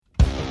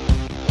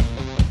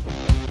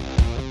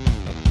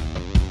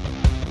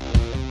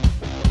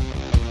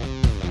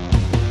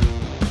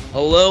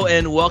Hello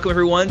and welcome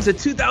everyone to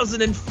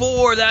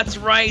 2004. That's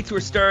right. We're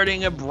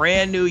starting a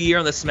brand new year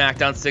on the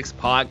Smackdown 6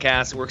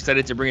 podcast. We're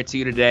excited to bring it to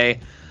you today.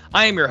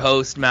 I am your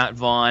host, Matt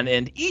Vaughn,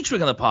 and each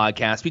week on the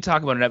podcast, we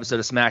talk about an episode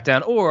of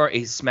Smackdown or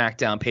a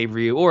Smackdown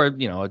pay-per-view or,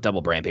 a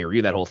double brand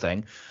pay-per-view, that whole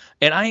thing.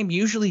 And I am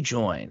usually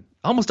joined,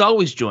 almost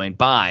always joined,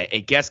 by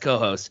a guest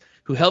co-host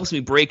who helps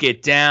me break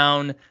it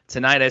down.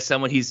 Tonight, as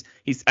someone,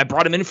 I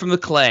brought him in from the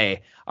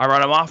clay. I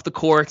brought him off the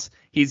court.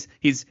 He's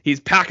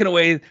packing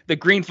away the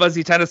green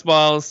fuzzy tennis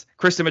balls.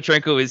 Kris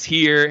Dimitrenko is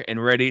here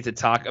and ready to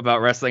talk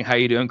about wrestling. How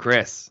you doing,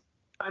 Kris?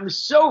 I'm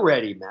so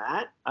ready,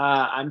 Matt.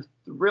 I'm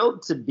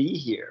thrilled to be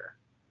here.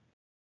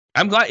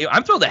 I'm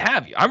thrilled to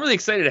have you. I'm really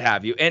excited to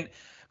have you. And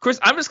Kris,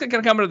 I'm just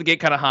gonna come out of the gate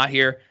kind of hot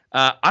here.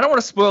 I don't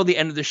want to spoil the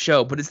end of the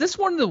show, but is this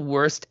one of the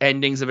worst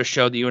endings of a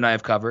show that you and I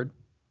have covered?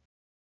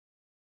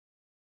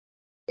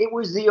 It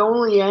was the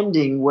only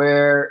ending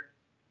where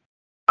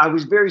I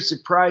was very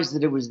surprised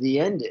that it was the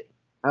ending.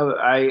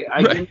 I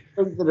didn't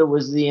think that it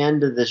was the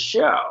end of the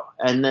show,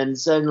 and then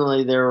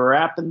suddenly they were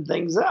wrapping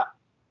things up.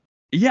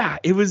 Yeah,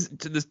 it was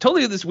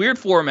totally this weird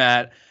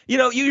format.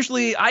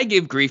 Usually I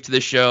give grief to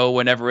the show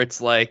whenever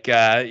it's like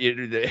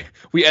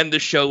we end the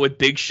show with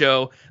Big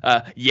Show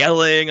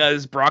yelling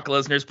as Brock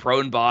Lesnar's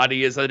prone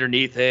body is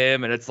underneath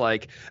him, and it's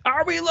like,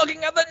 are we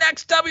looking at the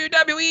next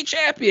WWE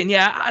champion?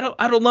 Yeah,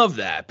 I don't love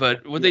that,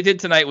 but what they did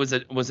tonight was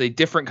a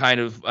different kind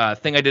of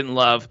thing I didn't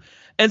love.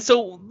 And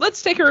so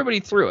let's take everybody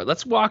through it.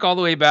 Let's walk all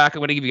the way back. I'm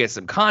going to give you guys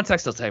some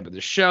context. I'll tell you about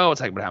the show. I'll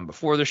tell you what happened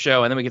before the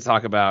show. And then we can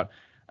talk about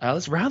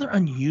this rather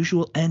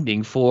unusual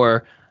ending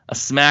for a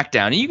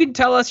Smackdown. And you can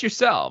tell us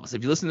yourselves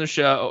if you listen to the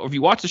show, or if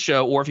you watch the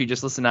show, or if you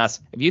just listen to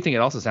us, if you think it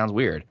also sounds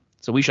weird.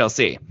 So we shall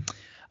see.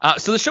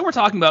 So the show we're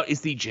talking about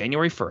is the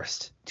January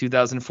 1st,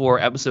 2004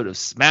 episode of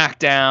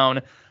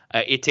Smackdown.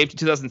 It taped in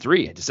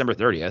 2003, December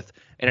 30th,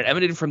 and it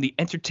emanated from the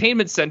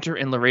Entertainment Center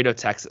in Laredo,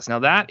 Texas. Now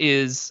that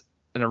is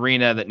an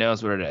arena that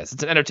knows what it is.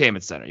 It's an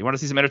entertainment center. You want to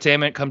see some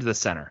entertainment? Come to the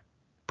center.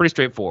 Pretty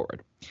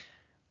straightforward.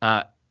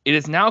 It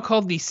is now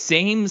called the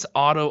Sames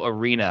Auto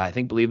Arena. I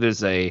believe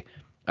there's a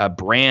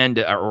brand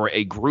or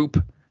a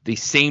group, the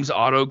Sames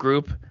Auto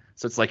Group.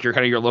 So it's like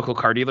your local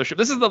car dealership.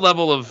 This is the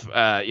level of the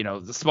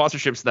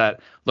sponsorships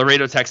that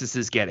Laredo, Texas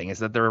is getting. Is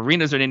that their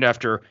arenas are named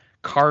after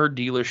car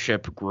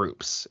dealership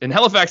groups. In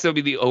Halifax, that would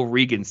be the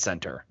O'Regan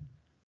Center.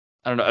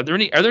 I don't know. Are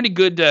there any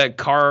good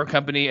car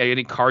company,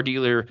 any car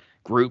dealer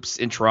groups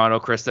in Toronto,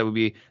 Kris,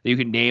 that you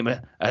could name an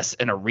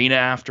arena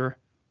after?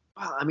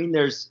 Well, I mean,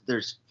 there's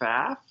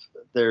FAF,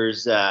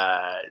 there's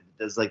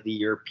like the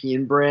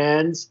European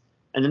brands,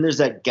 and then there's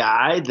that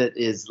guy that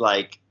is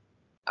like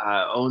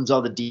owns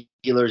all the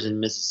dealers in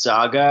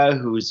Mississauga,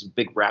 who's a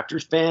big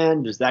Raptors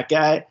fan. There's that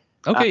guy.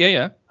 Okay,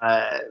 yeah.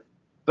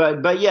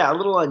 But yeah, a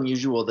little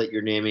unusual that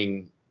you're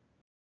naming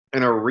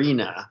an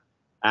arena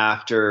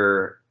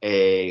after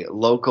a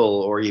local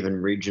or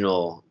even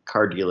regional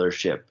car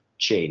dealership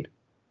chain.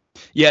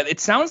 Yeah, it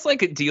sounds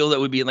like a deal that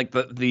would be in like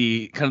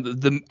the kind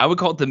of the I would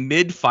call it the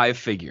mid five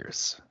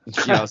figures.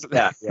 Yeah. That's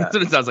what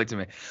it sounds like to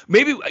me.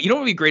 Maybe what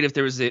would be great if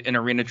there was an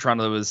arena in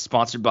Toronto that was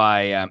sponsored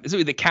by is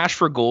it the Cash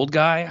for Gold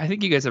guy? I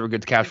think you guys have a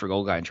good Cash for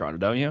Gold guy in Toronto,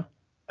 don't you?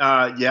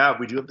 Yeah,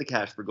 we do have the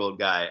Cash for Gold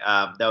guy.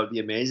 That would be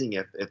amazing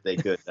if they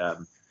could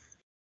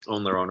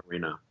own their own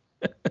arena.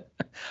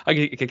 I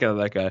get a kick out of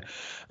that guy.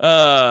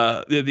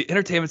 The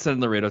Entertainment Center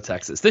in Laredo,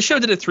 Texas. This show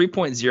did a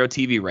 3.0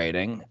 TV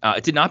rating.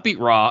 It did not beat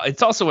Raw.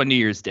 It's also a New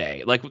Year's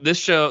Day. Like this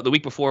show, the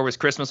week before was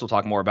Christmas. We'll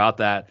talk more about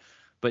that.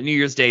 But New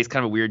Year's Day is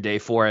kind of a weird day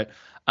for it.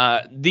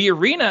 The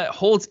arena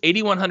holds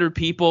 8,100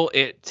 people.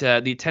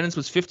 The attendance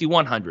was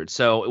 5,100,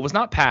 so it was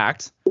not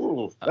packed.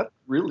 Ooh, that's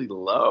really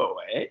low,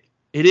 eh?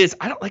 It is.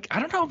 I don't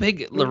know how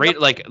big Laredo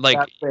like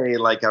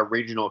a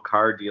regional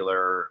car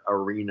dealer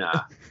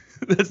arena.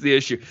 That's the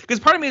issue. Because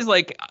part of me is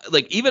like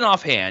even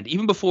offhand,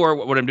 even before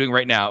what I'm doing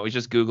right now, I was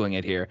just Googling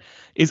it here,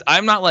 is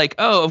I'm not like,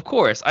 oh, of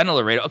course, I know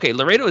Laredo. Okay,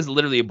 Laredo is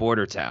literally a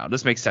border town.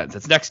 This makes sense.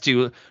 It's next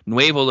to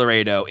Nuevo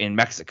Laredo in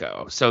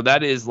Mexico. So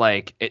that is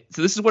like,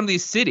 so this is one of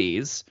these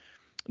cities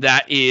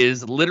that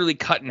is literally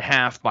cut in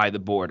half by the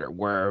border,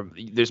 where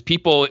there's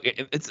people,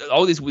 it's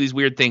all these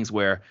weird things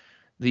where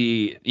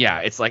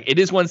it's like it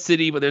is one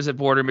city, but there's a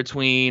border in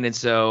between, and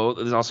so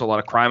there's also a lot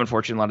of crime,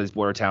 unfortunately, in a lot of these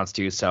border towns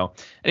too. So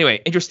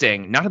anyway,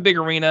 interesting. Not a big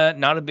arena,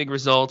 not a big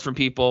result from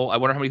people. I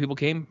wonder how many people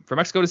came from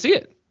Mexico to see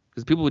it,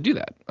 because people would do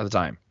that at the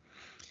time.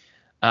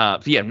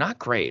 But yeah, not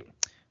great.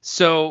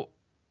 So,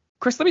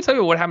 Kris, let me tell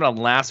you what happened on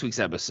last week's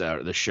episode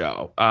of the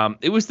show.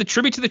 It was the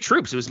tribute to the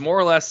troops. It was more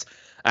or less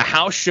a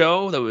house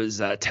show that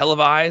was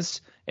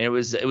televised, and it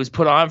was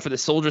put on for the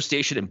Soldier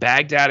Station in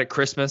Baghdad at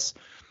Christmas.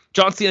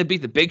 John Cena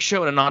beat the Big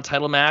Show in a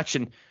non-title match,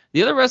 and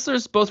the other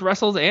wrestlers both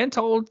wrestled and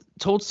told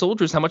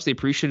soldiers how much they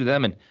appreciated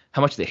them and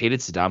how much they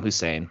hated Saddam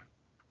Hussein.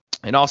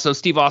 And also,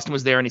 Steve Austin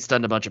was there, and he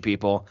stunned a bunch of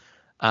people.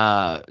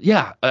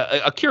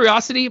 A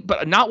curiosity,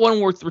 but not one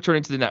worth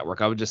returning to the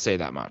network. I would just say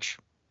that much,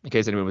 in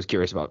case anyone was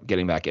curious about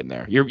getting back in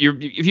there. If you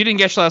didn't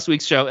catch last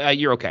week's show,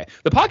 you're okay.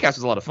 The podcast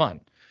was a lot of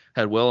fun.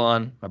 Had Will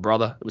on, my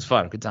brother. It was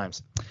fun. Good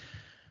times.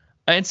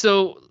 And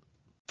so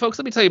folks,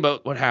 let me tell you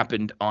about what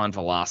happened on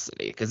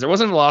Velocity, because there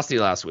wasn't Velocity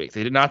last week.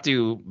 They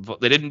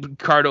didn't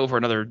card over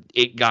another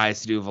 8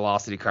 guys to do a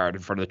Velocity card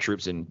in front of the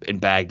troops in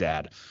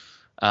Baghdad.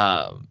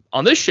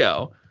 On this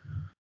show,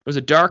 it was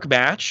a dark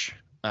match.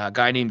 A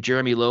guy named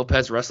Jeremy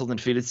Lopez wrestled and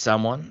defeated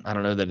someone. I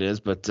don't know who that is,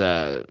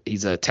 but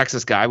he's a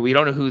Texas guy. We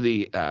don't know who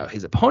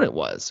his opponent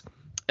was.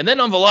 And then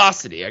on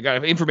Velocity, I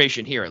got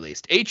information here at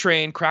least.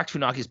 A-Train cracked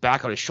Funaki's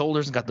back on his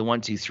shoulders and got the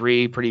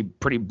 1-2-3.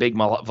 Pretty big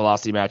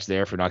Velocity match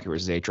there, Funaki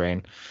versus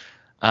A-Train.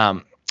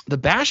 The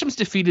Bashams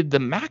defeated the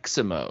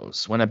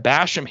Maximos when a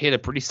Basham hit a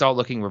pretty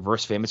solid-looking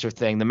reverse famouser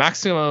thing. The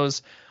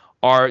Maximos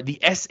are the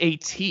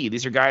SAT.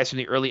 These are guys from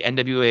the early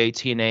NWA,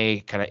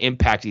 TNA kind of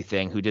impacty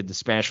thing who did the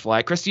Spanish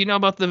Fly. Chris, do you know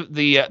about the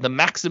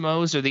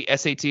Maximos or the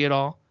SAT at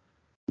all?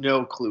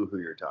 No clue who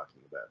you're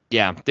talking about.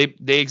 Yeah,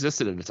 they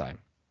existed at the time.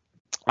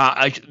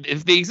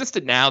 If they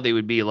existed now, they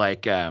would be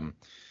like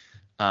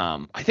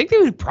I think they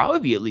would probably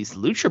be at least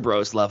Lucha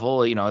Bros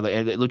level. You know, the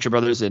Lucha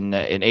Brothers in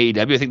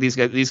AEW. I think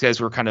these guys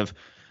were kind of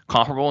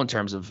comparable in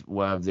terms of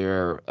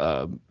their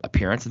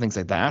appearance and things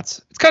like that.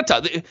 It's kind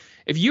of tough.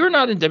 If you're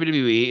not in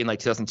WWE in like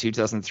 2002,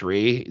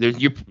 2003,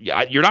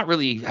 you're not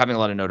really having a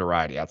lot of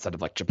notoriety outside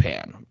of like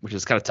Japan, which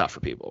is kind of tough for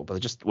people.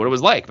 But just what it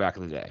was like back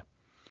in the day.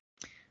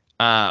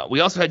 We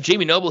also had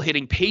Jamie Noble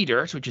hitting pay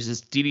dirt, which is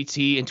his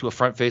DDT into a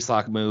front face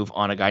lock move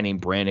on a guy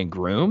named Brandon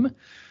Groom.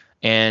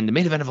 And the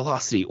main event of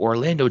Velocity,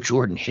 Orlando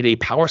Jordan hit a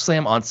power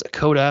slam on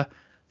Sakota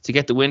to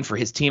get the win for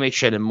his teammate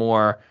Shed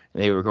Moore.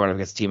 They were going up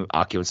against the team of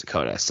Akio and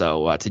Sakota.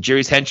 So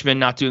Tajiri's henchman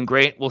not doing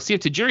great. We'll see if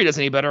Tajiri does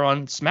any better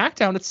on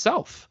SmackDown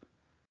itself.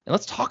 And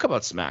let's talk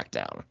about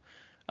SmackDown.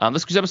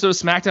 This week's episode of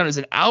SmackDown is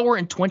 1 hour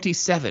and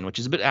 27, which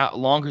is a bit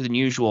longer than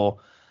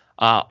usual.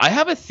 I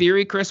have a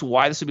theory, Chris,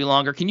 why this would be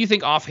longer. Can you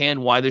think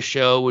offhand why this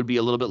show would be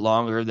a little bit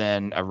longer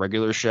than a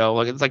regular show?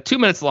 Like it's like 2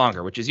 minutes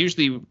longer, which is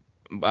usually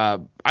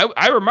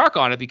I remark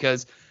on it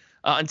because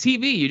on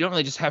TV you don't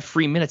really just have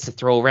free minutes to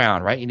throw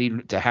around, right? You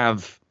need to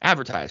have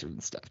advertisers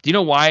and stuff. Do you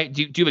know why?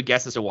 Do you have a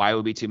guess as to why it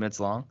would be 2 minutes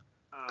long?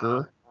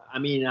 I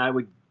mean, I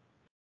would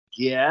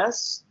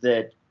guess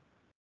that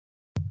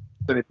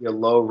it's going to be a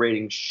low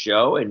rating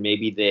show, and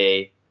maybe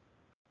they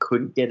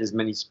couldn't get as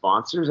many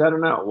sponsors. I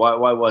don't know.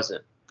 Why was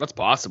it? That's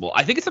possible.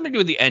 I think it's something to do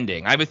with the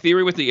ending. I have a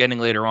theory with the ending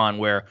later on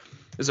where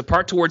there's a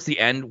part towards the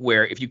end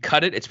where if you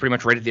cut it, it's pretty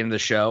much right at the end of the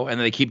show, and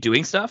then they keep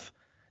doing stuff.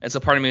 And so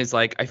part of me is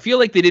like, I feel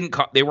like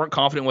they weren't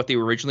confident in what they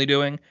were originally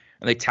doing,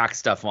 and they tacked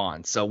stuff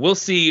on. So we'll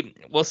see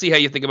how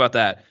you think about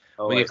that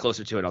when we get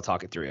closer to it. I'll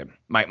talk it through.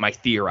 My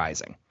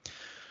theorizing.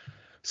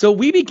 So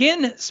we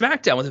begin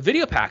SmackDown with a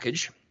video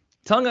package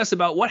telling us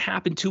about what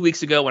happened 2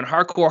 weeks ago when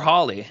Hardcore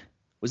Holly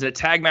was in a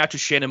tag match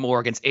with Shannon Moore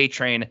against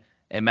A-Train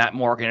and Matt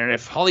Morgan. And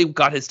if Holly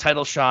got his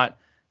title shot,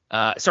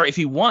 if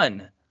he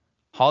won,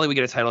 Holly would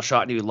get a title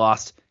shot, and if he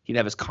lost, he'd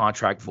have his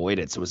contract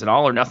voided. So it was an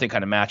all or nothing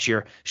kind of match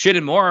here.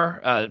 Shannon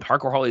Moore,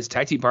 Hardcore Holly's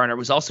tag team partner,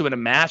 was also in a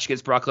match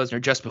against Brock Lesnar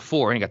just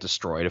before, and he got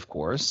destroyed, of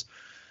course.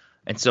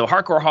 And so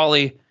Hardcore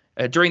Holly,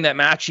 during that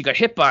match, he got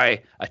hit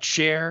by a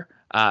chair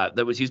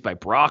that was used by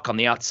Brock on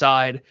the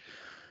outside.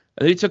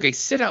 And then he took a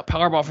sit-out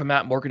powerbomb from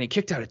Matt Morgan. He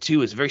kicked out at 2. It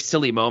was a very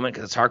silly moment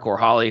because it's Hardcore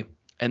Holly.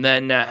 And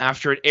then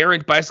after an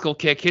errant bicycle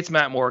kick hits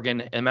Matt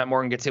Morgan, and Matt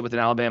Morgan gets hit with an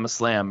Alabama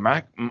slam,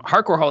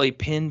 Hardcore Holly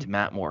pinned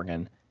Matt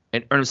Morgan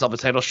and earned himself a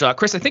title shot.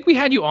 Chris, I think we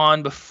had you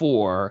on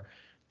before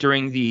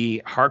during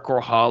the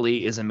Hardcore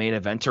Holly is a main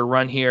eventer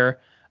run here.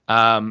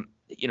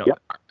 Yep.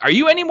 Are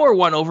you any more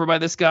won over by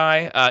this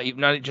guy?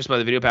 Not just by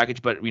the video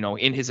package, but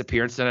in his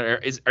appearance.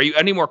 Are you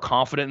any more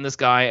confident in this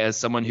guy as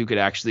someone who could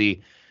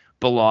actually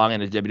belong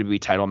in a WWE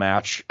title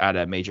match at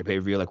a major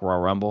pay-per-view like Royal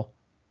Rumble?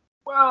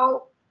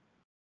 Well,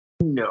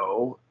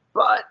 no,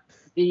 but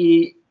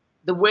the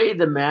way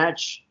the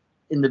match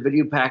in the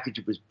video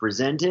package was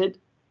presented,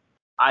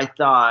 I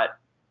thought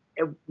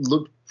it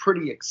looked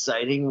pretty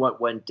exciting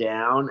what went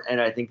down, and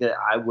I think that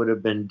I would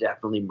have been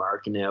definitely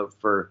marking out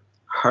for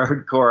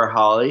Hardcore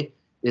Holly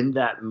in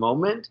that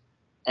moment.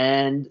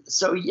 And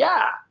so,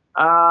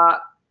 I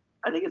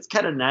think it's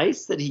kind of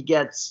nice that he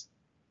gets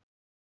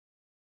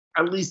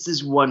at least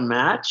this one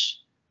match,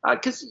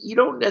 because you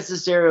don't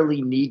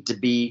necessarily need to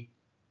be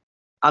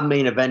a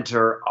main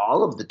eventer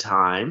all of the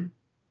time.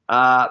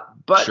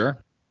 But,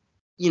 sure.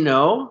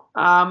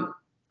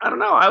 I don't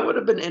know. I would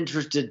have been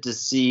interested to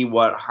see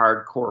what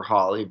Hardcore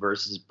Holly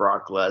versus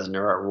Brock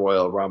Lesnar at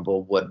Royal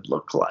Rumble would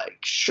look like.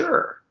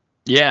 Sure.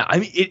 Yeah, I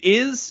mean, it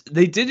is.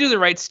 They did do the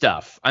right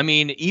stuff. I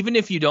mean, even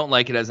if you don't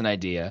like it as an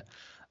idea,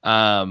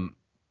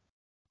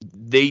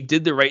 they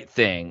did the right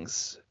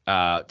things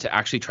to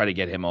actually try to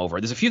get him over.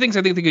 There's a few things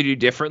I think they could do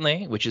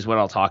differently, which is what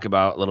I'll talk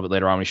about a little bit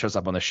later on when he shows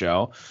up on the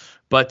show.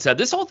 But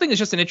this whole thing is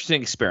just an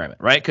interesting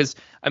experiment, right? Because,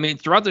 I mean,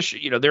 throughout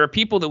the there are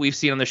people that we've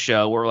seen on the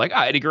show where we're like,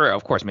 Eddie Guerrero,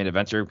 of course, main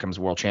eventer, becomes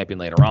world champion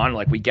later on.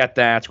 Like, we get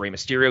that. Rey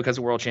Mysterio becomes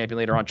a world champion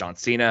later on. John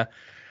Cena.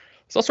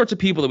 There's all sorts of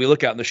people that we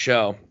look at in the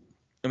show,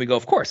 and we go,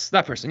 of course,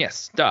 that person,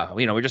 yes, duh.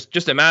 We're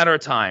just a matter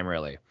of time,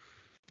 really.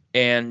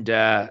 And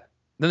then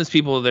there's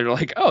people that are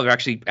like, oh, they're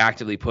actually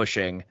actively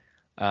pushing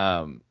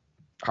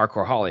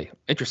Hardcore Holly.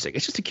 Interesting.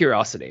 It's just a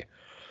curiosity.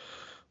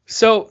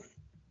 So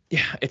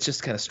Yeah, it's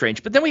just kind of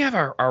strange. But then we have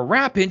our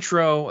rap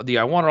intro, the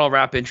I Want It All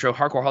rap intro.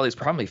 Hardcore Holly is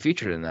probably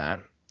featured in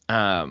that.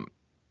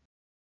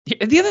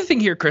 The other thing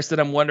here, Chris, that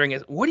I'm wondering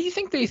is, what do you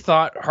think they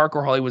thought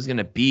Hardcore Holly was going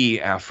to be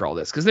after all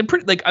this? Because they're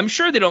pretty, like, I'm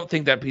sure they don't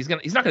think that he's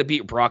not going to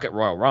beat Brock at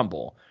Royal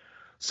Rumble.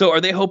 So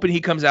are they hoping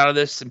he comes out of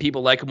this and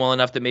people like him well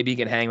enough that maybe he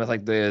can hang with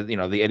like the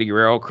Eddie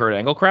Guerrero, Kurt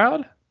Angle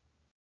crowd?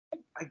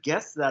 I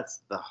guess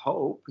that's the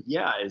hope.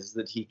 Yeah, is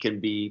that he can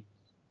be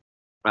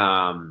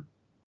a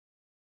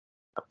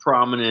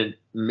prominent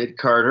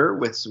mid-carder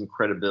with some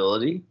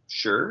credibility.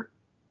 Sure.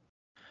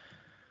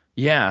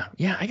 Yeah,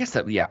 I guess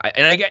that. Yeah,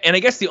 I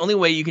guess the only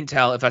way you can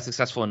tell if that's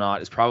successful or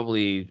not is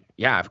probably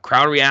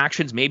crowd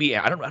reactions. Maybe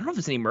I don't know if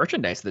there's any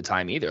merchandise at the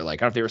time either.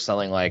 Like I don't know if they were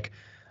selling like.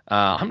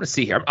 I'm gonna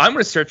see here. I'm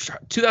gonna search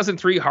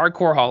 2003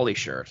 Hardcore Holly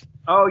shirt.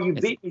 Oh, you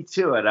beat me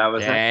to it. I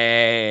was.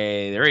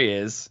 Hey, there he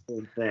is.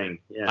 Same thing.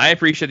 Yeah. I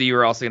appreciate that you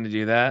were also gonna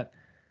do that.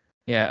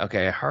 Yeah.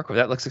 Okay. Hardcore.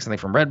 That looks like something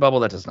from Redbubble.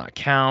 That does not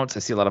count.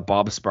 I see a lot of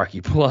Bob Sparky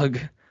Plug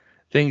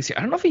things here.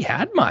 I don't know if he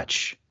had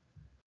much.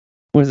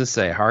 What does it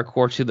say?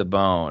 Hardcore to the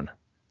bone.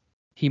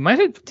 That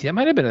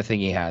might have been a thing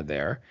he had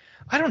there.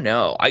 I don't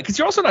know. Because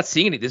you're also not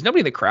seeing it. There's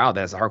nobody in the crowd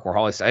that has a Hardcore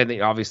Holly. I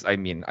think obviously. I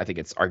mean, I think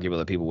it's arguable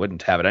that people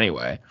wouldn't have it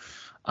anyway.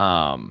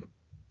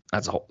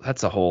 That's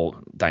a whole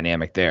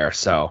dynamic there.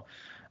 So,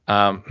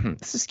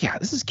 this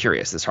is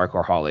curious. This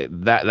Hardcore Holly,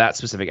 that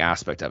specific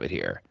aspect of it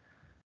here.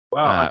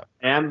 Wow.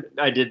 And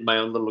I did my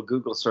own little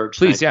Google search.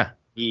 Please, yeah.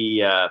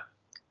 He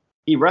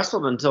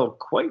wrestled until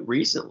quite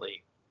recently.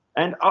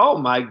 And oh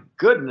my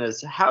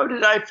goodness, how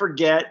did I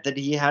forget that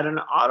he had an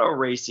auto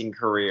racing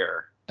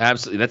career?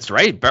 Absolutely, that's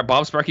right.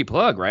 Bob Sparky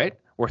Plug, right?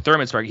 Or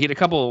Thurman Sparky. He had a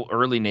couple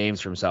early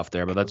names for himself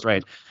there, but that's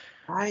right.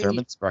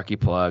 Thurman Sparky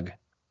Plug,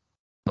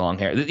 long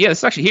hair. Yeah,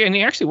 this actually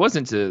he actually was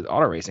into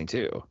auto racing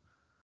too. It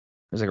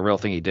was like a real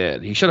thing he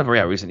did. He showed up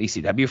recent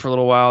ECW for a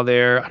little while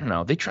there. I don't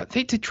know. They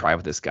did try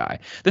with this guy.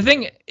 The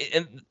thing,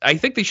 and I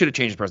think they should have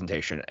changed the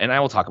presentation, and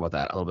I will talk about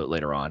that a little bit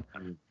later on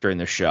during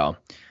the show.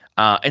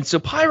 And so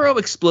Pyro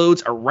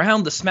explodes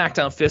around the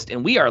Smackdown fist,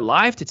 and we are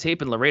live to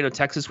tape in Laredo,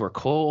 Texas, where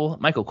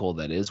Michael Cole,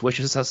 that is,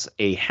 wishes us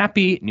a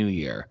happy new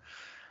year.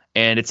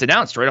 And it's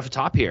announced right off the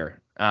top here.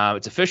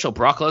 It's official.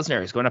 Brock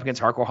Lesnar is going up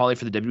against Hardcore Holly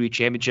for the WWE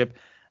Championship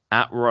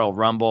at Royal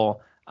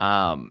Rumble.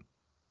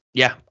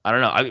 Yeah, I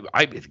don't know.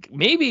 I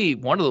maybe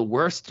one of the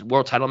worst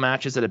world title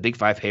matches at a Big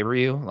Five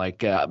pay-per-view.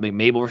 Like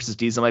Mabel versus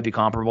Diesel might be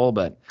comparable,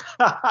 but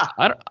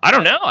I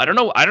don't know. I don't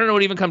know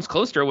what even comes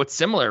close to or what's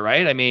similar,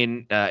 right? I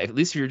mean, at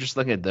least if you're just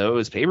looking at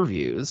those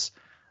pay-per-views.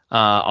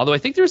 Although I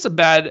think there's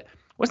wasn't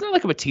there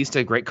like a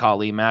Batista Great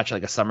Khali match,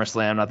 like a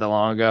SummerSlam not that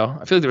long ago?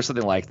 I feel like there was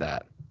something like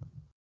that.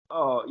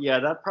 Oh yeah,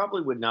 that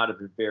probably would not have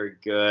been very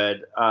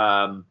good.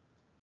 I'm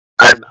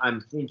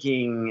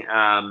thinking.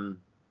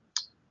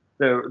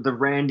 The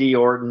Randy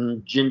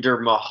Orton,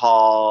 Jinder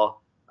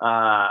Mahal,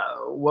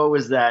 what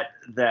was that?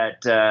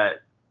 The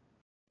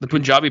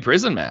Punjabi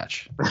prison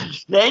match.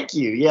 Thank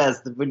you.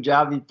 Yes, the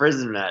Punjabi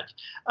prison match.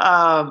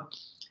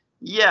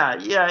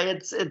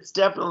 It's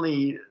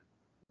definitely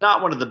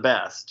not one of the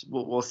best.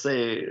 We'll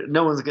say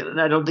no one's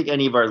gonna. I don't think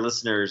any of our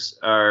listeners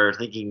are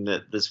thinking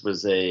that this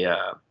was a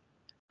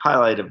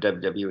highlight of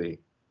WWE.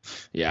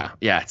 Yeah,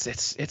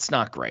 it's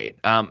not great.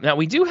 Now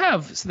we do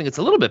have something that's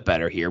a little bit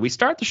better here. We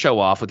start the show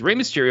off with Rey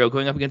Mysterio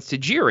going up against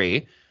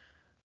Tajiri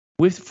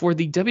for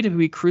the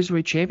WWE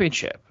Cruiserweight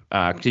Championship.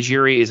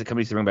 Tajiri is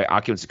accompanied to the ring by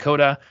Akio and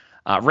Sakota.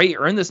 Rey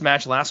earned this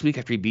match last week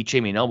after he beat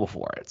Jamie Noble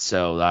for it.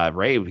 So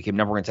Rey became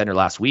number one contender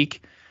last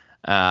week.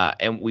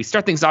 And we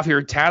start things off here.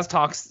 Taz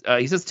talks.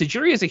 He says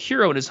Tajiri is a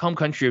hero in his home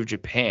country of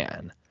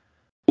Japan.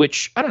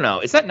 Which, I don't know,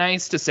 is that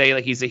nice to say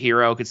like he's a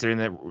hero considering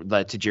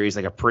that Tajiri's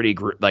like a pretty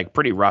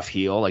rough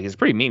heel, like he's a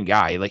pretty mean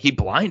guy. Like he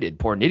blinded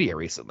poor Nidia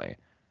recently.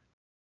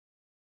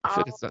 I feel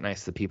like it's not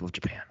nice to the people of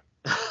Japan.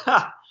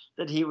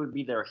 That he would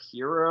be their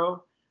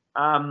hero.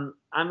 I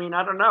mean,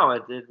 I don't know.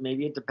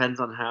 Maybe it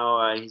depends on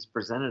how he's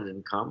presented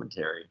in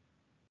commentary.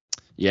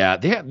 Yeah,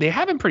 they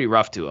have been pretty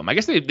rough to him. I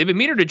guess they've been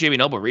meaner to Jamie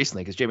Noble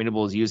recently because Jamie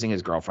Noble is using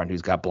his girlfriend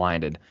who's got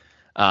blinded.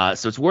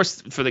 So it's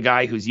worse for the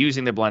guy who's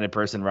using the blinded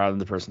person rather than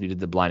the person who did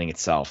the blinding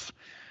itself.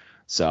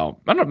 So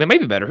I don't know, it may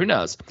be better. Who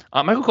knows?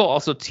 Michael Cole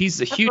also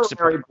teases a huge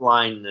temporary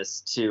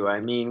blindness too.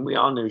 I mean, we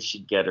all knew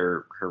she'd get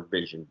her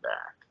vision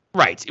back.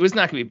 Right. It was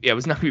not gonna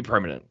be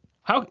permanent.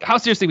 How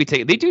seriously we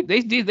take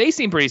it? They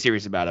seem pretty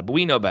serious about it, but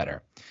we know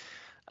better.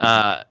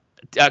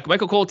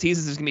 Michael Cole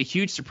teases there's gonna be a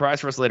huge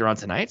surprise for us later on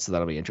tonight, so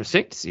that'll be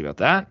interesting to see about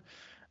that.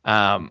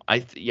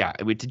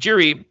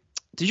 Tajiri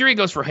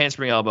goes for a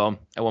handspring elbow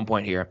at one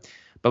point here.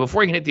 But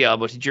before he can hit the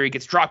elbow, Tajiri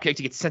gets drop kicked.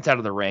 He gets sent out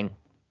of the ring.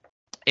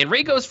 And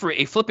Rey goes for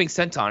a flipping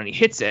senton, and he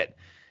hits it. And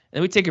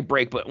then we take a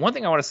break. But one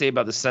thing I want to say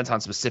about the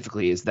senton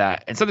specifically is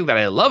that, and something that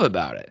I love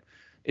about it,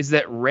 is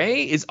that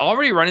Rey is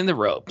already running the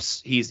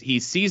ropes. He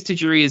sees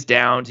Tajiri is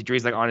down.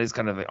 Tajiri's like on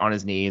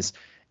his knees.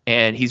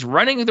 And he's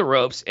running the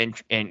ropes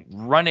and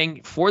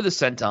running for the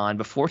senton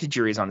before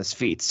Tajiri is on his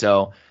feet.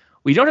 So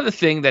we don't have the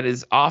thing that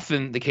is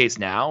often the case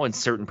now in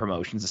certain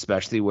promotions,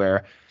 especially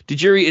where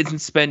Tajiri isn't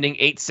spending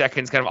 8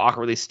 seconds kind of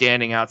awkwardly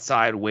standing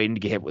outside waiting to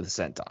get hit with a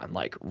senton.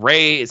 Like,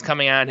 Ray is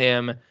coming at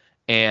him,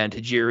 and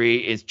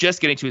Tajiri is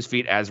just getting to his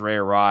feet as Ray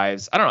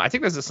arrives. I don't know. I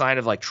think that's a sign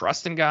of like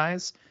trust in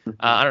guys.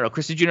 I don't know.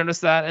 Chris, did you notice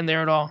that in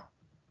there at all?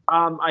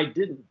 I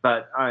didn't,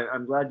 but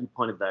I'm glad you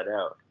pointed that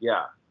out.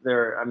 Yeah,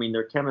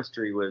 their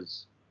chemistry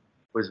was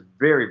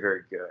very,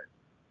 very good.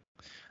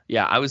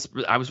 Yeah, I was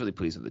really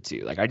pleased with it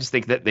too. Like, I just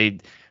think that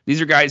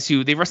these are guys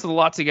who they've wrestled a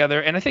lot together,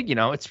 and I think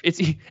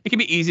it can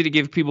be easy to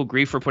give people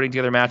grief for putting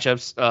together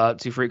matchups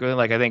too frequently.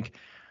 Like, I think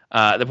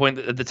at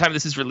the time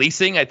this is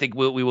releasing, I think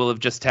we will have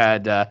just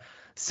had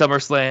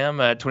SummerSlam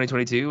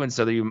 2022, and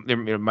so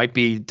there might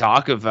be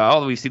talk of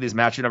we've seen this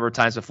match a number of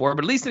times before,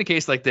 but at least in a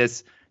case like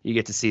this, you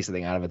get to see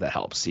something out of it that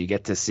helps. So you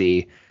get to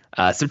see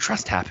some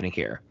trust happening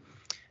here.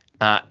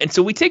 And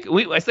so like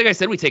I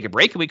said, we take a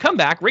break and we come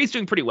back. Ray's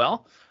doing pretty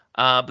well.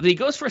 But then he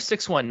goes for a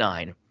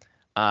 619.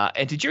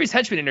 And Tajiri's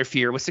henchmen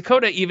interfere, with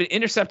Sakota even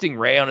intercepting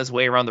Ray on his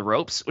way around the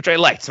ropes, which I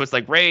liked. So it's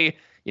like Ray,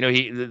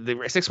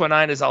 the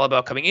 619 is all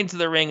about coming into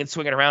the ring and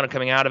swinging around and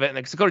coming out of it. And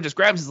then Sakota just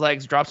grabs his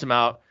legs, drops him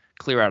out,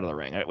 clear out of the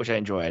ring, which I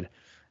enjoyed.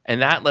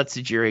 And that lets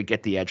Tajiri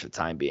get the edge for the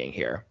time being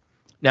here.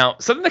 Now,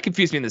 something that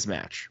confused me in this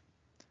match,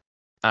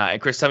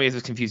 and Chris, tell me if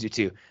this confused you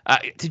too.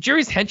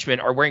 Tajiri's henchmen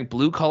are wearing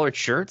blue-collared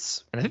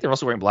shirts, and I think they're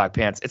also wearing black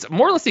pants. It's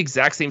more or less the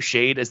exact same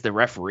shade as the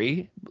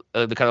referee.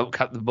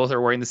 Both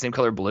are wearing the same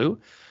color blue.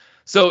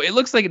 So it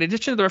looks like, in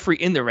addition to the referee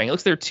in the ring, it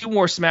looks like there are 2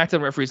 more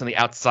SmackDown referees on the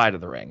outside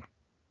of the ring,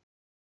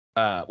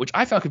 which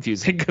I found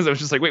confusing because I was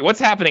just like, wait,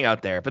 what's happening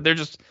out there? But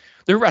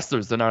they're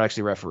wrestlers. They're not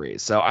actually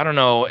referees. So I don't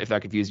know if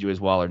that confused you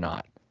as well or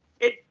not.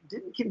 It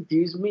didn't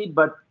confuse me,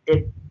 but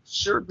it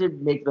sure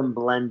did make them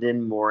blend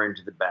in more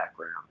into the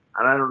background.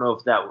 And I don't know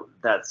if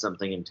that's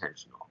something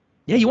intentional.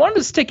 Yeah, you want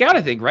them to stick out,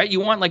 I think, right? You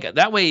want, like,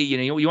 that way,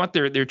 you want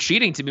their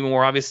cheating to be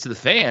more obvious to the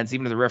fans,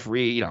 even if the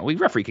referee,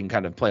 referee can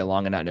kind of play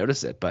along and not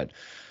notice it. But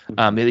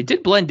they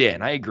did blend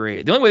in. I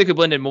agree. The only way they could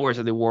blend in more is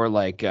if they wore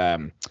like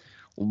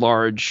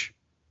large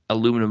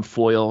aluminum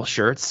foil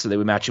shirts, so they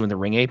would match you with the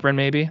ring apron.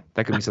 Maybe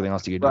that could be something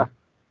else you could do.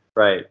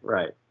 Right.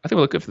 I think it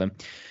would look good for them.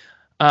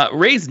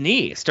 Ray's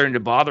knee is starting to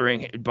bother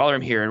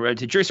him here, and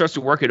Tajiri starts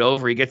to work it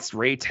over. He gets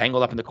Ray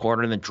tangled up in the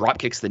corner and then drop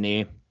kicks the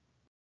knee.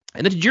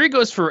 And then Tajiri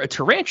goes for a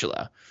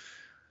tarantula,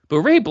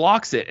 but Ray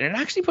blocks it, and it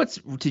actually puts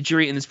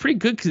Tajiri in this pretty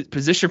good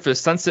position for the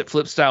sunset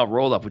flip style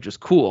roll up, which is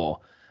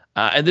cool.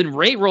 And then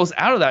Ray rolls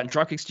out of that and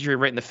drop kicks Tajiri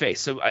right in the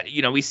face. So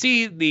we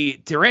see the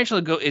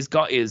tarantula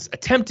is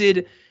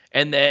attempted,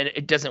 and then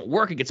it doesn't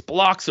work. It gets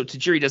blocked. So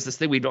Tajiri does this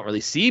thing we don't really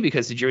see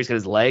because Tajiri's got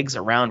his legs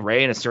around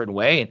Ray in a certain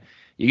way, and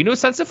you can do a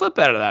sunset flip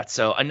out of that.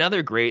 So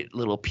another great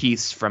little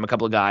piece from a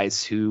couple of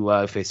guys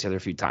who faced each other a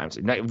few times.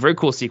 Very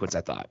cool sequence,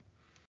 I thought.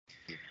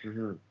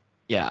 Mm-hmm.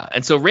 Yeah,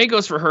 and so Ray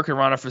goes for Hurricane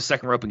Rana for the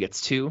second rope and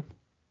gets 2.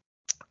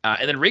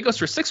 And then Ray goes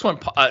for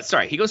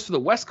 6-1. He goes for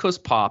the West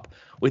Coast pop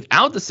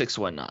without the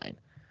 619.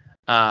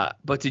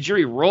 But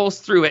Tajiri rolls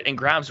through it and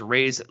grabs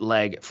Ray's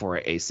leg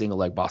for a single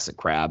leg Boston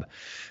Crab.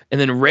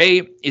 And then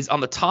Ray is on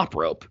the top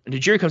rope, and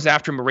Tajiri comes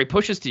after him, but Ray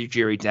pushes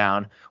Tajiri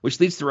down, which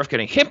leads to the ref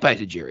getting hit by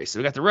Tajiri. So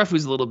we got the ref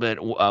who's a little bit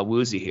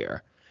woozy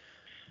here.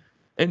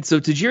 And so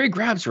Tajiri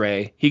grabs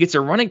Ray. He gets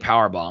a running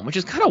powerbomb, which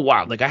is kind of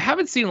wild. Like, I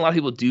haven't seen a lot of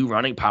people do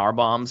running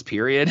powerbombs,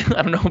 period.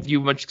 I don't know if you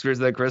have much experience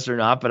with that, Chris, or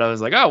not, but I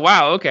was like, oh,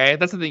 wow, okay.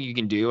 That's the thing you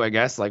can do, I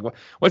guess. Like,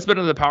 what's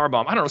better than the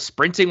powerbomb? I don't know,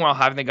 sprinting while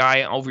having the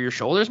guy over your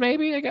shoulders,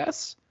 maybe, I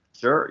guess?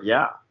 Sure,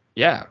 yeah.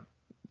 Yeah,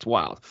 it's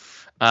wild.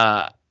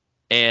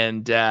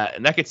 And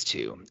that gets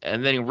 2.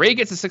 And then Ray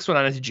gets a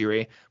 619 on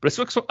Tajiri, but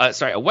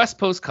a West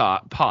Coast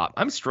pop.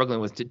 I'm struggling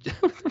with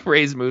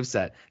Ray's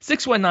moveset.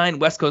 619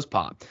 West Coast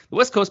pop. The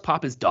West Coast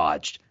pop is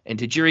dodged, and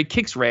Tajiri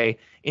kicks Ray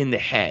in the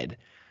head.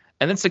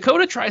 And then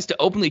Sakota tries to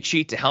openly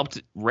cheat to help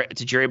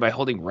Tajiri by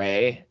holding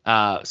Ray,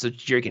 so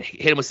Tajiri can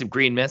hit him with some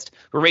green mist.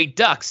 But Ray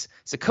ducks.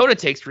 Sakota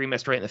takes green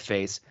mist right in the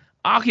face.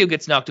 Akio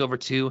gets knocked over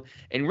 2,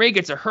 and Ray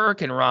gets a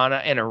Hurricane Rana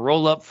and a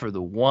roll-up for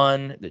the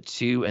 1, the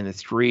 2, and the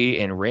 3,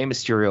 and Rey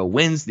Mysterio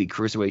wins the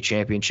Cruiserweight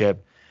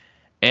Championship.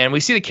 And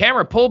we see the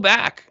camera pull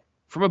back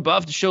from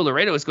above to show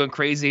Laredo is going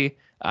crazy.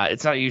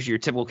 It's not usually your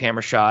typical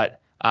camera shot.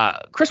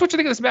 Chris, what do you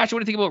think of this match? What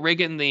do you think about Ray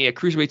getting the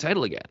Cruiserweight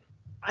title again?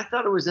 I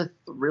thought it was a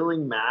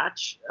thrilling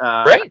match.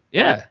 Right?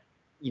 Yeah.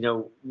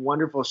 And,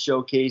 wonderful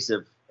showcase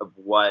of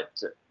what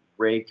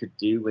Ray could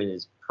do in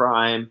his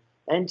prime.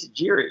 And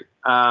Tajiri.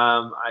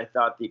 I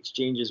thought the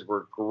exchanges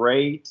were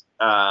great.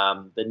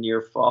 The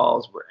near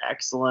falls were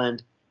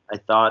excellent. I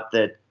thought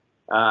that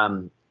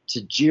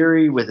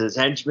Tajiri with his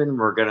henchmen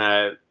were going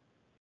to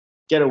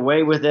get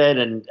away with it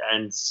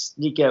and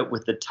sneak out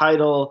with the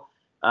title.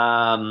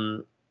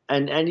 And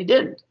he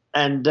didn't.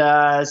 And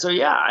so,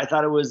 yeah, I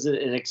thought it was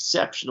an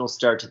exceptional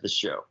start to the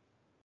show.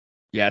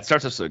 Yeah, it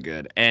starts off so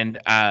good, and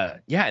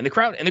and the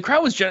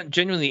crowd was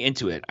genuinely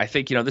into it. I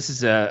think this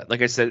is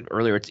like I said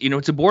earlier,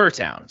 it's a border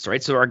town,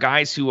 right? So our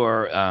guys who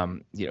are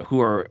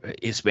who are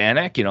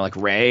Hispanic, like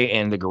Ray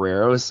and the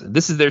Guerreros,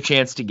 this is their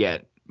chance to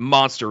get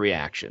monster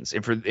reactions,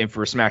 and for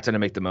SmackDown to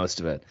make the most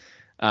of it.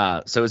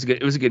 So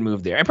it was a good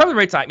move there, and probably the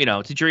right time.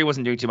 Tajiri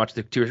wasn't doing too much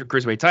with the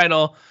Cruiserweight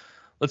title.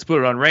 let's put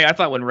it on Ray. I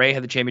thought when Ray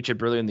had the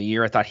championship earlier in the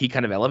year, I thought he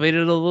kind of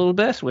elevated it a little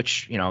bit,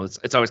 which,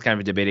 it's always kind of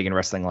a debating in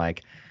wrestling,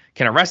 like,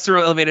 can a wrestler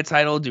elevate a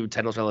title? Do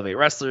titles elevate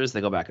wrestlers?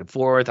 They go back and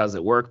forth. How does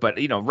it work? But,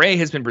 Ray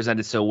has been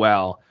presented so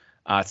well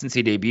since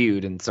he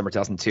debuted in summer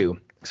 2002.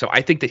 So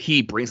I think that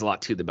he brings a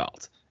lot to the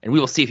belt. And we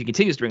will see if he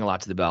continues to bring a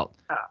lot to the belt.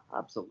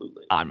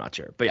 Absolutely. I'm not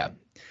sure. But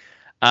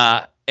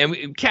yeah.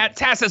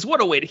 Taz says,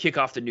 what a way to kick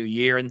off the new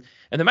year. And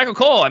then Michael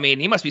Cole,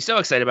 he must be so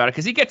excited about it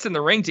because he gets in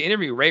the ring to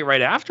interview Ray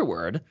right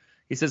afterward.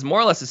 He says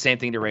more or less the same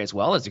thing to Ray as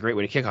well. It's a great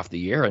way to kick off the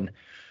year. And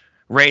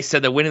Ray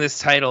said that winning this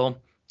title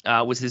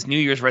was his New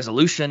Year's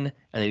resolution,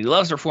 and that he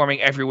loves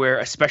performing everywhere,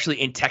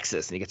 especially in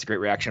Texas. And he gets a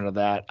great reaction to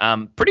that.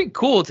 Pretty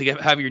cool to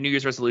have your New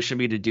Year's resolution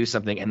be to do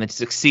something and then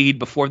succeed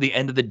before the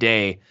end of the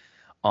day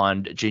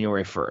on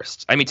January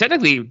 1st.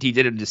 Technically, he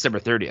did it December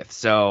 30th.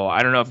 So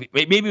I don't know if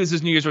maybe it was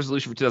his New Year's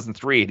resolution for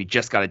 2003, and he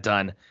just got it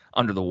done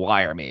under the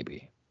wire.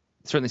 Maybe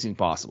it certainly seems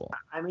possible.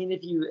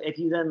 If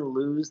you then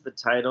lose the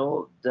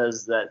title,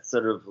 does that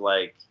sort of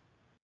like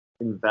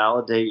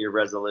invalidate your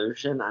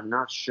resolution? I'm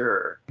not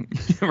sure.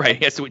 Right.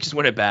 He has to just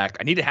win it back.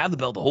 I need to have the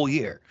belt the whole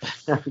year.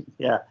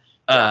 Yeah.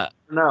 I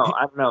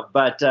don't know.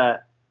 But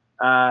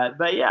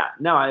yeah,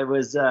 no, it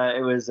was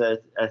a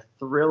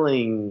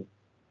thrilling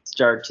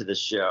start to the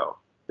show.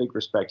 Big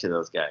respect to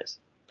those guys.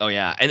 Oh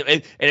yeah.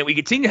 And we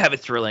continue to have it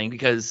thrilling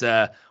because,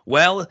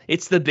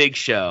 it's the Big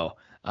Show,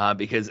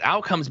 because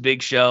out comes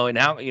Big Show, and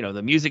now,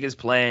 the music is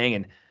playing,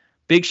 and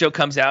Big Show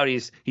comes out.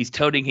 He's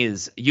toting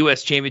his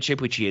U.S.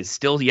 championship, which he is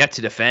still yet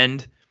to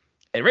defend.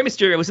 And Rey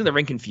Mysterio was in the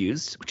ring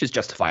confused, which is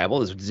justifiable.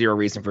 There's zero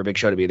reason for Big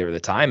Show to be there at the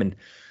time.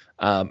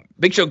 And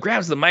Big Show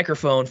grabs the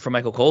microphone from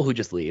Michael Cole, who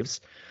just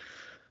leaves.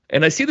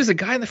 And I see there's a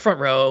guy in the front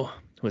row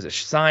who has a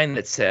sign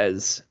that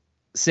says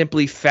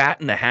simply "Fat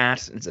in the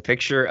Hat." It's a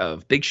picture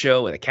of Big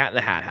Show with a Cat in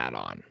the Hat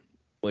on,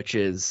 which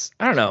is,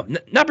 I don't know,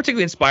 not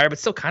particularly inspired, but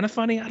still kind of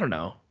funny. I don't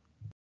know.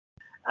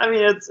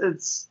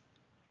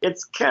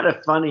 It's kind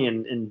of funny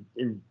and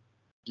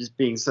just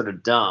being sort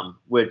of dumb,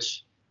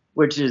 which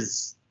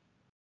is,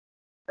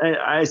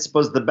 I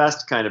suppose, the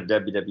best kind of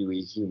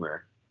WWE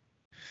humor.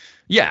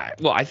 Yeah,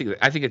 well, I think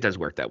it does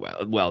work that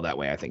well that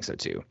way. I think so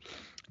too.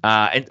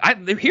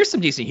 And here's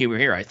some decent humor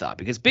here, I thought,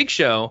 because Big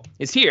Show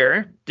is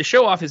here to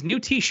show off his new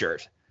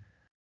T-shirt,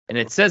 and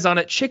it says on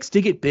it, "Chicks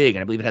dig it big,"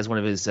 and I believe it has one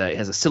of his it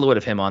has a silhouette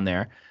of him on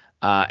there.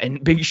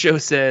 And Big Show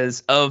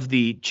says, of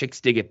the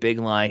 "Chicks dig it big"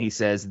 line, he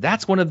says,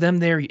 "That's one of them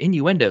there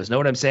innuendos. Know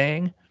what I'm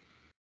saying?"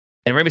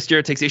 And Rey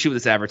Mysterio takes issue with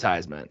this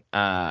advertisement.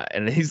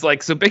 And he's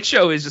like, so Big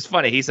Show is just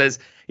funny. He says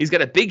he's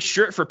got a big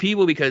shirt for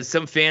people because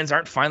some fans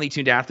aren't finely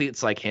tuned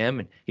athletes like him.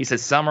 And he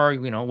says some are,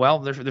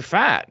 they're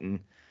fat.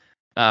 And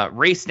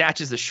Ray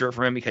snatches the shirt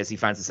from him because he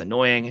finds this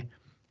annoying.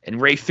 And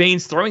Ray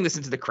feigns throwing this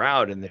into the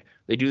crowd, and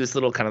they do this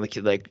little kind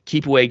of like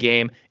keep away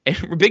game.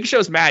 And Big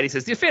Show's mad. He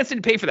says, the fans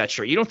didn't pay for that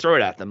shirt. You don't throw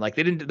it at them. Like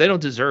they don't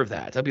deserve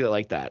that. Tell people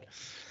like that.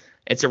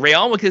 And so Ray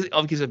almost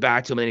gives it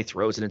back to him, and then he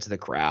throws it into the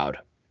crowd.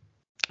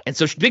 And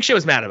so Big Show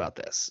is mad about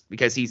this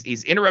because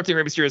he's interrupting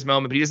Rey Mysterio's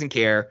moment, but he doesn't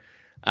care.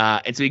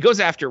 And so he goes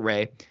after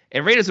Ray,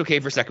 and Ray does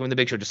okay for a second when the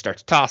Big Show just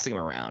starts tossing him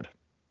around.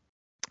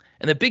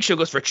 And the Big Show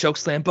goes for a choke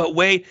slam, but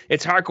wait,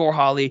 it's Hardcore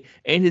Holly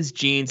in his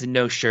jeans and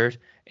no shirt,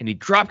 and he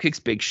drop kicks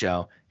Big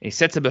Show, and he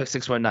sets up a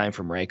 619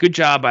 from Ray. Good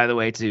job, by the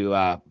way,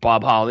 to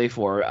Bob Holly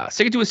for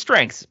sticking to his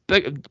strengths.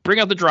 Bring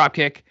out the drop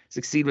kick,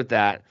 succeed with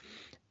that.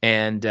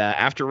 And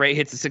after Ray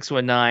hits the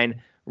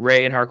 619,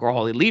 Ray and Hardcore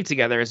Holly leave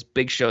together as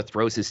Big Show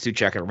throws his suit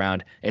jacket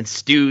around and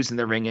stews in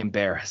the ring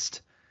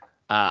embarrassed.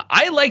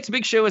 I liked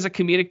Big Show as a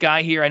comedic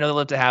guy here. I know they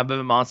love to have him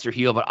a monster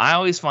heel, but I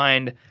always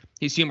find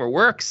his humor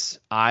works.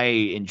 I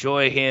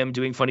enjoy him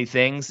doing funny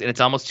things, and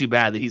it's almost too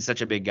bad that he's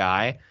such a big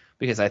guy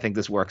because I think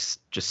this works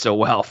just so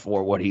well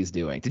for what he's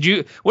doing.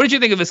 What did you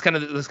think of this kind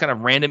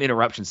of random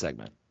interruption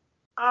segment?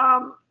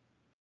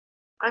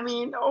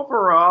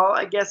 Overall,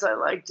 I guess I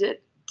liked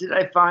it. Did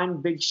I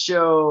find Big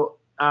Show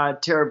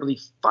terribly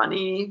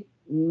funny?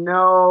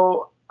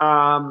 No.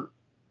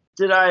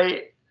 Did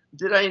I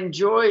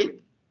enjoy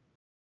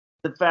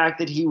the fact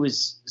that he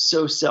was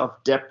so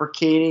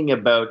self-deprecating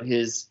about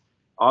his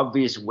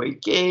obvious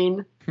weight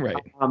gain? Right.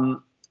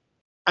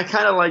 I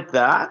kind of like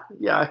that.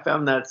 Yeah, I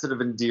found that sort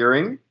of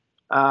endearing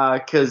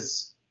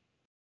because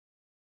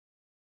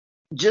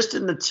just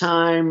in the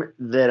time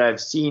that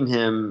I've seen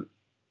him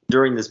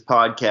during this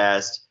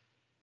podcast,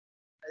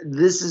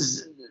 this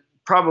is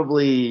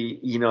probably,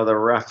 the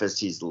roughest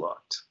he's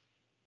looked.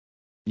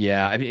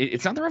 Yeah,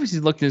 it's not the roughest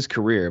he's looked in his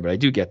career, but I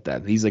do get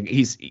that. He's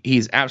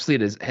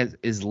absolutely at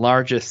his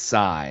largest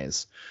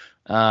size.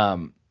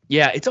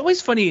 Yeah, it's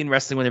always funny in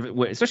wrestling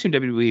whenever, especially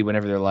in WWE,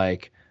 whenever they're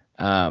like,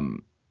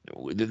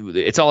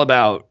 it's all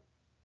about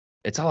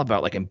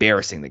like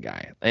embarrassing the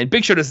guy. And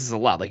Big Show does this a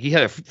lot. Like he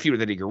had a feud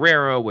with Eddie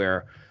Guerrero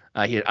where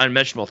he had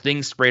unmentionable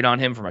things sprayed on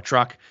him from a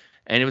truck,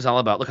 and it was all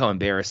about look how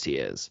embarrassed he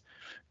is.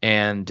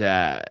 And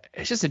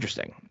it's just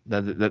interesting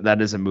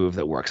that is a move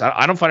that works.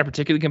 I don't find it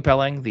particularly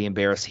compelling, the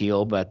embarrassed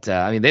heel, but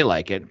they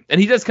like it.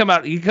 And he does come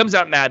out. He comes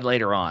out mad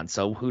later on,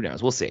 so who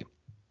knows? We'll see.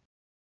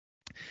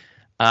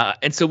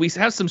 And so we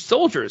have some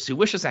soldiers who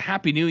wish us a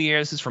happy new year.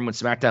 This is from when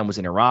Smackdown was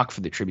in Iraq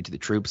for the tribute to the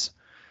troops.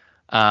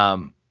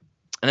 And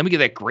then we get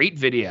that great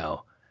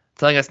video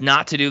telling us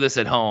not to do this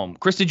at home.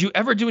 Kris, did you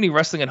ever do any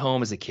wrestling at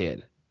home as a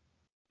kid?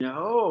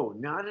 No,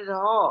 not at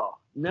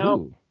all. No,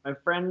 Ooh. My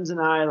friends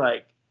and I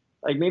like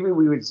maybe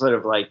we would sort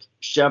of like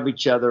shove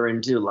each other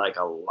into like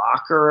a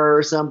locker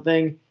or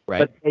something. Right.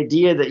 But the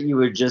idea that you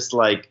would just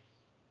like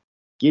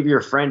give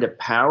your friend a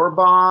power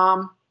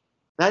bomb,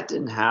 that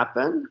didn't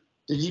happen.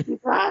 Did you do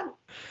that?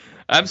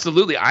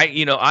 Absolutely.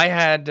 I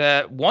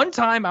had one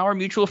time our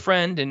mutual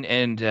friend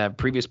and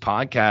previous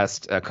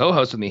podcast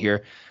co-host with me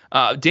here,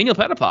 Daniel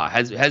Pettipaw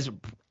has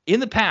in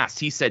the past,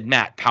 he said,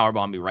 Matt,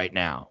 powerbomb me right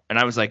now. And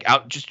I was like,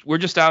 we're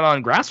just out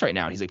on grass right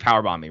now. And he's like,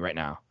 powerbomb me right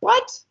now.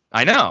 What?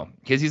 I know,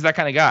 because he's that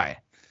kind of guy.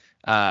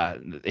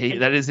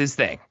 That is his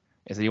thing,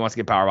 is that he wants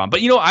to get powerbombed.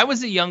 But I was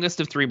the youngest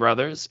of three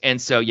brothers,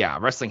 and so yeah,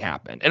 wrestling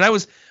happened. And I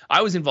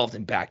was involved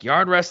in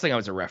backyard wrestling. I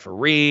was a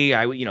referee.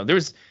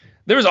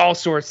 There was all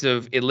sorts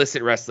of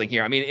illicit wrestling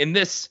here. I mean, in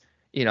this,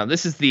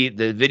 this is the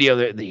video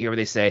that here where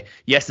they say,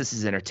 yes, this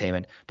is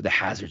entertainment, but the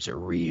hazards are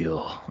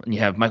real. And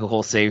you have Michael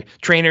Cole say,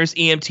 trainers,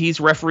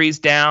 EMTs, referees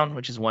down,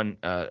 which is one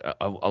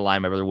a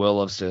line my brother Will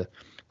loves to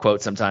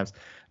quote sometimes.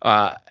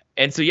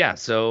 And so yeah,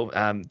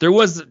 there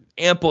was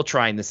ample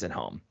trying this at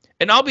home.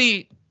 And I'll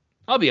be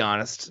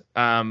honest,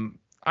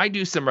 I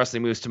do some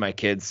wrestling moves to my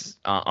kids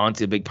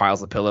onto big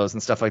piles of pillows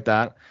and stuff like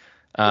that.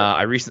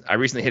 I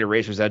recently hit a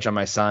razor's edge on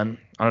my son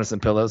onto some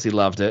pillows. He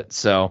loved it,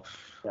 so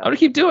I'm gonna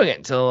keep doing it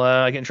until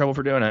I get in trouble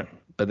for doing it.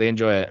 But they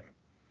enjoy it.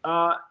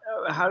 How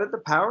did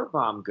the power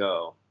bomb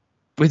go?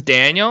 With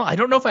Daniel, I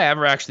don't know if I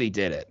ever actually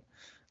did it.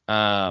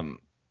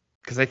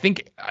 Because I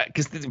think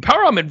the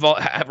power bomb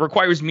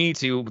requires me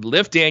to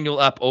lift Daniel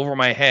up over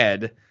my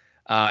head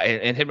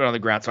and hit him on the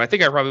ground. So I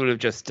think I probably would have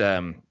just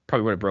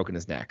probably would have broken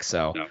his neck.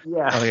 So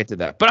yeah, I don't think I did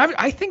that. But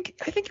I think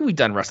we've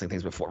done wrestling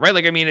things before, right?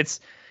 Like, I mean,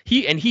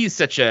 he's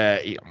such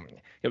a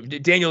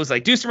Daniel is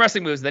like, do some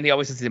wrestling moves, and then he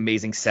always has these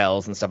amazing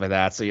sells and stuff like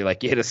that. So you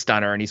hit a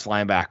stunner and he's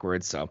flying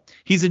backwards. So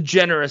he's a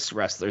generous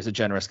wrestler. He's a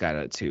generous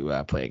guy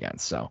to play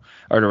against, or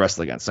to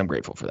wrestle against. So I'm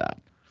grateful for that.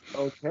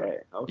 Okay.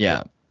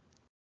 Yeah.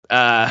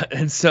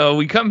 And so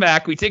we come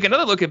back. We take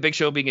another look at Big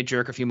Show being a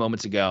jerk a few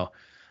moments ago,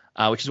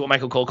 which is what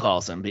Michael Cole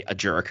calls him, a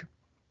jerk.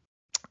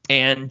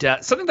 And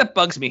something that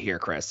bugs me here,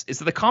 Kris, is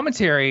that the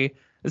commentary.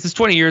 This is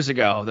 20 years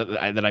ago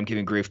that I'm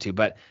giving grief to,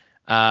 but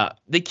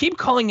they keep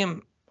calling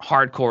him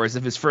Hardcore as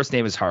if his first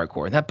name is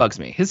Hardcore, and that bugs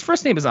me. His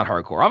first name is not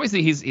Hardcore.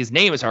 Obviously, his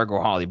name is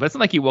Hardcore Holly, but it's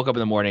not like he woke up in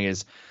the morning.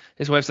 His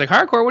wife's like,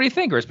 Hardcore, what do you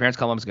think? Or his parents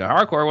call him and go,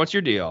 Hardcore, what's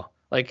your deal?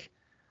 Like,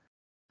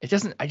 it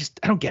doesn't. I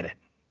don't get it.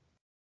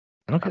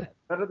 I don't get it.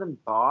 Better than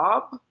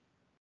Bob?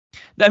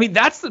 I mean,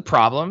 that's the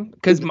problem,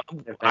 because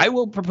I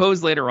will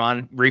propose later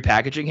on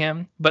repackaging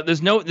him, but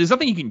there's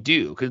nothing you can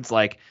do, because it's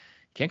like, you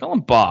can't call him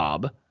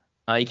Bob.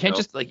 You can't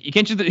just you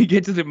can't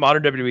get to the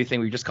modern WWE thing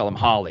where you just call him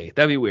Holly.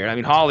 That'd be weird. I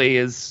mean, Holly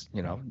is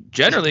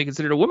generally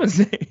considered a woman's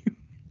name.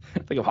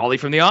 Think of Holly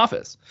from The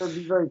Office. It would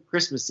be very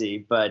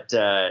Christmassy, but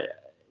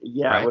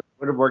Right. It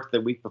would have worked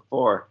the week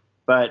before.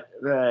 But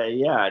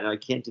I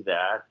can't do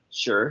that.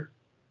 Sure.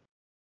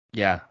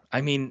 Yeah,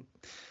 I mean,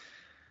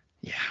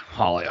 yeah,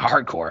 Holly,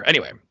 Hardcore.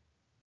 Anyway,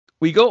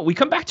 we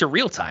come back to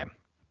real time,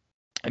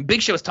 and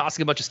Big Show is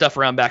tossing a bunch of stuff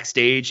around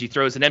backstage. He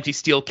throws an empty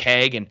steel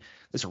keg and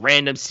this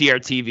random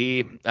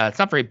CRTV. It's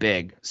not very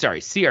big. Sorry,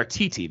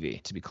 CRT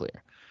TV, to be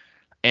clear.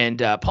 And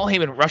Paul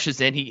Heyman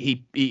rushes in.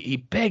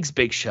 He begs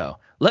Big Show,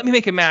 let me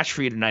make a match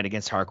for you tonight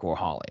against Hardcore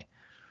Holly.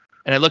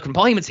 And I look, and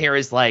Paul Heyman's hair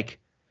is like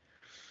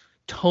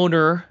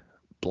toner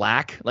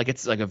black. Like,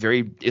 it's like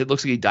it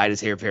looks like he dyed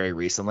his hair very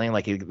recently.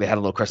 Like, they had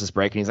a little Christmas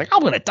break, and he's like,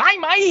 I'm going to dye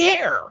my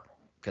hair.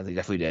 Because he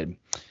definitely did.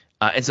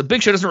 And so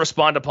Big Show doesn't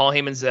respond to Paul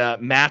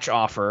Heyman's match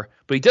offer,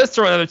 but he does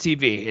throw another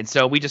TV. And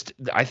so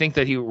I think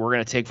that we're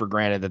going to take for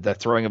granted that the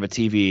throwing of a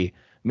TV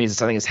means that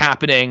something is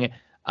happening.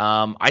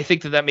 I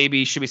think that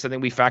maybe should be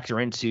something we factor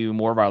into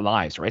more of our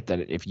lives, right?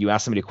 That if you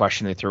ask somebody a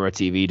question, they throw a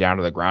TV down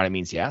to the ground, it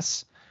means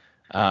yes.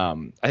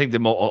 I think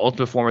the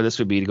ultimate form of this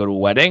would be to go to a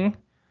wedding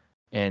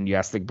and you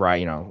ask the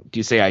bride, do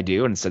you say I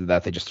do? And instead of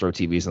that, they just throw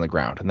TVs on the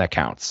ground, and that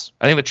counts.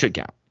 I think that should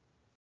count.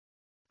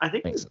 I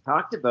think we've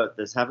talked about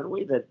this, haven't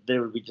we? That it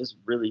would be just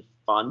really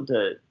fun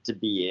to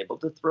be able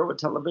to throw a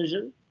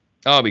television.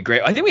 Oh, it'd be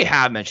great. I think we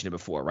have mentioned it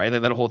before, right?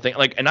 That whole thing.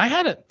 Like, and I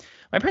had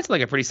my parents had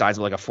like a pretty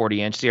sizable, like a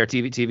 40-inch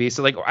CRT TV.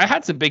 So like I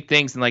had some big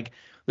things, and like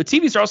the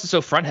TVs are also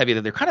so front heavy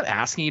that they're kind of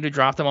asking you to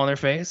drop them on their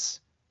face.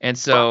 And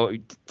so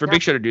for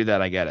Big Show to do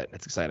that, I get it.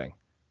 It's exciting.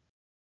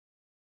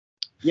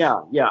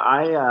 Yeah.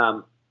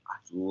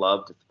 I'd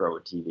love to throw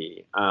a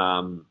TV.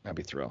 I'd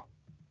be thrilled.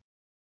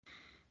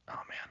 Oh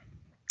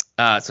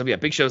man. So yeah,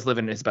 Big Show's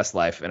living his best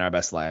life in our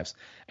best lives.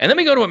 And then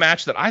we go to a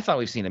match that I thought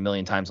we've seen a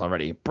million times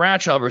already: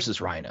 Bradshaw versus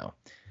Rhino.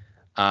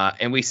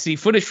 And we see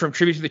footage from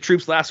Tribute to the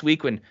Troops last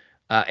week when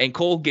and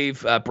Cole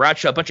gave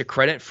Bradshaw a bunch of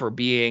credit for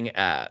being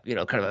kind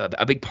of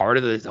a big part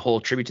of the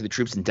whole Tribute to the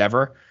Troops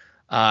endeavor.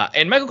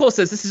 And Michael Cole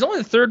says this is only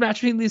the third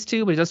match between these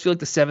two, but it does feel like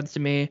the seventh to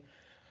me.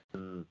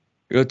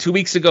 2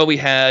 weeks ago, we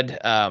had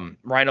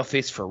Rhino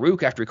face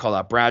Farouk after he called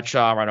out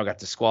Bradshaw. Rhino got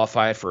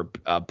disqualified for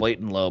a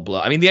blatant low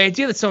blow. I mean, the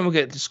idea that someone would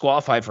get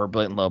disqualified for a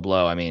blatant low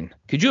blow, I mean,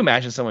 could you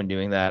imagine someone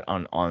doing that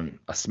on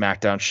a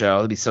SmackDown show?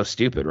 That'd be so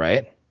stupid,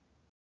 right?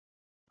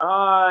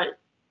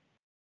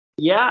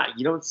 Yeah,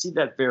 you don't see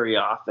that very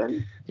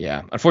often.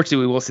 Yeah,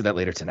 unfortunately, we will see that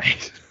later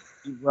tonight.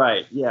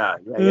 Right, yeah.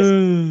 I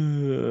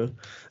guess.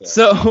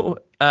 So,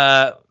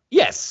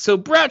 yes, so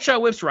Bradshaw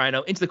whips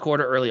Rhino into the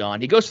quarter early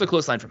on. He goes for the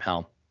clothesline from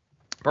hell.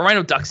 But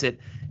Rhino ducks it,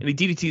 and he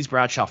DDTs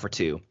Bradshaw for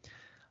 2.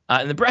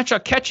 And then Bradshaw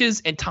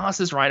catches and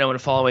tosses Rhino in a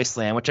fallaway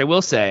slam, which I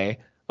will say,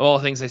 of all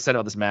the things I said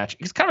about this match,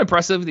 it's kind of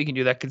impressive that he can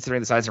do that considering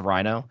the size of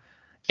Rhino.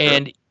 Sure.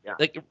 And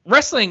like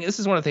wrestling, this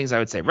is one of the things I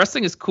would say.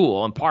 Wrestling is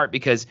cool in part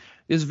because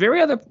there's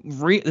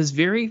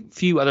very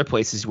few other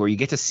places where you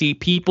get to see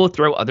people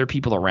throw other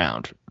people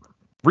around,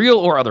 real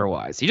or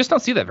otherwise. You just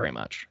don't see that very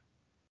much.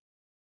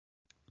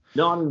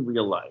 Not in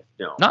real life,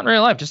 no. Not in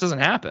real life, just doesn't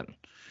happen.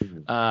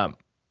 Mm-hmm.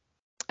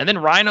 And then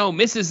Rhino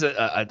misses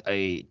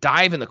a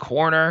dive in the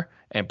corner,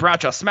 and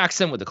Bradshaw smacks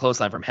him with the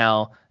clothesline from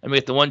hell. And we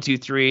get the 1, 2,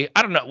 3.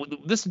 I don't know.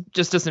 This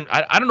just doesn't.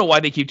 I don't know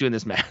why they keep doing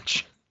this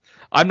match.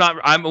 I'm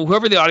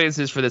whoever the audience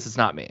is for this. It's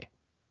not me.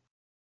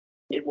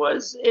 It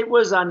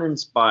was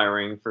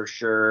uninspiring for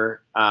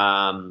sure.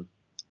 Yeah,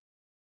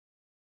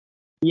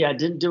 it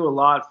didn't do a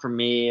lot for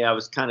me. I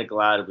was kind of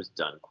glad it was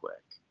done quick.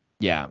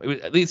 Yeah,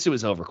 at least it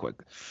was over quick.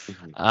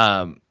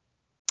 Mm-hmm.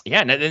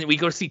 Yeah, and then we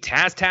go to see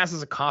Taz. Taz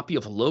is a copy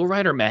of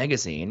Lowrider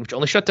magazine, which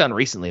only shut down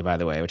recently, by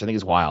the way, which I think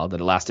is wild that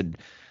it lasted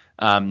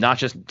not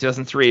just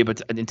 2003, but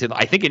into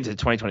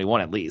 2021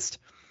 at least.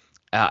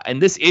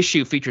 And this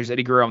issue features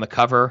Eddie Guerrero on the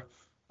cover.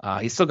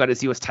 He's still got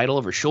his U.S. title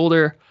over his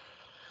shoulder.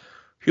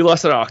 He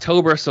lost it in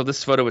October, so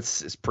this photo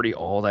is pretty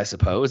old, I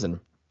suppose. And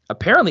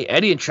apparently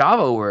Eddie and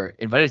Chavo were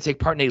invited to take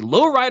part in a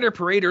lowrider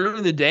parade earlier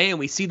in the day, and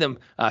we see them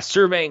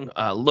surveying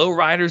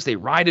lowriders. They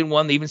ride in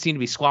one. They even seem to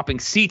be swapping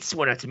seats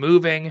when it's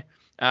moving.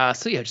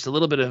 So yeah, just a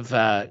little bit of,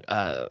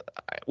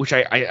 which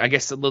I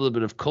guess a little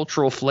bit of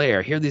cultural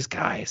flair. Here are these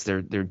guys.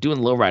 They're doing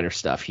lowrider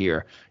stuff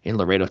here in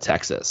Laredo,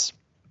 Texas.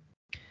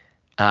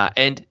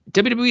 And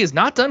WWE is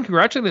not done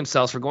congratulating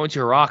themselves for going to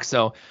Iraq.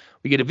 So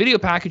we get a video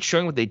package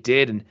showing what they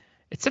did, and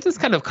it's set this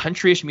kind of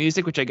countryish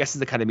music, which I guess is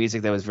the kind of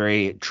music that was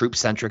very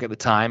troop-centric at the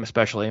time,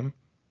 especially.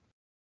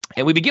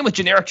 And we begin with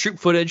generic troop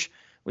footage.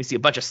 We see a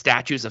bunch of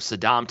statues of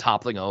Saddam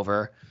toppling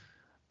over.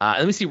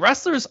 And we see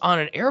wrestlers on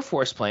an Air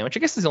Force plane, which I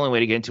guess is the only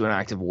way to get into an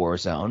active war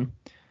zone.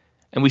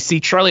 And we see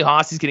Charlie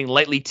Haas. He's getting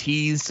lightly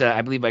teased,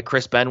 I believe, by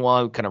Chris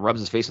Benoit, who kind of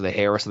rubs his face with a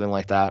hair or something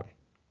like that.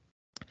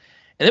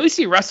 And then we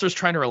see wrestlers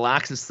trying to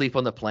relax and sleep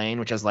on the plane,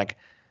 which is like,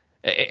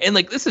 and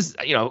like this is,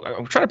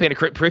 I'm trying to paint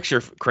a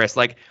picture, Chris.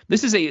 Like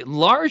this is a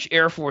large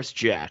Air Force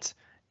jet,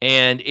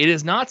 and it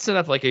is not set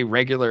up like a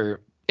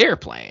regular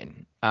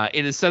airplane.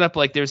 It is set up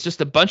like there's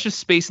just a bunch of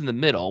space in the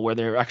middle where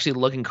they're actually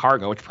lugging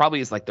cargo, which probably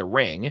is like the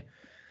ring.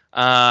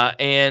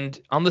 And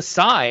on the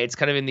sides,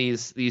 kind of in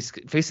these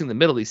facing the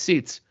middle, these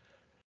seats,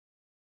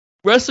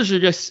 wrestlers are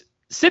just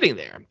sitting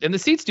there, and the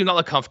seats do not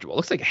look comfortable. It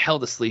looks like hell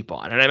to sleep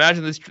on. And I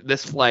imagine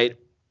this flight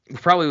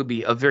probably would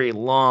be a very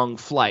long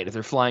flight if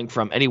they're flying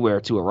from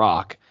anywhere to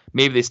Iraq.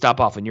 Maybe they stop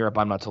off in Europe.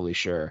 I'm not totally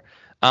sure.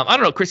 I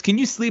don't know, Chris. Can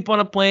you sleep on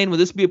a plane? Would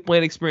this be a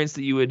plane experience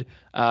that you would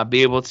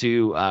be able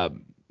to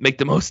make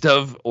the most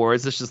of, or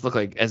does this just look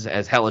like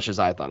as hellish as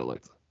I thought it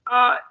looked?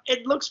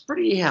 It looks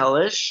pretty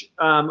hellish.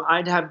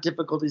 I'd have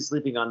difficulty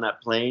sleeping on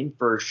that plane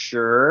for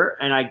sure.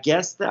 And I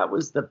guess that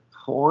was the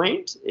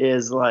point,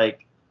 is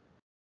like,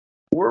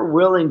 we're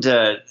willing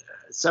to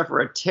suffer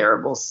a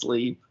terrible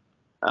sleep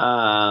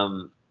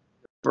for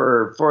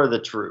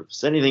the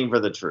troops. Anything for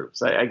the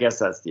troops. I guess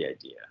that's the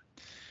idea.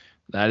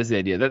 That is the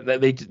idea.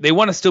 That they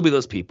want to still be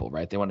those people,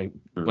 right? They want to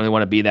when they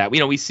want to be that.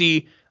 We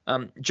see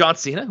John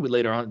Cena, who would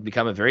later on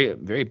become a very,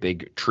 very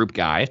big troop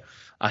guy.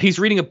 He's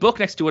reading a book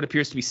next to what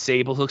appears to be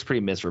Sable, who looks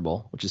pretty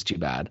miserable, which is too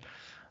bad.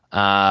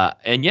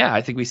 And yeah,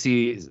 I think we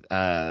see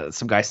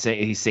some guy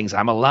say, he sings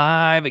 "I'm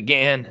Alive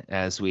Again"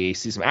 as we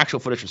see some actual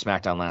footage from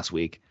Smackdown last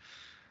week.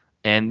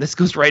 And this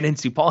goes right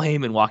into Paul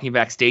Heyman walking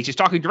backstage. He's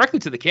talking directly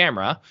to the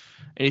camera,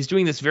 and he's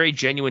doing this very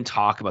genuine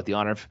talk about the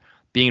honor of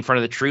being in front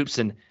of the troops.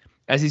 And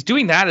as he's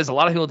doing that, as a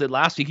lot of people did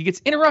last week, he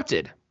gets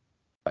interrupted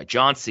by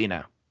John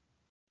Cena.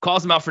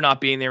 Calls him out for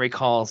not being there. He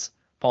calls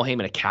Paul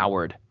Heyman a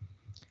coward.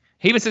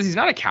 Heyman says he's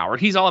not a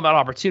coward. He's all about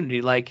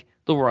opportunity, like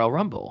the Royal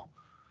Rumble.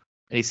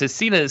 And he says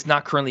Cena is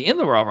not currently in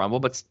the Royal Rumble,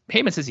 but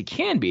Heyman says he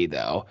can be,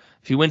 though,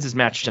 if he wins his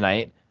match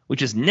tonight,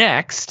 which is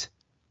next.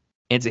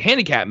 And it's a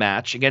handicap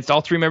match against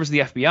all three members of the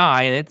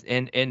FBI,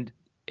 and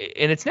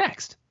it's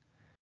next.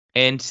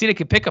 And Cena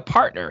can pick a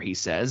partner, he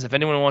says, if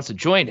anyone wants to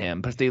join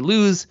him. But if they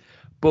lose,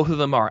 both of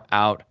them are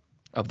out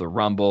of the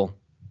Rumble.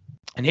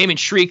 And Heyman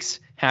shrieks,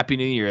 "Happy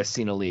New Year," as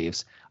Cena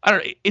leaves. I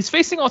don't know. Is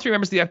facing all three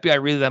members of the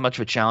FBI really that much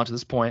of a challenge at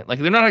this point? Like,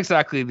 they're not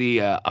exactly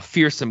a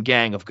fearsome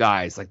gang of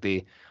guys like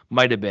they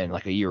might have been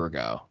like a year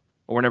ago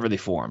or whenever they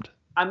formed.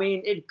 I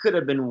mean, it could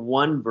have been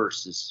 1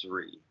 versus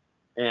 3,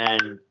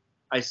 and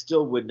I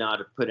still would not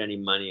have put any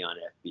money on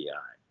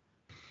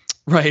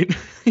FBI. Right.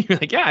 You're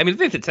like, yeah, I mean, if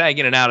they have to tag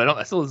in and out,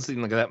 I still doesn't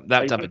seem like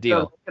that type of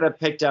deal. Could have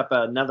picked up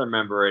another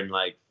member in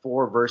like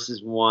 4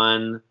 versus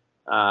 1.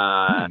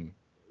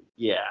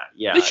 Yeah.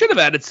 They should have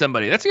added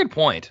somebody. That's a good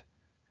point.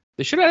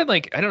 They should have had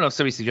like, I don't know if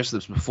somebody suggested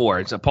this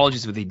before. So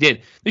apologies if they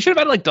did. They should have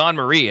had like Dawn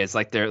Marie as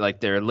like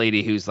their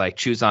lady who's like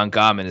chews on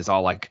gum and is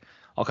all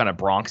kind of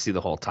Bronxy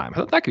the whole time. I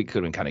thought that could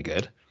have been kind of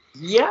good.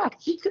 Yeah,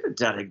 he could have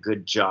done a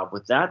good job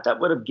with that. That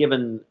would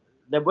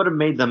have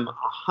made them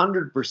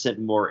 100%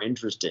 more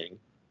interesting.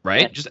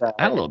 Right? And, just add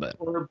a little bit.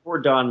 Poor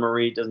Dawn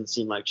Marie doesn't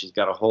seem like she's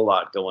got a whole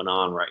lot going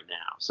on right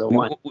now.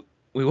 So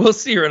we will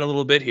see her in a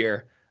little bit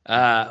here.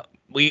 But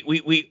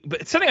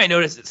something I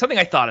noticed, something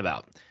I thought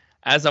about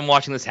as I'm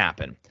watching this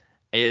happen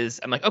is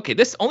I'm like, okay,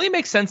 this only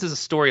makes sense as a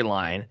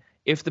storyline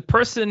if the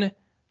person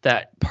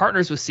that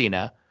partners with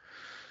Cena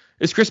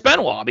is Chris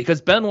Benoit, because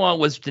Benoit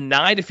was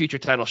denied a future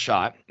title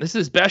shot. This is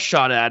his best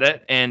shot at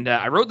it, and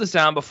I wrote this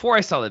down before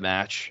I saw the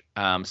match.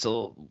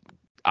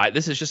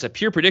 This is just a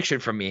pure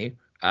prediction from me.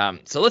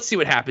 So let's see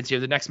what happens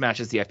here. The next match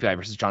is the FBI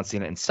versus John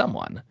Cena and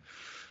someone.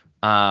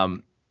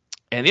 And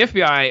the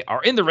FBI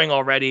are in the ring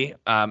already.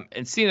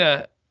 And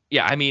Cena,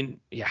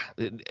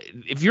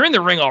 if you're in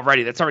the ring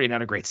already, that's already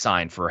not a great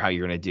sign for how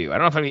you're going to do. I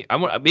don't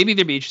know if maybe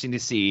it'd be interesting to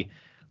see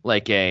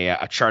like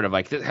a chart of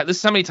like this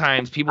is how many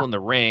times people in the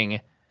ring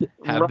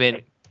have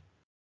been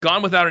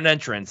gone without an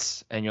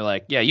entrance, and you're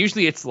like, yeah,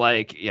 usually it's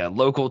like,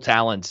 local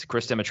talent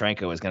Chris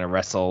Demetrenko is going to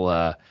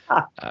wrestle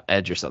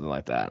Edge or something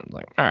like that. I'm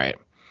like, all right.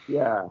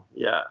 Yeah.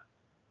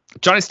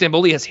 Johnny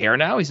Stamboli has hair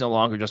now. He's no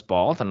longer just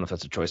bald. I don't know if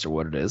that's a choice or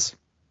what it is.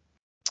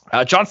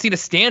 John Cena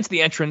stands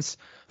the entrance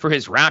for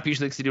his rap.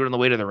 Usually likes to do it on the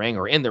way to the ring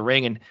or in the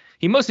ring, and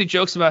he mostly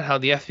jokes about how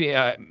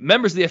the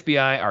members of the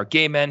FBI are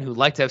gay men who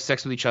like to have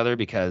sex with each other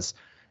because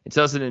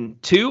in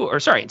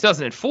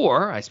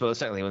 2004, I suppose,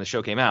 technically when the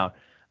show came out,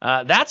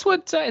 that's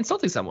what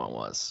insulting someone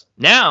was.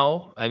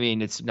 Now, I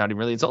mean, it's not even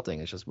really insulting.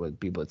 It's just what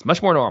people. It's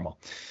much more normal.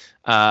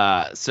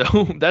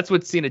 So that's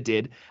what Cena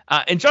did.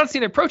 And John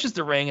Cena approaches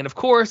the ring, and of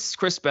course,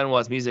 Chris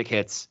Benoit's music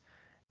hits.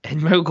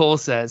 And Michael Cole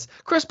says,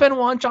 Chris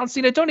Benoit and John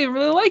Cena don't even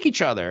really like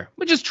each other,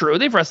 which is true.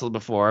 They've wrestled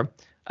before.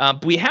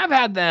 But we have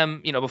had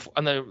them, before,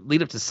 on the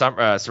lead up to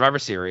Survivor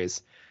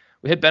Series.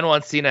 We had Benoit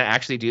and Cena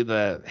actually do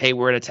the, hey,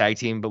 we're in a tag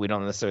team, but we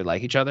don't necessarily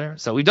like each other.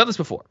 So we've done this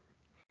before.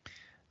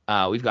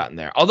 We've gotten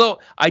there. Although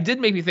I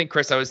did make me think,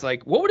 Chris, I was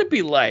like, what would it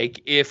be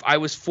like if I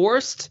was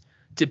forced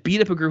to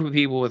beat up a group of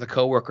people with a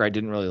coworker I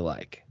didn't really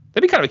like?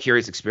 That'd be kind of a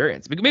curious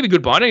experience. Maybe a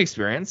good bonding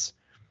experience.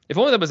 If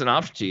only that was an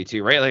option to you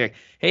too, right? Like,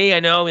 hey, I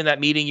know in that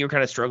meeting you were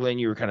kind of struggling.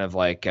 You were kind of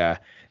like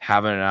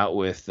having it out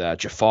with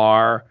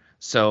Jafar.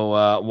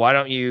 So why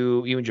don't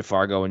you and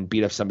Jafar go and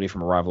beat up somebody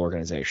from a rival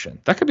organization?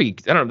 That could be,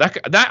 I don't know.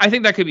 I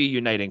think that could be a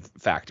uniting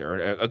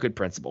factor, a good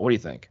principle. What do you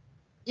think?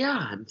 Yeah,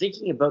 I'm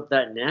thinking about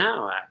that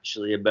now,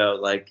 actually,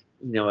 about like,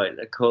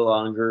 a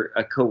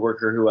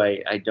coworker who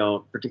I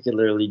don't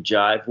particularly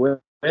jive with.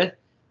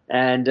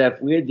 And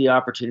if we had the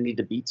opportunity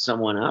to beat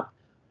someone up,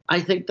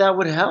 I think that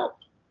would help.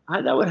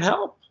 That would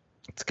help.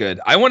 It's good.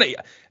 I want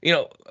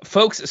to,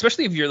 folks,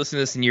 especially if you're listening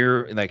to this and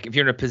you're like, if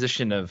you're in a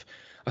position of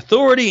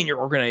authority in your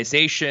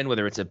organization,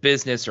 whether it's a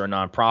business or a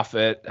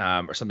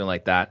nonprofit or something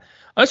like that,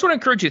 I just want to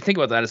encourage you to think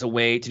about that as a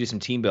way to do some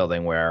team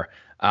building where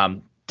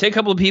take a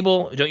couple of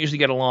people who don't usually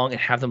get along and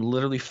have them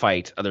literally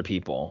fight other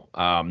people.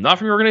 Not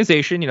from your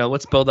organization.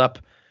 Let's build up,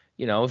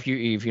 if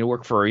you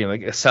work for,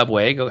 like a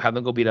Subway, go have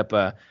them go beat up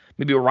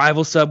maybe a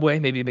rival Subway,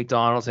 maybe a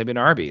McDonald's, maybe an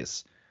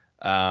Arby's.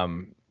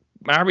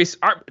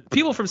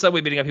 People from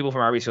Subway beating up people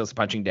from Arby's feels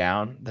punching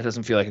down. That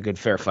doesn't feel like a good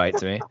fair fight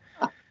to me.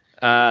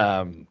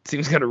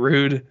 Seems kind of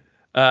rude.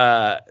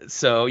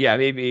 So yeah,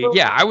 maybe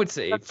I would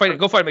say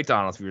go fight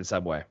McDonald's if you're in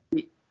Subway.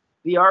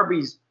 The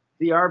Arby's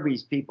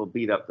people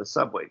beat up the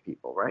Subway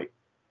people, right?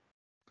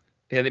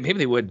 Yeah, maybe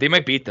they would. They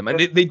might beat them.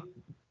 They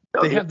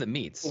have the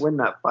meats. Win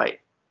that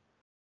fight.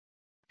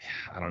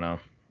 I don't know.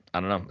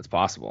 It's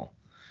possible.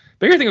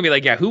 Bigger thing would be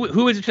like,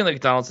 who is between like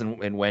McDonald's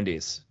and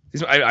Wendy's?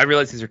 I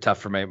realize these are tough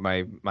for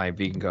my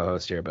vegan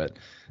co-host here, but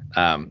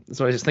that's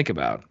what I just think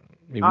about.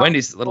 I mean,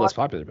 Wendy's a little less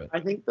popular, but I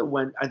think the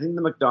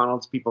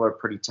McDonald's people are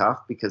pretty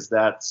tough because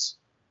that's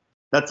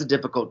a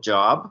difficult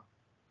job.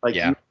 Like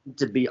you need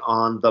to be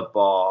on the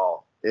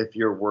ball if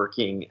you're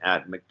working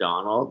at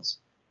McDonald's.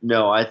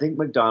 No, I think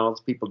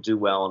McDonald's people do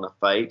well in a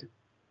fight.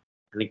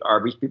 I think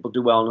Arby's people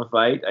do well in a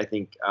fight. I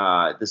think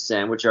the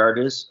sandwich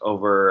artists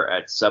over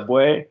at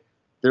Subway,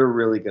 they're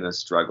really going to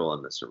struggle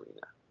in this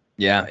arena.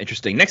 Yeah,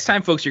 interesting. Next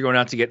time, folks, you're going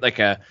out to get like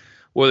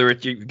whether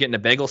it's you're getting a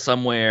bagel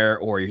somewhere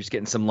or you're just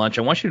getting some lunch,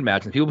 I want you to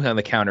imagine people behind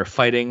the counter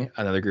fighting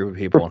another group of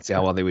people and see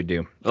how well they would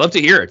do. I'd love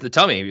to hear it.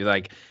 Tell me. You're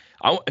like,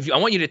 I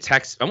want you to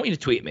text. I want you to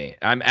tweet me.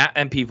 I'm at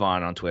MP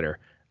Vaughn on Twitter.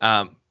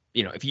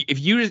 If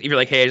you're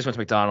like, hey, I just went to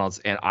McDonald's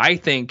and I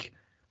think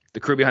the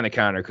crew behind the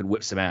counter could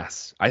whip some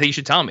ass, I think you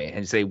should tell me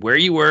and say where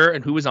you were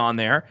and who was on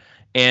there.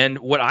 And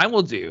what I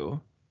will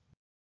do,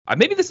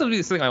 maybe this will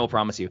be something I will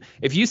promise you.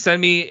 If you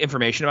send me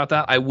information about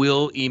that, I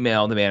will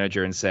email the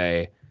manager and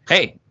say,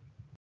 hey,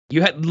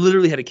 you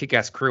literally had a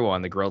kick-ass crew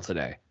on the grill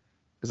today.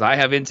 Because I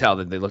have intel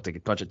that they looked like a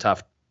bunch of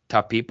tough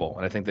tough people,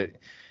 and I think that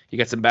you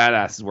got some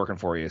badasses working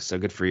for you. So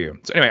good for you.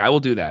 So anyway, I will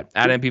do that.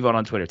 Add MPVote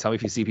on Twitter. Tell me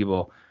if you see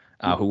people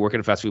who work at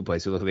a fast food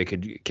place who look like they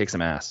could kick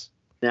some ass.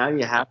 Now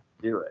you have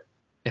to do it.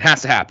 It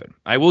has to happen.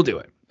 I will do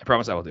it. I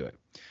promise I will do it.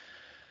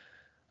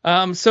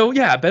 So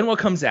yeah, Benoit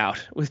comes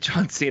out with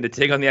John Cena to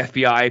take on the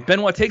FBI.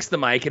 Benoit takes the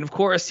mic, and of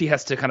course he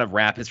has to kind of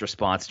wrap his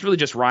response. It's really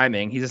just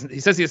rhyming. He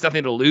says he has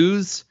nothing to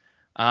lose.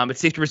 It's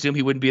safe to presume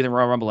he wouldn't be in the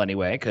Royal Rumble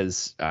anyway,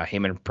 because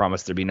Heyman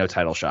promised there'd be no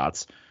title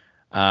shots.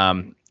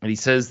 And he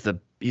says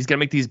he's gonna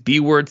make these B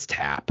words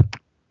tap.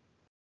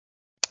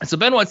 And so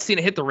Benoit and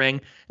Cena hit the ring,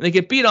 and they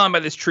get beat on by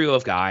this trio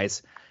of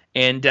guys.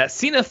 And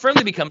Cena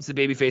firmly becomes the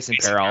babyface in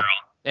peril,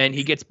 and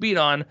he gets beat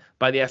on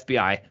by the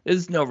FBI.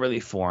 There's no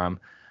relief for him.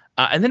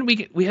 And then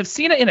we have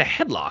Cena in a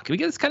headlock. We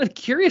get this kind of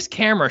curious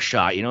camera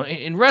shot. You know,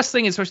 in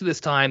wrestling, especially this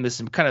time, there's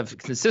some kind of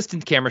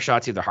consistent camera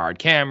shots. You have the hard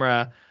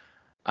camera,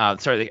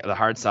 the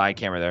hard side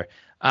camera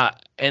there.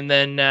 And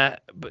then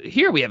but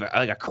here we have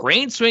a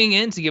crane swinging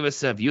in to give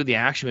us a view of the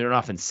action we don't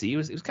often see. It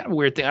was kind of a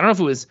weird thing. I don't know if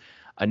it was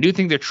a new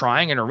thing they're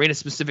trying, an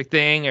arena-specific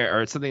thing,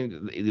 or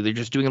something they're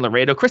just doing in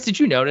Laredo. Chris, did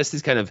you notice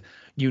these kind of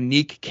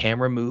unique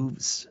camera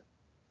moves?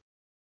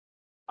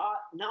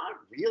 Not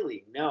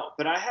really, no.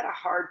 But I had a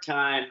hard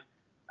time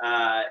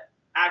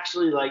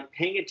actually like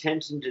paying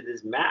attention to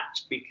this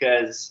match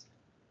because,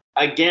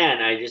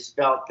 again, I just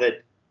felt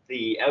that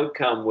the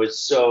outcome was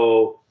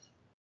so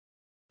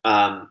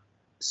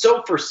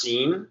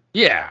foreseen.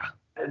 Yeah.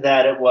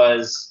 That it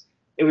was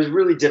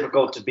really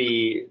difficult to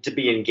be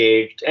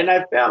engaged. And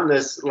I found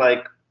this,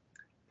 like,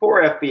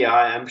 poor FBI,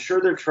 I'm sure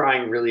they're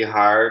trying really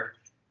hard.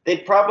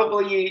 They'd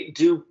probably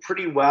do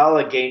pretty well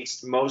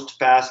against most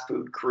fast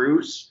food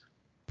crews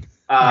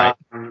right.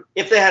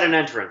 If they had an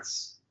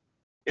entrance.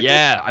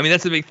 I mean,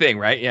 that's a big thing,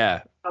 right?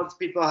 Yeah. If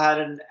people had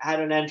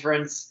an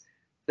entrance,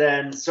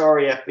 then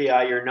sorry,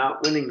 FBI, you're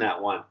not winning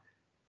that one.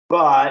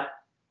 But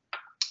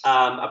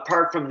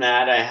apart from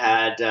that, I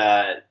had,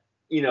 I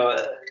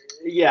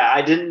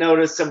didn't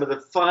notice some of the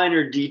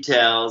finer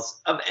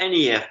details of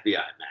any FBI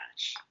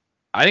match.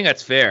 I think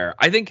that's fair.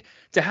 I think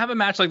to have a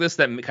match like this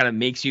that kind of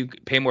makes you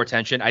pay more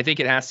attention, I think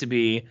it has to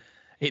be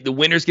the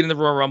winners get in the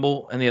Royal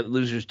Rumble and the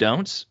losers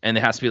don't. And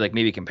it has to be like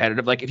maybe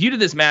competitive. Like if you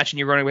did this match and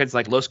you're running with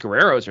like Los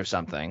Guerreros or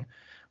something,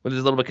 where there's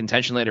a little bit of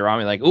contention later on,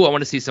 you're like, oh, I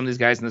want to see some of these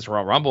guys in this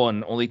Royal Rumble,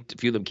 and only a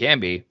few of them can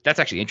be. That's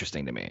actually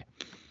interesting to me.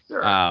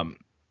 Sure.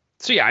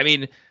 So yeah, I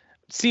mean,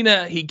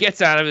 Cena, he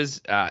gets out of his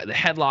the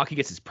headlock, he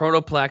gets his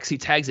protoplex, he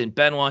tags in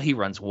Benoit, he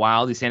runs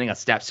wild, he's standing on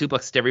step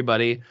suplex to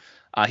everybody.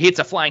 He hits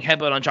a flying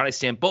headbutt on Johnny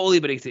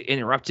Stamboli, but he gets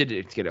interrupted.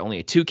 It's get only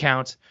a 2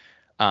 count.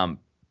 And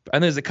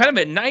there's a kind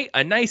of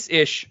a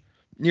nice-ish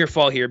near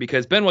fall here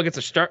because Benoit gets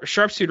a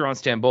sharpshooter on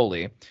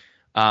Stamboli.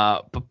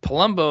 But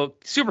Palumbo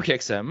super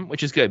kicks him,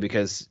 which is good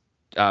because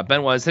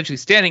Benoit is essentially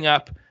standing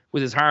up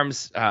with his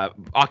arms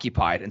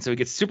occupied, and so he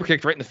gets super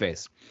kicked right in the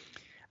face.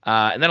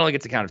 And then only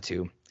gets a count of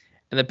 2.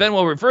 And then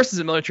Benoit reverses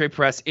a military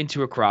press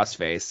into a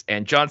crossface,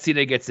 and John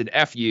Cena gets an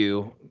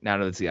FU. Now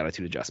that's the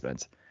attitude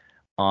adjustment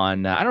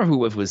on I don't know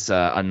who it was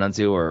on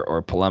Nunzio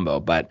or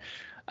Palumbo, but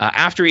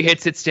after he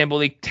hits it,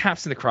 Stamboli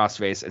taps in the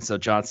crossface, and so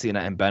John Cena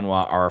and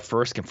Benoit are our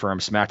first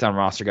confirmed SmackDown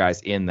roster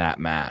guys in that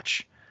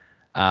match.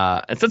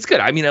 And so it's good.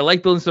 I mean, I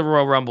like building to the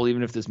Royal Rumble,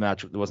 even if this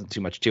match there wasn't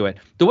too much to it.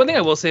 The one thing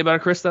I will say about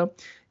it, Chris, though,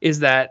 is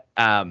that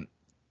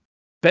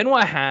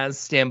Benoit has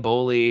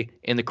Stamboli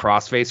in the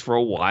crossface for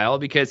a while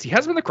because he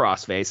has been in the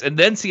crossface, and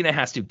then Cena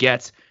has to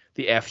get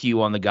the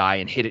FU on the guy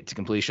and hit it to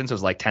completion, so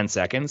it's like 10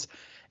 seconds.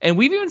 And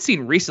we've even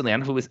seen recently, I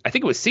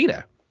think it was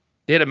Cena.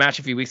 They had a match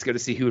a few weeks ago to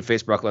see who would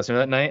face Brock Lesnar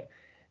that night.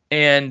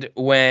 And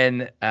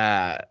when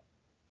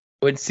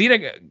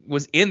Cena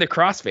was in the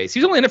crossface, he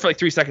was only in it for like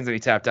 3 seconds and he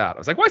tapped out. I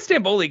was like, why is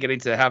Stamboli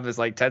getting to have this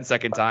like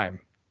 10-second time?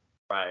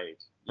 Right.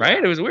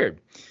 Right? It was weird.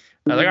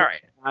 I was like, all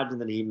right. Imagine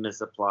that he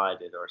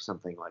misapplied it or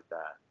something like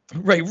that.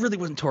 Right. Really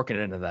wasn't torquing it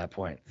into that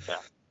point.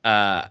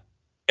 Yeah.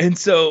 And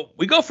so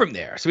we go from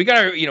there. So we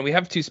got we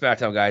have 2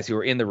 SmackDown guys who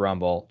are in the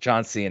Rumble,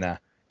 John Cena,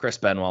 Chris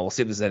Benoit. We'll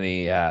see if there's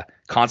any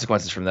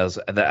consequences from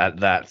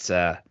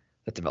that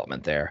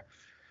development there.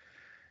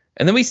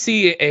 And then we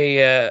see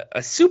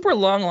a super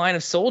long line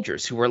of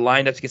soldiers who were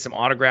lined up to get some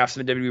autographs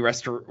from the WWE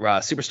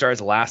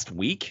superstars last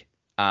week.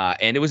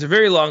 And it was a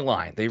very long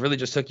line. They really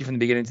just took you from the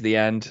beginning to the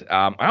end.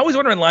 I always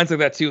wonder in lines like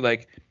that too,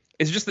 like,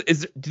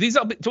 do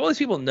all these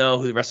people know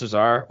who the wrestlers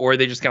are, or are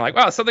they just kind of like,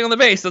 wow, something on the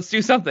base, let's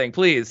do something,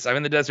 please. I'm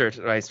in the desert.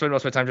 I spend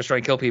most of my time just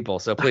trying to kill people,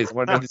 so please, I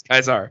want to know who these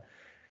guys are.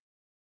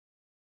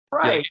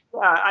 Right.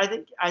 Yeah, I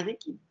think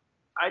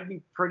I'd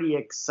be pretty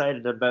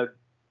excited about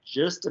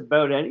just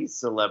about any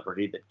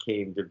celebrity that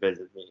came to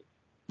visit me.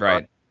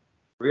 Right.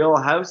 Real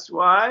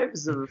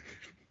Housewives of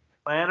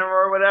Atlanta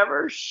or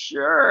whatever.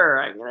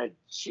 Sure, I'm gonna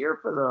cheer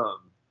for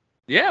them.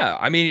 Yeah,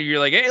 I mean, you're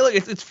like, hey, look,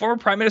 it's former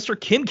Prime Minister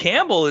Kim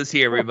Campbell is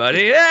here,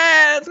 everybody.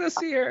 Yeah, let's go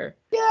see her.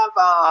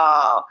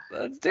 Campbell.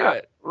 Let's do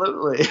it.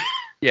 Absolutely.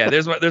 Yeah,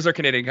 there's our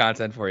Canadian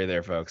content for you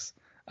there, folks.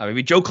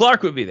 Maybe Joe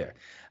Clark would be there.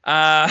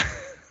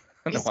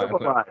 He's still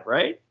alive,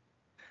 right?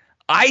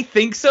 I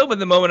think so, but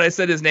the moment I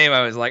said his name,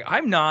 I was like,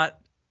 I'm not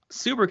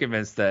super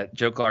convinced that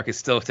Joe Clark is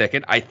still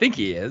ticking. I think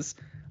he is.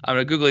 I'm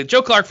gonna Google it.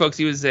 Joe Clark, folks.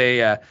 He was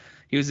a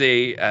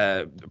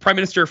prime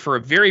minister for a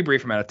very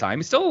brief amount of time.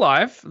 He's still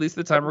alive, at least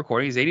at the time of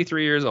recording. He's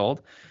 83 years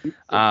old. He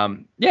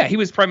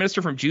was prime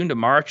minister from June to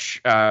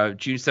March,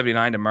 June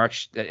 79 to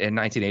March in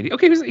 1980.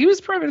 Okay, he was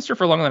prime minister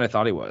for longer than I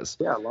thought he was.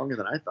 Yeah, longer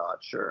than I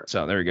thought. Sure.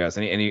 So there he goes,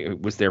 and he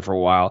was there for a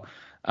while.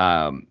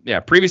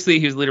 Previously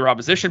he was leader of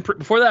opposition.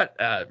 Before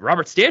that,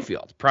 Robert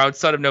Stanfield, proud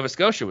son of Nova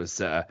Scotia, was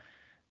the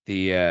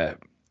leader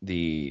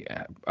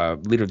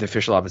of the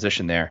official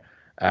opposition there.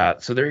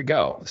 So there you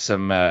go.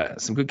 Some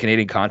good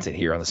Canadian content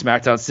here on the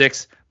Smackdown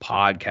 6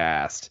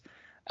 podcast.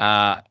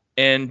 I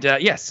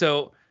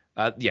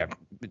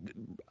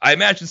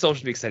imagine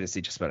soldiers would be excited to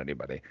see just about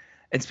anybody.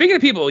 And speaking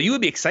of people you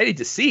would be excited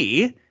to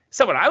see,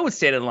 someone I would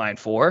stand in line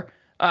for,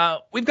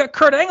 we've got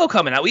Kurt Angle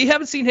coming out. We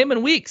haven't seen him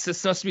in weeks.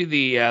 This must be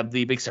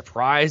the big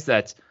surprise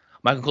that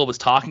Michael Cole was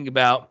talking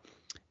about.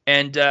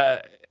 And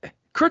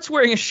Kurt's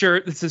wearing a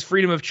shirt that says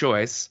freedom of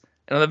choice.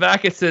 And on the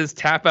back it says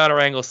tap out or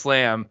angle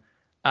slam.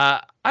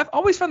 I've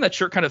always found that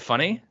shirt kind of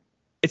funny.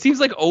 It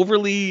seems like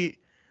overly,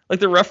 like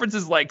the reference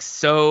is like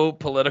so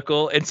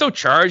political and so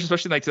charged,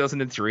 especially in like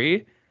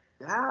 2003.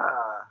 Yeah.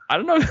 I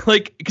don't know,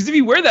 like, because if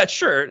you wear that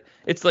shirt,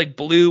 it's like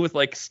blue with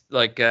I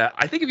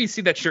think if you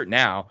see that shirt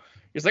now,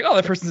 you're just like, oh,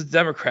 that person's a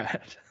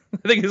Democrat.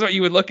 I think is what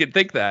you would look and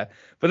think that.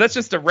 But that's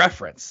just a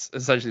reference,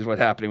 essentially, is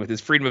what's happening with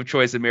his freedom of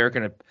choice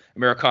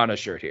Americana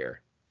shirt here.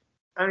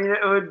 I mean,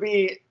 it would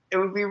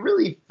be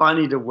really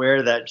funny to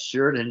wear that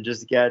shirt and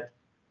just get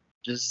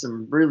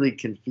some really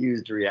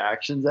confused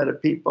reactions out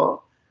of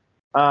people.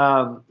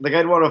 I'd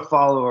want to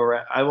follow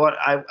around. I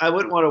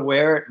wouldn't want to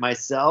wear it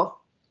myself,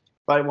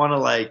 but I'd want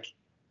to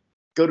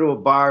go to a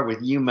bar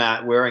with you,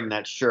 Matt, wearing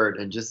that shirt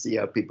and just see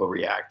how people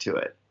react to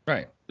it.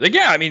 Right.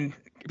 I mean,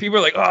 people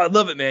are like, oh, I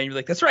love it, man. You're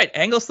like, that's right.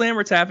 Angle slam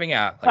or tapping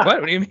out. Like,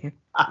 what? What do you mean?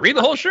 Read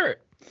the whole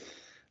shirt.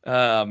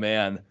 Oh,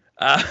 man.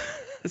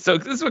 So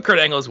this is what Kurt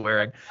Angle is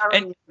wearing.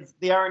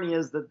 The irony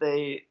is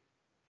that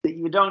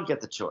you don't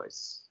get the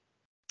choice.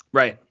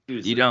 Right.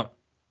 You don't.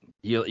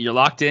 You're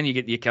locked in.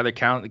 You either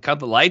count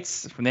the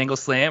lights from the angle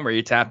slam or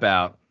you tap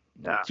out.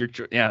 Yeah.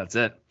 That's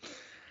it.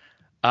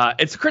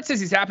 And so Kurt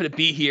says he's happy to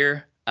be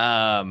here.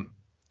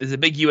 There's a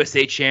big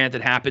USA chant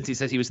that happens. He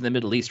says he was in the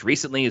Middle East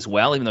recently as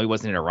well, even though he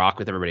wasn't in Iraq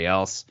with everybody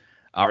else,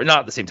 or not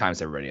at the same time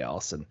as everybody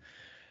else. And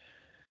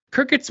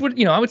Kurt gets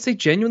I would say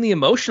genuinely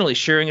emotionally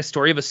sharing a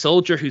story of a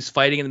soldier who's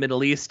fighting in the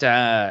Middle East,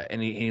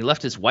 and he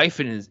left his wife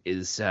and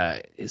his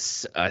I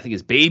think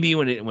his baby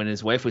when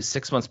his wife was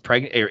 6 months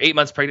pregnant, or 8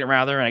 months pregnant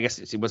rather, and I guess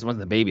he wasn't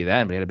the baby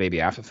then, but he had a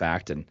baby after the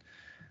fact, and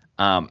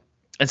so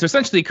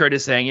essentially Kurt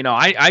is saying,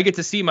 I get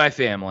to see my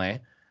family,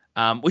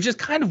 which is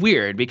kind of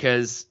weird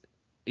because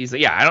he's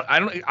like, yeah,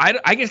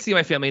 I get to see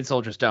my family and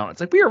soldiers don't.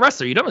 It's like, you're a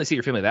wrestler, you don't really see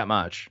your family that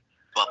much.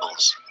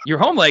 Bubbles. You're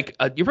home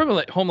you're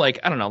probably home I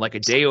don't know, like a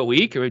day a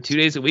week or 2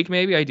 days a week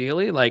maybe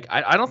ideally.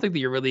 I don't think that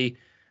you're really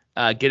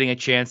getting a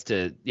chance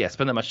to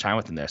spend that much time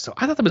with them there. So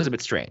I thought that was a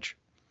bit strange.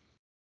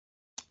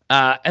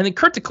 And then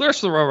Kurt declares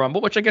for the Royal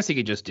Rumble, which I guess he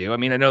could just do. I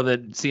mean, I know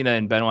that Cena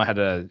and Benoit had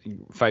to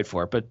fight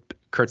for it, but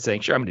Kurt's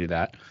saying, sure, I'm gonna do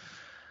that.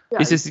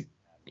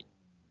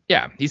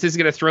 Yeah, he says he's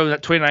gonna throw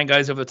 29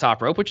 guys over the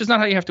top rope, which is not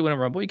how you have to win a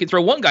Rumble. You can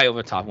throw one guy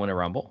over the top and win a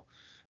Rumble,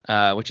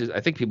 which is I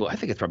think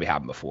it's probably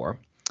happened before.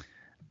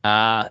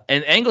 And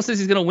Angle says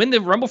he's going to win the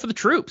Rumble for the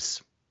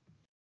troops.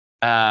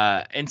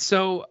 And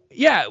so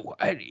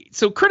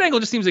Kurt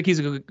Angle just seems like he's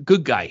a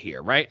good guy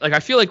here, right? Like,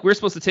 I feel like we're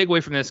supposed to take away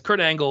from this Kurt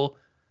Angle,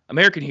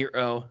 American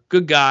hero,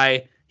 good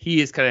guy.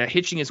 He is kind of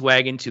hitching his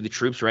wagon to the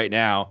troops right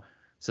now.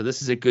 So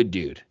this is a good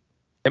dude.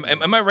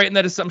 Am I right in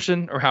that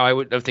assumption, or how I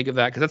would think of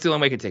that? Because that's the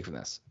only way I can take from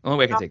this. The only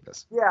way I can take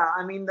this. Yeah,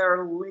 I mean,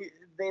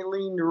 they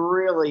leaned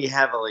really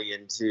heavily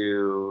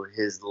into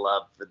his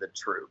love for the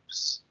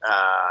troops.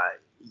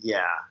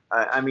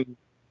 I mean,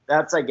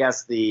 that's, I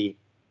guess, the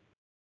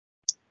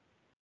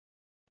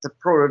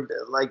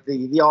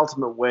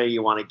ultimate way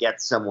you want to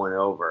get someone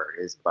over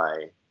is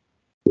by,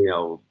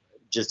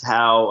 just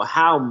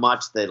how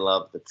much they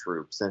love the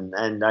troops.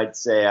 And I'd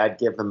say I'd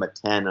give him a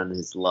 10 on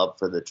his love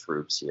for the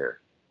troops here.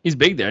 He's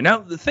big there. Now,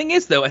 the thing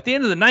is, though, at the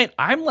end of the night,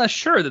 I'm less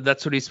sure that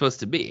that's what he's supposed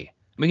to be.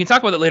 We can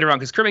talk about that later on,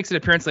 because Kurt makes an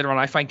appearance later on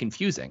I find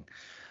confusing.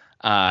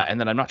 And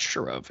that I'm not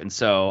sure of. And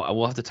so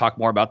we'll have to talk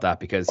more about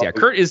that because,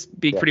 Kurt is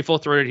being pretty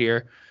full-throated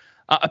here.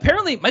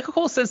 Apparently, Michael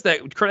Cole says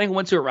that Kurt Angle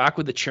went to Iraq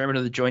with the chairman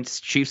of the Joint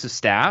Chiefs of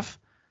Staff.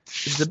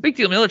 It's a big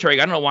deal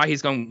military. I don't know why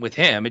he's going with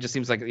him. It just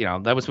seems like,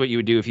 that was what you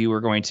would do if you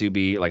were going to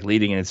be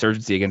leading an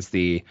insurgency against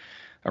the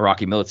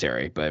Iraqi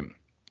military. But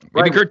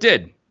maybe Kurt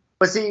did.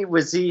 Was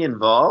he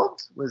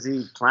involved? Was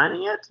he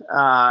planning it?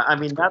 I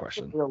mean, that's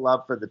a real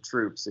love for the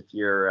troops if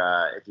you're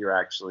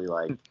actually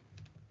part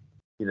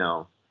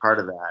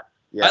of that.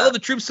 Yeah. I love the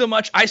troops so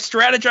much. I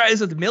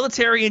strategize with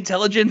military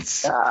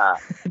intelligence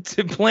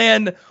to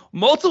plan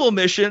multiple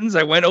missions.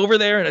 I went over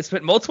there and I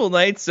spent multiple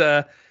nights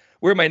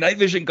wearing my night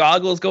vision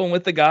goggles, going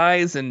with the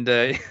guys, and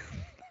that's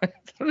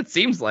what it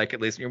seems like,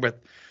 at least when you're with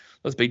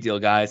those big deal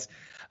guys.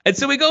 And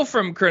so we go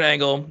from Kurt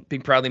Angle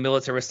being proudly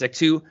militaristic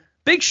to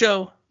Big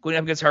Show going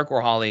up against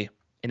Hardcore Holly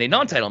in a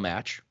non-title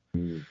match.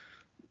 Mm.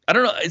 I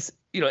don't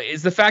know.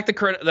 Is the fact that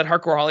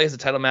Hardcore Holly has a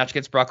title match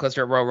against Brock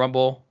Lesnar at Royal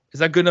Rumble, is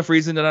that good enough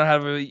reason to not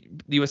have the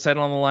U.S.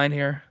 title on the line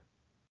here?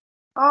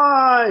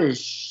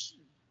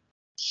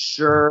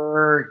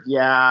 Sure.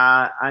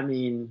 Yeah. I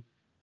mean,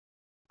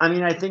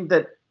 I think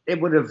that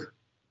it would have,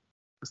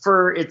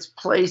 for its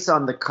place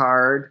on the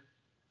card,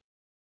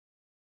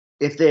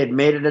 if they had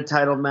made it a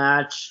title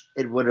match,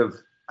 it would have,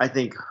 I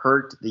think,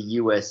 hurt the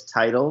U.S.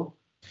 title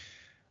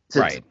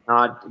to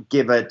not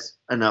give it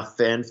enough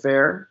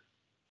fanfare.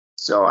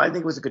 So I think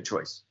it was a good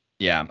choice.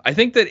 Yeah, I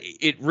think that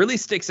it really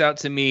sticks out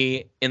to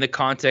me in the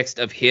context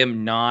of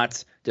him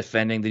not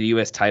defending the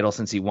U.S. title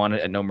since he won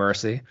it at No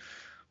Mercy.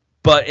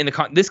 But in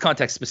this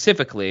context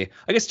specifically,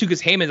 I guess too,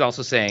 because Heyman's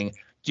also saying,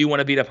 do you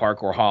want to beat up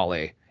Hardcore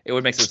Holly? It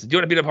would make sense. Do you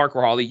want to beat up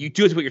Hardcore Holly? You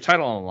do have to put your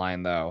title on the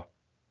line, though.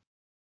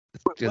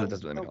 That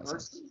doesn't really make any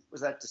sense.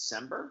 Was that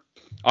December?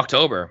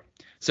 October.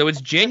 So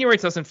it's January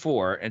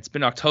 2004, and it's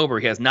been October.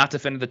 He has not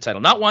defended the title.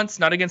 Not once,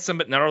 not against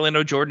not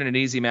Orlando Jordan in an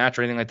easy match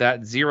or anything like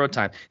that. 0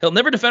 time. He'll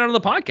never defend it on the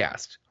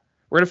podcast.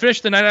 We're going to finish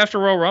the night after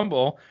Royal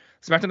Rumble.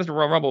 Smackdown after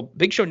Royal Rumble.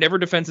 Big Show never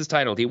defends his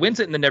title. He wins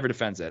it and then never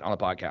defends it on the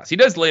podcast. He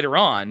does later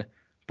on,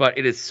 but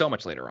it is so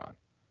much later on.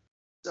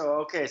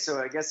 So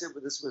I guess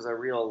this was a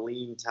real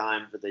lean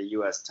time for the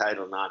U.S.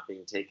 title not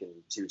being taken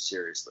too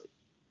seriously.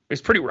 It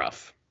was pretty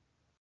rough.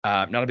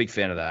 Not a big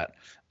fan of that.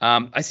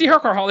 I see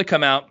Hardcore Holly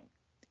come out.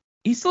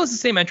 He still has the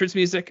same entrance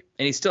music,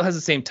 and he still has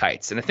the same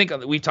tights. And I think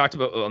we've talked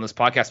about on this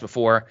podcast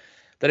before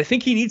that I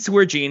think he needs to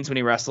wear jeans when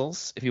he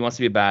wrestles if he wants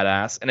to be a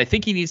badass. And I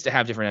think he needs to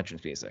have different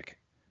entrance music.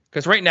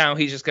 Because right now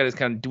he's just got his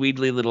kind of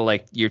dweedly little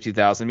like year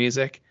 2000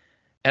 music.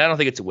 And I don't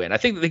think it's a win. I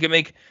think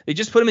that they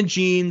just put him in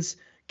jeans,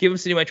 give him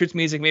some new entrance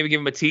music, maybe give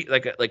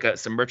him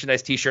some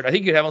merchandise t-shirt. I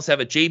think you could almost have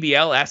a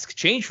JBL-esque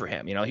change for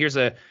him. Here's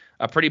a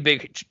pretty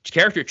big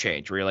character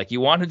change where you're like,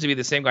 you want him to be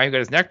the same guy who got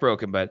his neck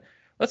broken, but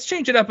let's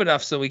change it up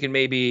enough so we can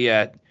maybe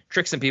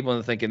trick some people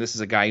into thinking this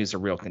is a guy who's a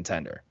real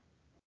contender.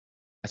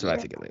 That's what I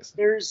think, at least.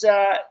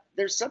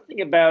 There's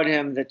something about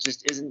him that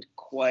just isn't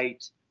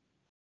quite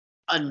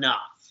enough.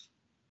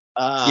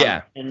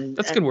 And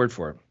that's a good word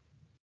for it.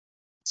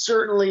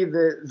 Certainly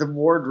the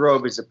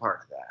wardrobe is a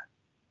part of that.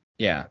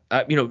 Yeah.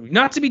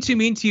 Not to be too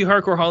mean to you,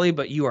 Hardcore Holly,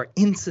 but you are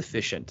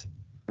insufficient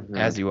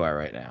as you are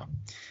right now.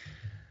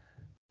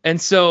 And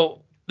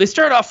so they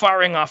start off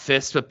firing off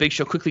fists, but Big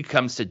Show quickly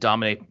comes to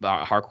dominate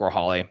Hardcore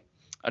Holly.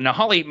 Now,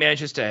 Holly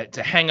manages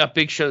to hang up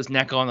Big Show's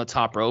neck on the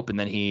top rope, and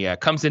then he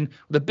comes in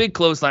with a big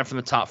clothesline from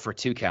the top for a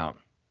 2 count.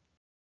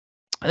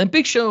 And then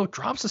Big Show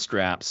drops the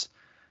straps,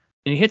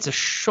 and he hits a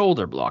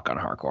shoulder block on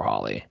Hardcore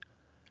Holly.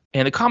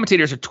 And the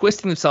commentators are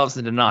twisting themselves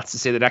into knots to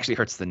say that it actually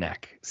hurts the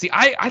neck. See,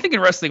 I think in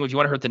wrestling, when you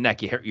want to hurt the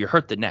neck, you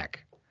hurt the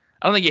neck.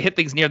 I don't think you hit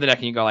things near the neck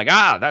and you go like,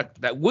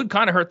 that would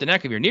kind of hurt the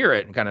neck if you're near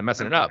it and kind of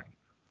messing it up.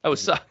 That would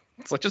suck.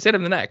 It's like, just hit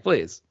him in the neck,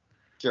 please.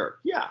 Sure.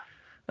 Yeah.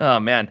 Oh,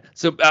 man.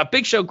 So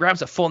Big Show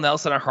grabs a full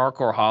Nelson on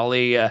Hardcore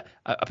Holly.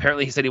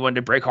 Apparently, he said he wanted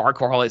to break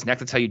Hardcore Holly's neck.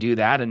 That's how you do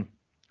that. And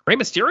Rey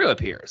Mysterio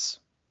appears.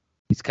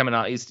 He's coming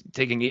out. He's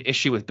taking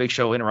issue with Big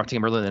Show interrupting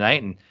him early in the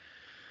night. And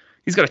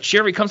he's got a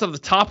chair. He comes off the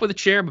top with a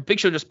chair, but Big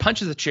Show just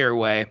punches the chair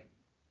away.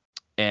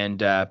 And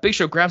Big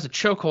Show grabs a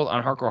chokehold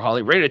on Hardcore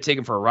Holly, ready to take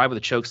him for a ride with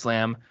a choke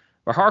slam.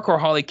 But Hardcore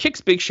Holly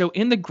kicks Big Show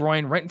in the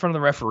groin right in front of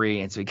the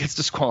referee, and so he gets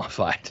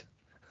disqualified.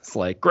 It's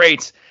like,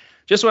 great.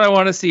 Just what I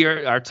want to see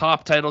our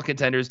top title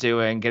contenders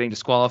doing, getting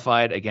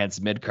disqualified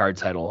against mid-card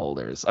title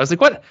holders. I was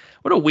like, what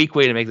a weak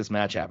way to make this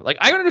match happen. Like,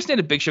 I understand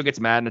if Big Show gets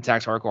mad and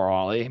attacks Hardcore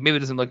Holly. Maybe it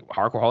doesn't look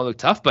Hardcore Holly look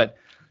tough, but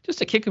just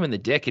to kick him in the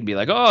dick and be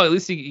like, oh, at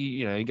least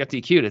he got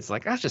DQ'd. It's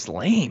like, that's just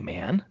lame,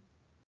 man.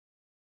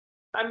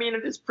 I mean,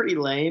 it is pretty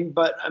lame,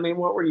 but I mean,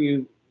 what were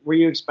you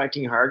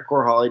expecting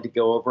Hardcore Holly to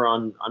go over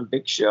on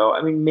Big Show?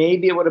 I mean,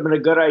 maybe it would have been a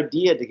good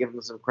idea to give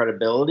him some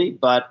credibility,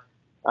 but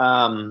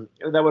that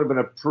would have been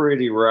a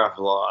pretty rough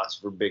loss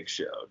for Big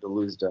Show to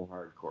lose to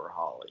Hardcore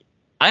Holly.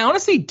 I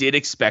honestly did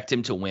expect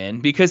him to win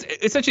because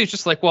essentially it's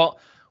just like, well,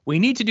 we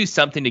need to do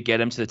something to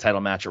get him to the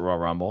title match at Royal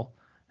Rumble.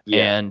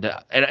 Yeah.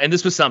 And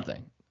this was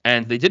something.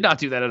 And they did not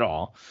do that at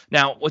all.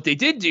 Now, what they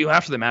did do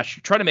after the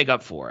match, try to make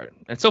up for it.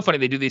 And it's so funny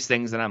they do these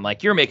things, and I'm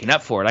like, you're making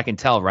up for it. I can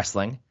tell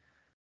wrestling.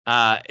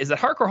 Is that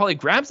Hardcore Holly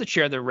grabs the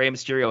chair that Rey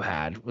Mysterio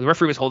had. The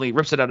referee was holding,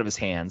 rips it out of his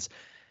hands.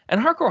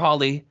 And Hardcore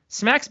Holly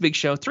smacks Big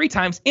Show 3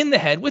 times in the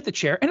head with the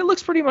chair, and it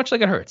looks pretty much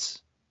like it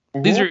hurts.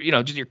 Mm-hmm. These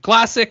are, just your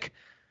classic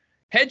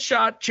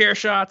headshot, chair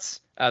shots,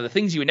 the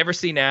things you would never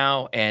see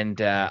now. And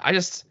I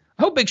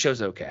hope Big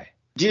Show's okay.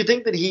 Do you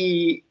think that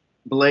he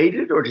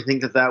bladed, or do you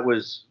think that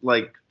was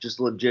like just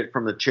legit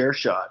from the chair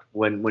shot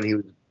when he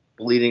was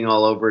bleeding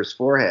all over his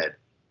forehead?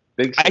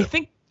 Big Show.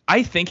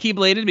 I think he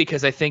bladed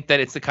because I think that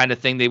it's the kind of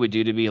thing they would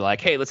do to be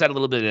like, hey, let's add a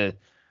little bit of,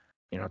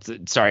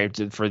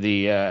 for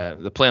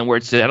the play on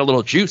words, to add a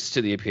little juice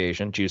to the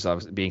occasion. Juice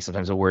obviously being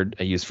sometimes a word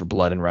used for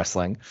blood in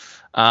wrestling.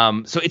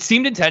 So it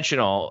seemed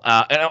intentional.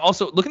 And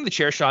also looking at the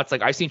chair shots,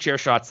 like I've seen chair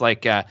shots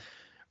like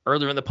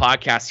earlier in the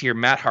podcast here,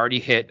 Matt Hardy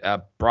hit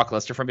Brock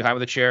Lesnar from behind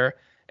with a chair.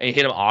 And he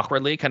hit him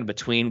awkwardly, kind of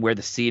between where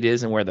the seat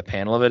is and where the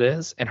panel of it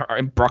is.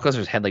 And Brock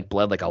Lesnar's head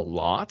bled a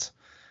lot.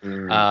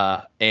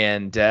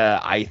 And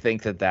I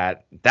think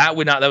that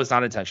was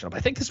not intentional, but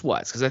I think this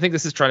was, because I think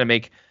this is trying to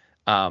make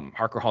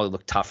Hardcore Holly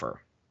look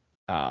tougher.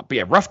 But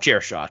yeah, rough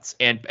chair shots,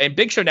 and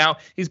Big Show now,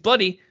 he's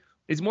bloody,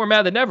 he's more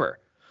mad than ever.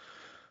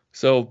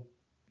 So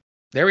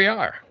there we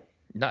are.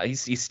 No,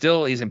 he's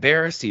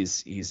embarrassed,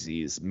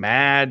 he's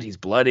mad, he's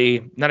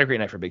bloody. Not a great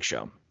night for Big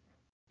Show.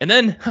 And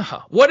then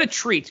what a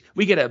treat,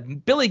 we get a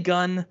Billy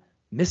Gunn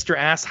Mr.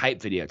 Ass hype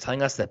video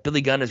telling us that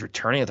Billy Gunn is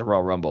returning at the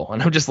Royal Rumble,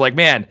 and I'm just like,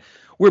 man,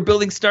 we're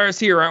building stars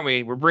here, aren't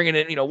we? We're bringing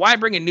in, why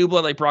bring in new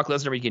blood like Brock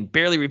Lesnar? We can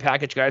barely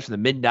repackage guys from the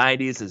mid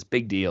 '90s as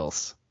big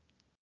deals.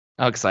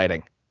 How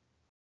exciting!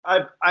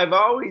 I've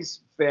always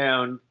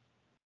found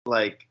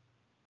like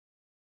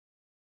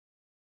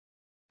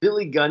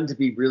Billy Gunn to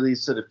be really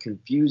sort of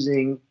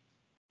confusing.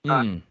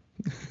 Didn't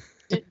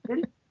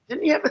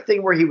he have a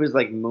thing where he was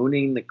like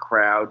mooning the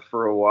crowd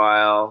for a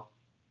while?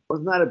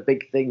 Wasn't that a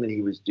big thing that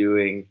he was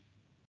doing?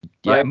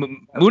 Yeah,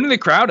 mooning the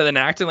crowd and then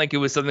acting like it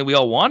was something we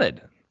all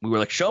wanted. We were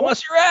like, show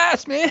us your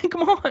ass, man.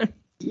 Come on.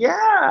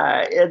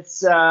 Yeah,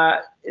 it's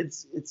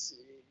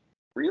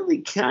really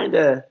kind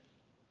of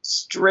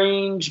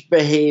strange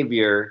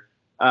behavior,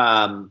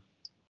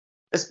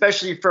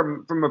 especially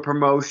from a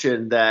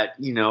promotion that,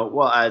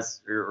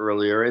 as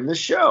earlier in the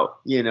show,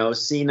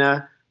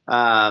 Cena,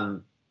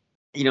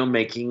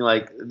 making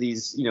like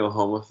these,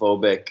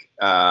 homophobic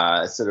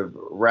sort of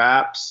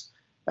raps.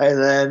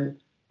 And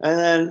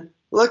then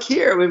look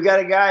here, we've got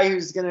a guy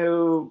who's going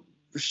to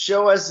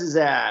show us his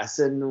ass,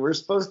 and we're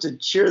supposed to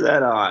cheer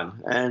that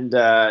on. And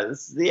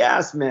this is the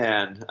Ass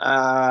Man.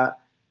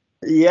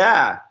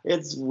 Yeah,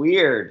 it's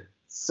weird.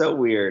 So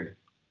weird.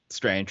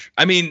 Strange.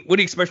 I mean, what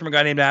do you expect from a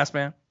guy named Ass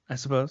Man, I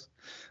suppose?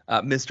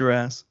 Mr.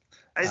 Ass.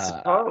 I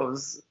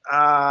suppose.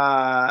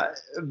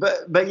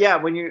 But yeah,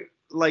 when you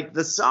like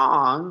the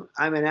song,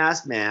 I'm an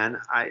Ass Man,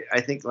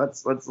 I think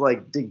let's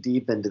like dig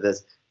deep into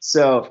this.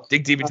 So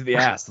dig deep into the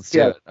ass. Let's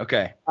do it.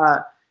 Okay.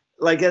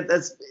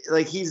 That's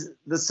like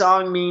the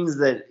song means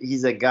that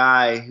he's a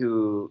guy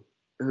who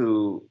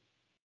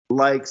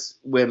likes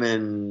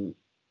women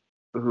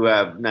who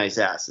have nice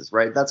asses,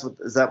 right?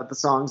 Is that what the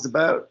song's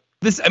about?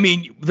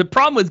 The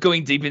problem with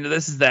going deep into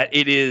this is that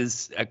it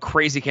is a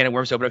crazy can of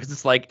worms opener, because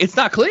it's like, it's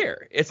not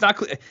clear. It's not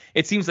clear.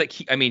 It seems like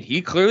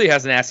he clearly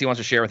has an ass he wants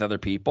to share with other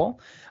people.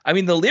 I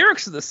mean, the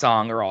lyrics of the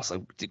song are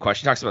also the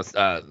question. He talks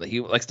about he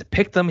likes to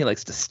pick them, he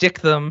likes to stick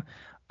them,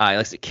 he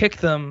likes to kick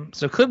them.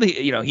 So clearly,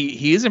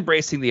 he is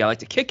embracing the I like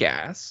to kick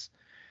ass.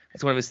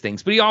 It's one of his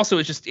things. But he also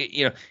is just,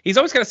 he's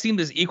always kind of seen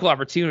this equal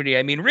opportunity.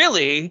 I mean,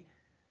 really,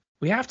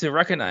 we have to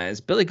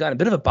recognize Billy Gunn, a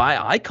bit of a bi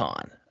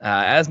icon,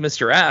 as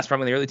Mr. Ass,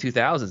 probably in the early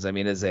 2000s. I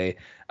mean, as a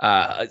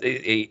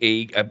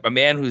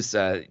man whose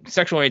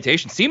sexual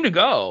orientation seemed to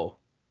go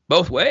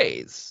both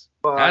ways,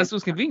 as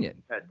was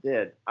convenient. That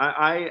did.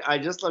 I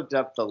just looked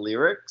up the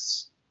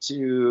lyrics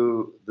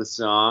to the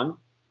song,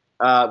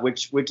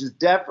 which is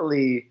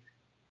definitely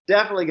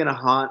going to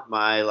haunt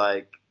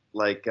my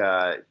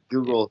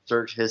Google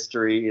search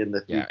history in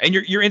the future. Yeah, and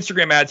your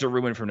Instagram ads are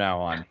ruined from now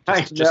on.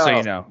 Just so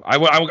you know,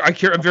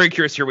 I'm very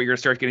curious here what you're gonna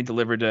start getting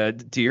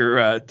delivered to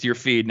your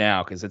feed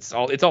now, because it's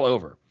all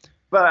over.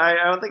 But I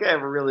don't think I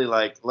ever really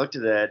looked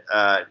at it.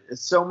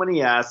 So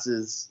many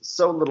asses,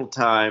 so little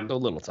time. So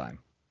little time.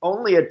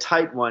 Only a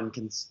tight one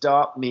can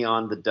stop me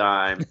on the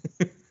dime.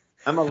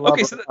 I'm a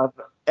lover of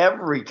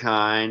every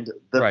kind.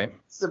 The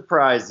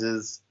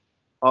surprises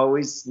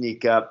always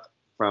sneak up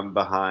from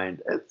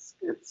behind.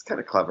 It's kind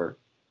of clever.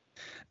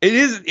 It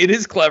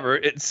is clever.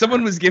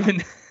 Someone was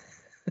given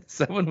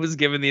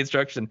the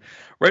instruction,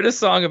 write a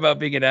song about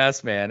being an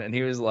ass man, and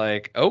he was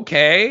like,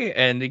 okay,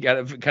 and he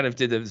kind of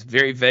did this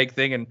very vague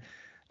thing, and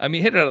I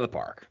mean, hit it out of the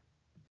park.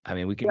 I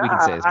mean, we can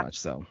say as much.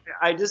 So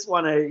I just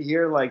want to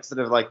hear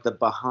the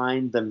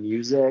behind the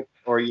music,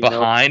 or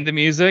behind the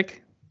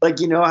music.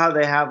 How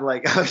they have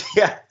oh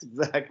yeah,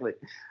 exactly.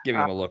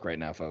 Giving him a look right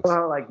now, folks.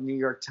 New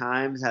York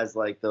Times has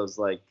those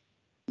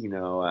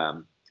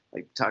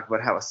talk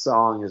about how a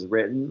song is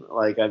written.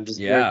 I'm just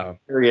very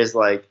curious,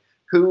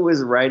 who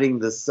was writing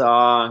the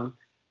song.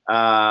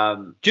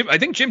 I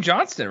think Jim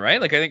Johnston,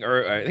 right? I think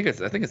it's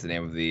the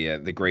name of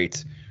the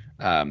great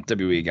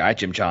WWE guy,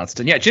 Jim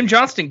Johnston. Yeah, Jim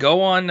Johnston,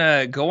 go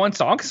on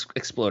Song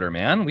Exploder,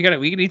 man.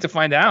 We need to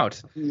find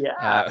out.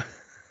 Yeah.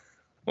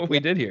 What we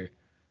did here.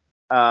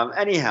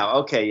 Anyhow,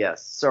 okay,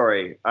 yes.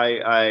 Sorry,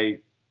 I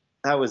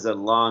that was a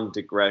long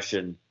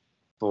digression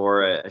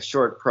for a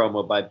short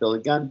promo by Billy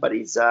Gunn, but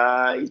he's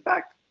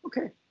back.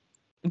 Okay,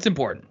 it's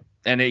important,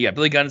 and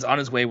Billy Gunn is on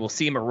his way. We'll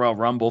see him at Royal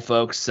Rumble,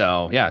 folks.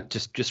 So yeah,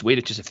 just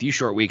wait just a few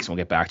short weeks, and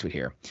we'll get back to it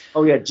here.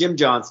 Oh yeah, Jim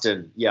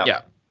Johnston.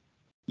 Yeah.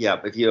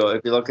 If you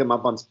look him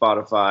up on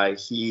Spotify,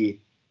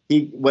 he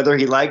whether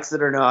he likes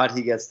it or not,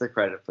 he gets the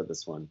credit for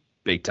this one.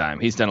 Big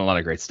time. He's done a lot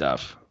of great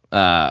stuff.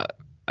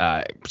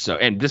 So,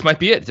 and this might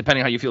be it,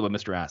 depending on how you feel about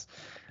Mr. Ass.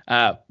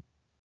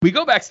 We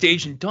go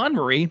backstage, and Dawn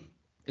Marie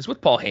is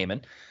with Paul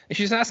Heyman, and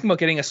she's asking about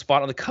getting a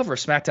spot on the cover of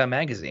Smackdown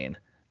magazine,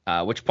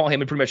 which Paul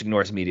Heyman pretty much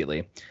ignores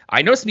immediately.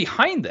 I noticed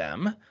behind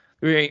them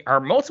there are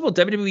multiple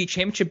WWE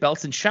Championship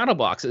belts and shadow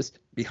boxes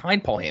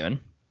behind Paul Heyman.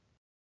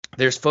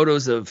 There's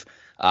photos of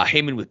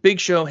Heyman with Big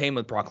Show, Heyman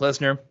with Brock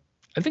Lesnar.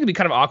 I think it'd be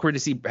kind of awkward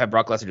to have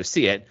Brock Lesnar to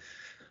see it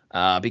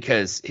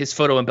because his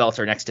photo and belt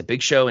are next to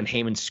Big Show, and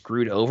Heyman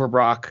screwed over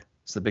Brock,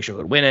 so the Big Show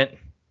could win it.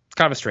 It's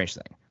kind of a strange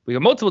thing. We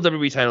got multiple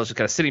WWE titles just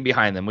kind of sitting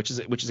behind them, which is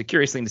a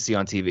curious thing to see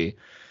on TV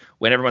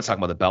when everyone's talking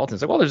about the belt. And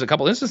it's like, well, there's a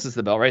couple instances of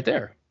the belt right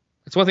there.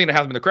 It's one thing to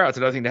have them in the crowd. It's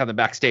another thing to have them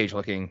backstage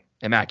looking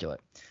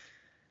immaculate.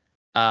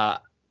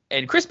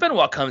 And Chris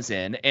Benoit comes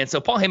in, and so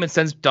Paul Heyman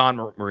sends Don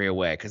Marie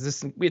away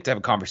because we have to have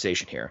a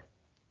conversation here.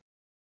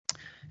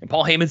 And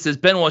Paul Heyman says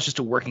Benoit's just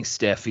a working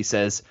stiff. He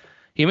says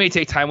he may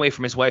take time away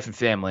from his wife and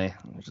family,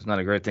 which is not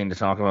a great thing to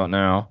talk about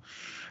now.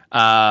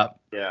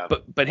 Yeah.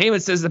 But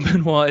Heyman says that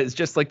Benoit is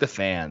just like the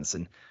fans,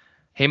 and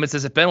Heyman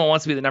says if Benoit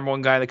wants to be the number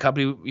one guy in the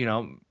company,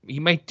 he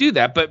might do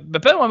that. But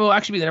Benoit will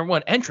actually be the number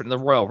one entrant in the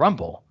Royal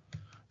Rumble.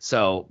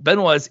 So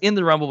Benoit is in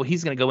the Rumble, but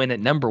he's going to go in at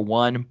number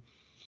one.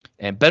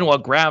 And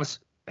Benoit grabs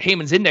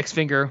Heyman's index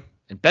finger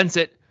and bends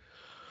it.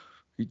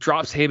 He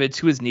drops Heyman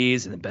to his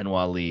knees, and then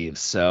Benoit leaves.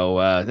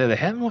 So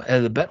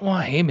the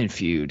Benoit-Heyman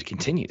feud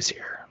continues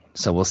here.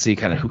 So we'll see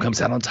kind of who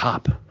comes out on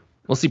top.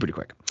 We'll see pretty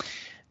quick.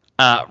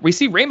 We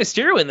see Rey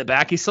Mysterio in the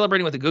back. He's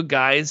celebrating with the good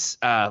guys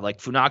like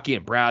Funaki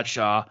and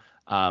Bradshaw.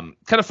 Kind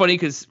of funny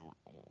because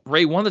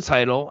Rey won the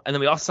title, and then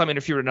we also saw him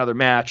interfere in another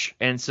match.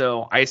 And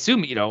so I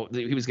assume, he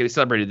was getting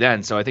celebrated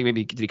then. So I think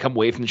maybe did he come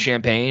away from the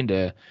champagne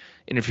to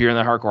interfere in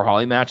the Hardcore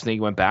Holly match, and then he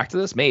went back to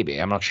this? Maybe.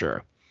 I'm not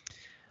sure.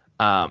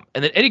 And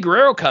then Eddie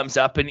Guerrero comes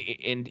up, and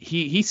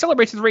he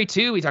celebrates with Rey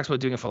too. He talks about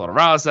doing it for La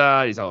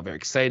Raza. He's all very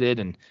excited.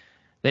 And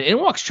then in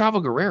walks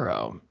Chavo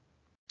Guerrero.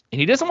 And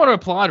he doesn't want to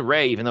applaud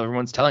Rey, even though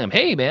everyone's telling him,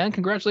 hey, man,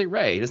 congratulate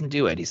Rey. He doesn't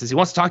do it. He says he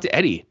wants to talk to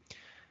Eddie.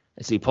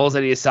 And so he pulls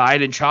Eddie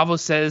aside, and Chavo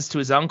says to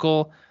his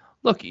uncle,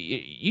 look,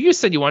 you just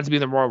said you wanted to be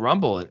in the Royal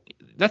Rumble.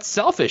 That's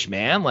selfish,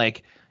 man.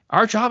 Like,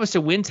 our job is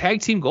to win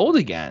tag team gold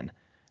again.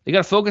 They got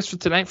to focus for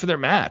tonight for their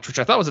match, which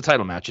I thought was a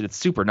title match, and it's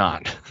super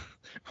not.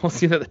 We'll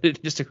see that in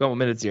just a couple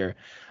minutes here.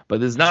 But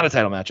this is not a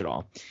title match at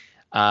all.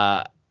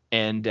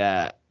 And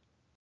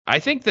I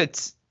think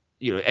that,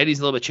 Eddie's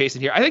a little bit chasing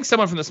here. I think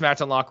someone from the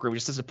SmackDown locker room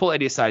just has to pull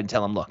Eddie aside and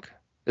tell him, look,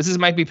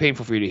 might be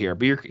painful for you to hear,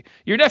 but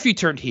your nephew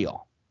turned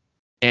heel.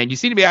 And you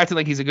seem to be acting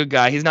like he's a good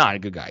guy. He's not a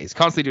good guy. He's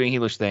constantly doing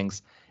heelish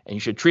things, and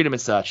you should treat him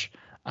as such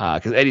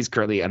because Eddie's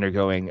currently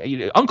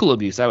undergoing uncle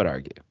abuse, I would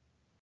argue.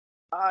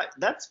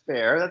 That's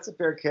fair. That's a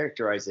fair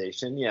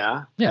characterization,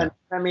 yeah. Yeah. And,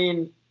 I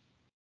mean,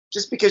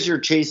 just because you're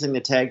chasing the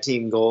tag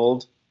team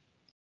gold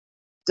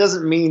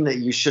doesn't mean that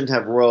you shouldn't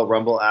have Royal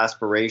Rumble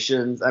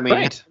aspirations. I mean,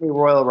 right. How many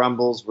Royal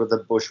Rumbles were the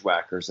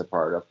Bushwhackers a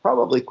part of?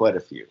 Probably quite a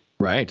few.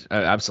 Right.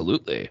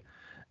 Absolutely.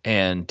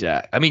 And,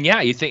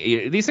 you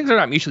think these things are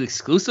not mutually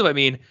exclusive. I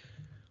mean,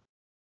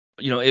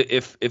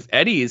 if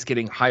Eddie is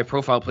getting high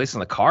profile places on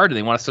the card and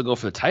they want to still go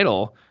for the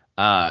title,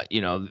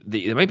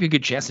 there might be a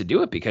good chance to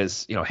do it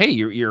because, hey,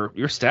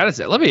 your status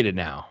is elevated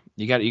now.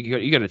 You got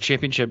a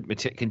championship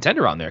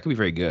contender on there. It could be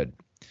very good.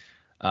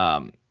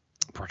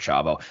 Poor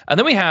Chavo. And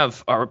then we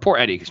have poor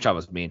Eddie because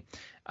Chavo's mean.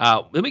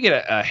 Then we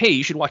get hey,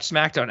 you should watch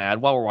SmackDown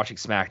ad while we're watching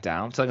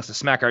SmackDown, telling us to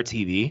smack our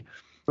TV.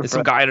 There's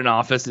some guy in an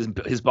office.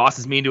 His boss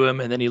is mean to him,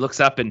 and then he looks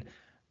up and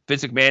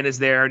Vince McMahon is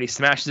there, and he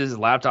smashes his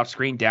laptop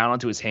screen down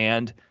onto his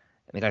hand,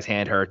 and the guy's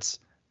hand hurts.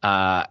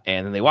 And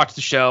then they watch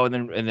the show,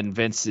 and then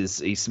Vince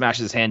he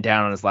smashes his hand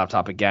down on his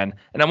laptop again.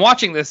 And I'm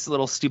watching this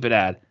little stupid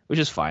ad, which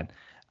is fine.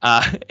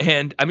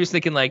 And I'm just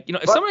thinking, like,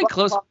 if someone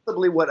close,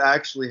 possibly what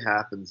actually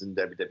happens in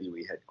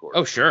WWE headquarters.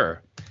 Oh,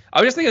 sure.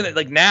 I was just thinking that,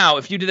 like, now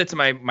if you did that to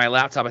my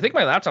laptop, I think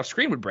my laptop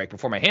screen would break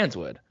before my hands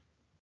would.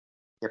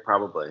 Yeah,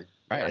 probably.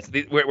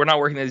 Right. We're not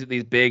working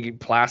these big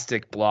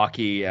plastic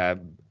blocky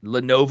Lenovo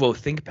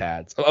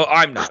ThinkPads. Oh,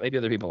 I'm not. Maybe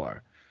other people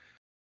are.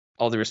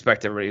 All due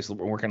respect, everybody's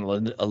working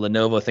a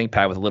Lenovo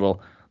ThinkPad with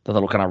the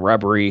little kind of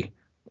rubbery.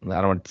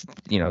 I don't want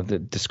to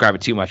describe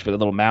it too much, but a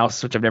little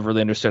mouse, which I've never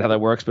really understood how that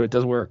works, but it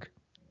does work.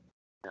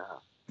 Yeah.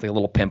 It's like a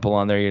little pimple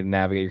on there you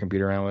navigate your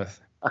computer around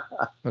with.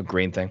 A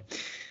green thing.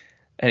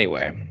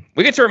 Anyway,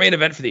 we get to our main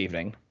event for the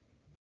evening.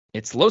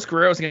 It's Los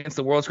Guerreros against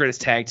the world's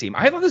greatest tag team.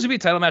 I thought this would be a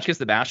title match against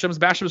the Bashams.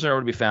 Bashams are nowhere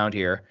to be found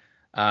here.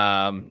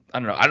 I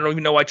don't know. I don't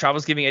even know why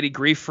Chavo's giving Eddie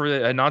grief for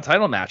a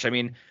non-title match. I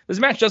mean, this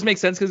match does make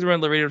sense because we're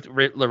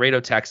in Laredo,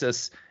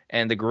 Texas,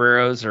 and the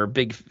Guerreros are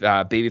big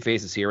baby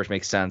faces here, which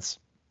makes sense.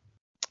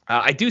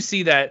 I do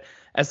see that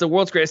as the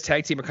world's greatest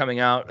tag team are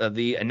coming out,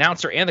 the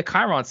announcer and the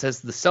Chiron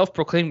says the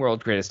self-proclaimed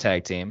world's greatest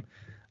tag team.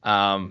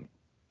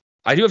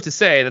 I do have to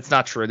say that's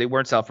not true. They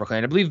weren't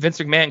self-proclaimed. I believe Vince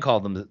McMahon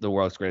called them the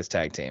world's greatest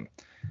tag team.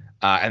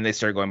 And they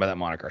started going by that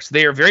moniker. So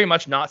they are very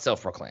much not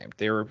self-proclaimed.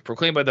 They were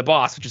proclaimed by the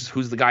boss,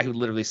 who's the guy who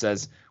literally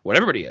says what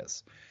everybody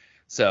is.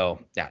 So,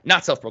 yeah,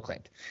 not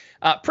self-proclaimed.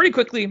 Pretty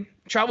quickly,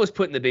 Chavo was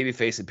put in the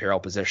babyface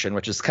imperial position,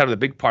 which is kind of the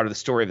big part of the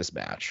story of this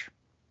match.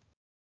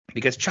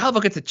 Because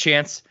Chavo gets a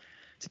chance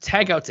to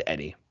tag out to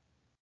Eddie.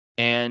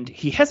 And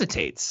he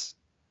hesitates.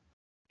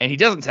 And he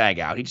doesn't tag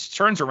out. He just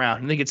turns around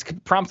and then gets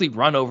promptly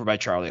run over by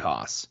Charlie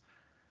Haas.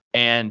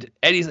 And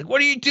Eddie's like,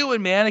 what are you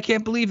doing, man? I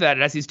can't believe that.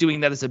 And as he's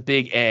doing that, it's a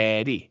big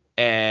Eddie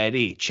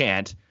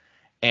chant.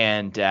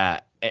 And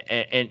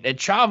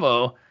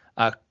Chavo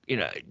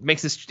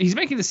he's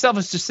making the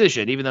selfish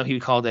decision, even though he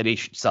called Eddie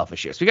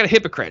selfish here. So we got a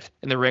hypocrite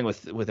in the ring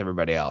with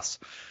everybody else.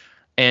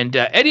 And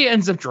Eddie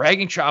ends up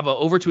dragging Chavo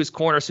over to his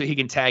corner so he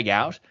can tag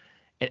out.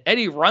 And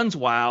Eddie runs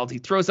wild. He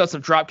throws out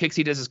some drop kicks.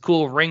 He does his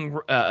cool ring,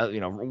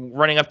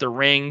 running up the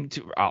ring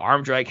to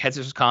arm drag, head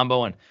scissors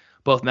combo, and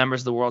both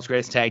members of the world's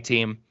greatest tag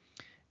team.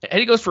 And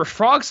Eddie goes for a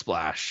frog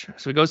splash.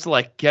 So he goes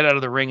to get out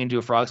of the ring and do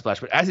a frog splash.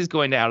 But as he's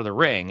going out of the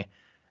ring,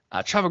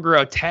 Chavo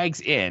Guerrero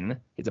tags in.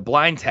 It's a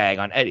blind tag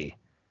on Eddie.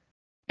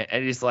 And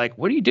Eddie's like,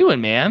 "What are you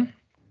doing, man?"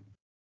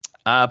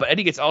 But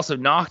Eddie gets also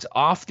knocked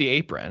off the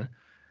apron.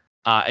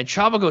 And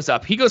Chavo goes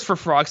up. He goes for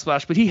frog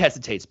splash, but he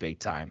hesitates big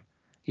time.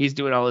 He's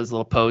doing all his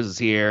little poses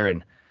here,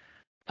 and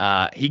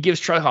he gives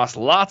Charlie Haas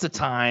lots of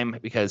time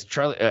because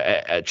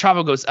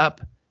Chavo goes up,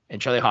 and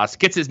Charlie Haas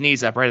gets his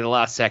knees up right at the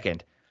last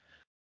second.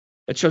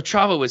 And so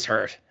Chavo was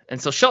hurt.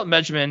 And so Shelton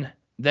Benjamin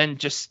then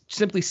just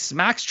simply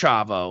smacks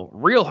Chavo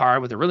real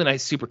hard with a really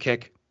nice super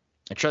kick.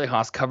 And Charlie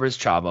Haas covers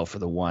Chavo for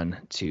the 1,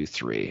 2,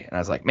 3. And I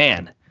was like,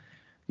 man,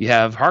 you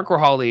have Hardcore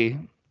Holly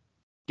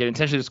get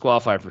intentionally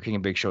disqualified for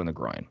kicking Big Show in the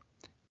groin.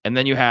 And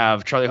then you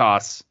have Charlie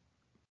Haas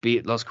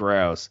beat Los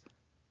Guerreros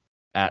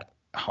at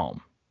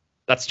home.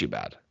 That's too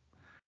bad.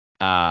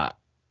 And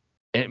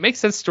it makes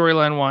sense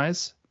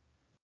storyline-wise.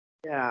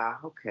 Yeah,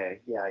 okay.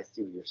 Yeah, I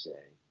see what you're saying.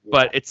 Yeah.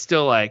 But it's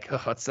still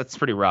that's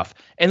pretty rough.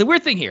 And the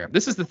weird thing here,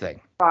 this is the thing.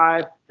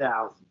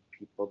 5,000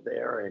 people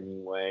there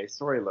anyway.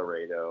 Sorry,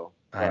 Laredo.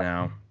 I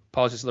know.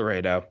 Apologies,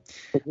 Laredo.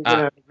 If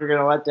you're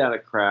gonna let down a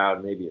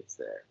crowd, maybe it's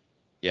there.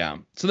 Yeah.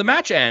 So the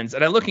match ends,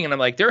 and I'm looking, and I'm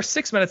like, there are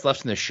 6 minutes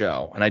left in the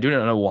show, and I do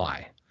not know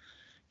why.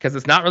 Because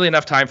it's not really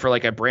enough time for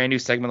a brand new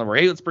segment where,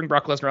 hey, let's bring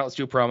Brock Lesnar out, let's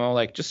do a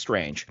promo. Just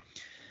strange.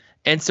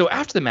 And so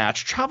after the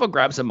match, Chavo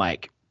grabs a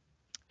mic,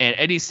 and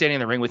Eddie's standing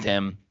in the ring with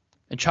him,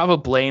 and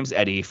Chavo blames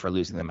Eddie for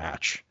losing the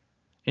match.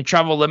 And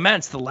Chavo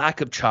laments the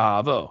lack of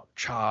Chavo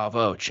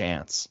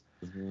chants.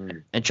 Mm-hmm.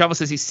 And Chavo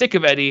says he's sick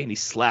of Eddie, and he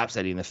slaps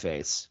Eddie in the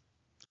face.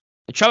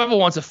 And Chavo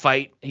wants a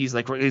fight. He's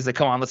like,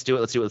 come on, let's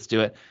do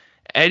it.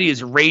 Eddie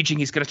is raging.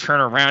 He's going to turn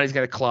around. He's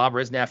going to clobber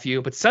his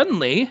nephew. But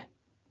suddenly,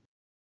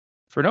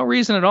 for no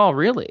reason at all,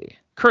 really,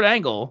 Kurt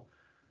Angle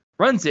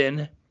runs in,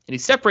 and he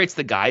separates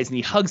the guys, and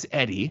he hugs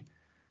Eddie,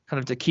 kind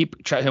of to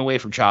keep him away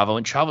from Chavo,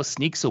 and Chavo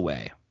sneaks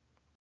away.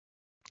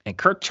 And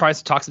Kurt tries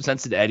to talk some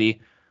sense into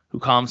Eddie, who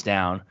calms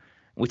down.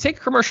 And we take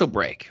a commercial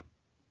break.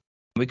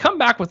 And we come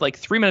back with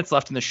 3 minutes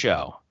left in the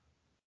show,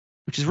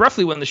 which is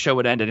roughly when the show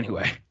would end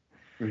anyway.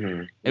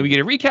 Mm-hmm. And we get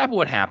a recap of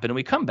what happened, and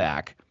we come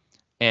back,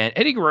 and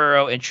Eddie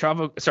Guerrero and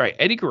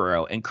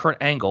Kurt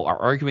Angle are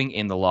arguing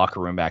in the locker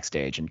room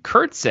backstage. And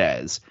Kurt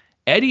says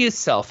Eddie is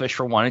selfish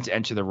for wanting to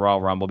enter the Royal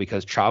Rumble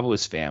because Chavo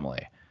is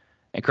family.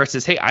 And Kurt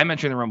says, hey, I'm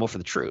entering the Rumble for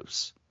the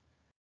troops.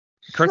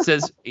 Kurt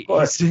says,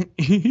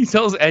 he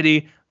tells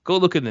Eddie, go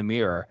look in the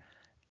mirror.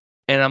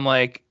 And I'm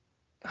like,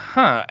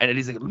 huh. And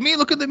Eddie's like, let me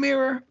look in the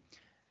mirror.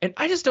 And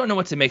I just don't know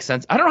what to make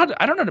sense. I don't know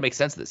how to make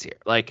sense of this here.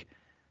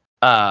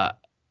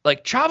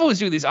 Chavo is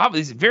doing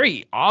these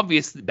very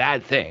obvious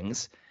bad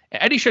things.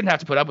 And Eddie shouldn't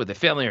have to put up with it,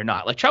 family or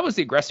not. Chavo's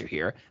the aggressor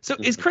here. So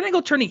is Kurt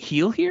Angle turning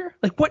heel here?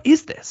 What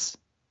is this?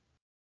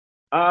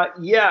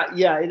 Yeah.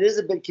 It is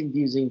a bit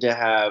confusing to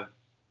have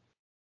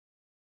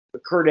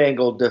Kurt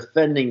Angle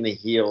defending the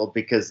heel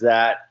because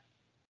that,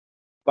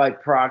 by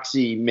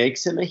proxy,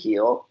 makes him a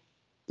heel.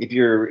 If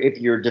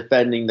you're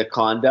defending the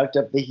conduct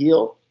of the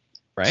heel,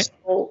 right?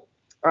 So,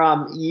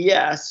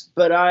 yes,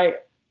 but I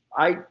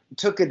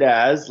took it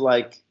as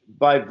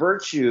by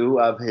virtue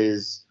of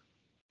his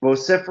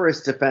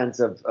vociferous defense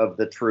of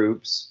the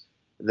troops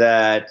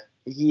that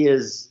he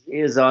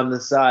is on the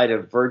side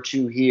of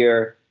virtue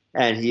here,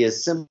 and he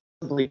is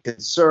simply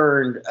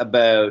concerned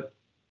about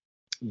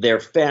their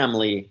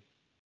family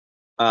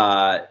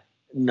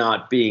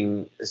not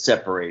being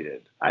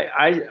separated.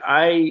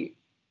 I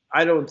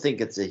don't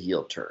think it's a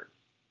heel turn.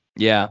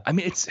 Yeah, I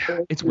mean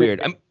it's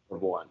weird.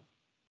 One.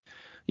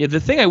 Yeah, the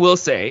thing I will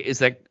say is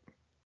that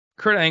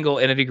Kurt Angle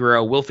and Eddie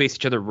Guerrero will face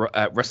each other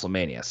at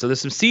WrestleMania. So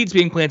there's some seeds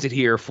being planted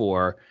here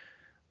for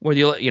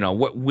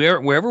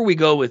wherever we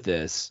go with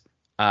this.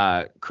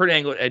 Kurt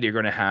Angle and Eddie are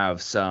going to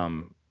have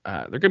some.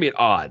 They're going to be at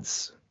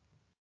odds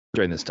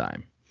during this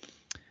time.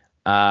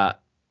 And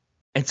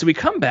so we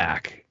come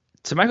back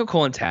to Michael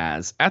Cole and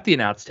Taz at the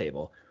announce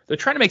table. They're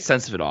trying to make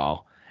sense of it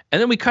all.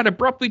 And then we cut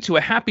abruptly to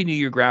a Happy New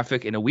Year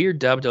graphic and a weird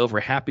dubbed over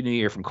Happy New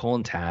Year from Cole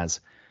and Taz.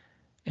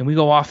 And we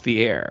go off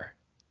the air.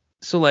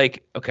 So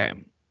okay,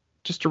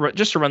 just to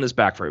run this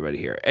back for everybody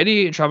here.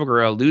 Eddie and Chavo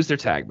Guerrero lose their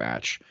tag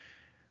match.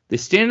 They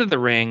stand in the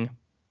ring.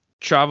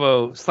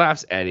 Chavo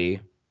slaps Eddie.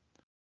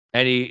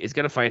 Eddie is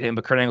going to fight him,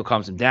 but Kurt Angle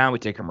calms him down. We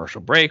take a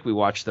commercial break. We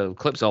watch the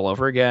clips all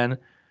over again.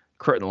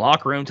 Kurt in the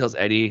locker room tells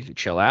Eddie to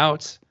chill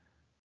out,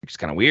 which is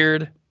kind of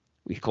weird.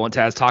 Cole and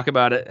Taz talk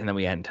about it, and then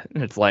we end.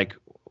 And it's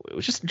it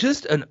was just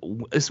this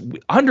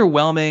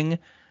underwhelming,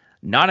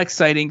 not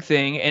exciting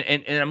thing.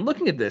 And I'm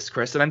looking at this,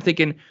 Chris, and I'm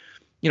thinking,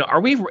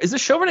 is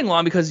this show running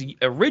long because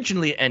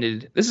originally it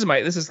ended? This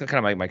is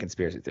kind of my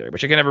conspiracy theory,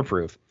 which I can never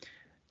prove.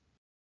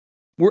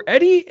 Were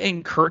Eddie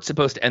and Kurt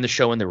supposed to end the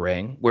show in the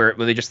ring, where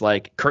they just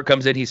like Kurt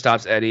comes in, he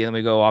stops Eddie, and then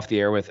we go off the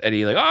air with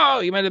Eddie like, oh,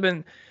 you might have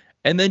been,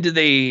 and then did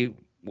they,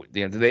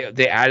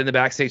 they add in the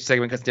backstage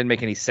segment because it didn't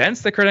make any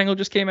sense that Kurt Angle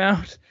just came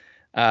out.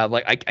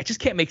 I just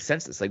can't make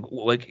sense of this. Like,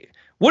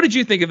 what did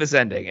you think of this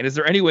ending? And is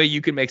there any way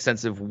you can make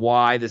sense of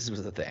why this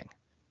was the thing?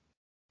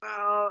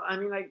 Well, I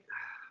mean,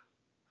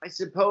 I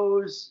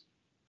suppose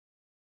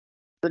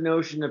the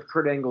notion of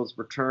Kurt Angle's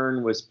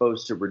return was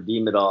supposed to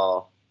redeem it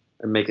all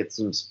and make it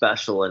seem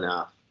special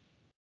enough.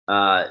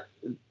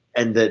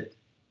 And that,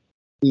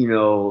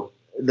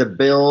 the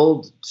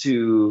build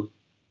to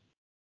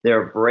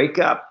their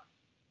breakup,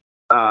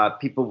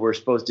 people were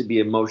supposed to be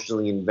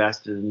emotionally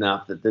invested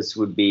enough that this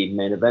would be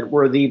main event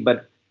worthy,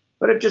 but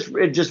it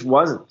just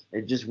wasn't.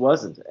 It just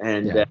wasn't.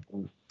 And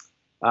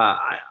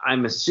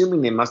I'm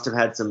assuming they must have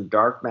had some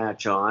dark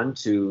match on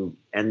to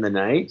end the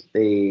night.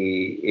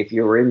 If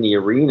you were in the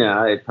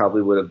arena, it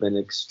probably would have been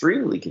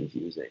extremely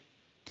confusing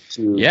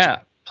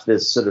to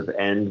this sort of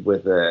end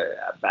with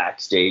a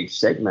backstage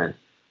segment.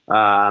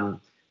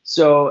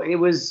 So it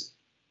was,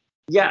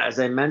 as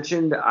I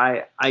mentioned,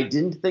 I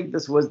didn't think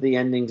this was the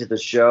ending to the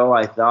show.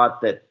 I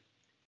thought that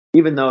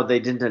even though they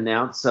didn't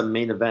announce some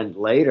main event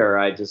later,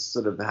 I just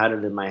sort of had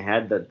it in my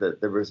head that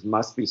there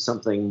must be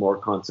something more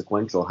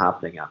consequential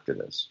happening after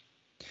this.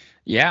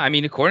 Yeah, I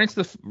mean, according to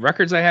the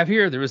records I have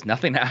here, there was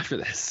nothing after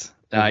this.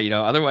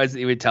 Otherwise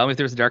it would tell me if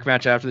there was a dark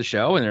match after the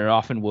show, and there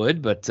often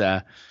would, but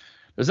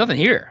there's nothing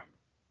here.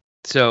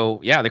 So,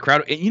 the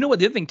crowd. And you know what?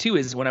 The other thing, too,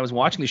 is when I was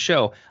watching the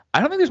show, I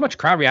don't think there's much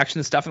crowd reaction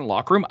to stuff in the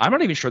locker room. I'm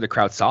not even sure the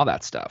crowd saw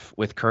that stuff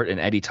with Kurt and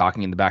Eddie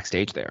talking in the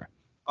backstage there.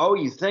 Oh,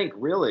 you think?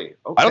 Really?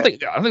 Okay. I don't think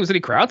there was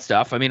any crowd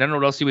stuff. I mean, I don't know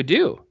what else you would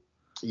do.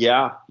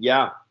 Yeah,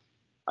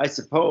 I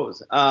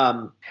suppose. It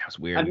was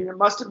weird. I mean, it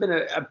must have been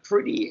a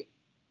pretty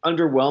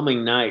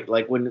underwhelming night.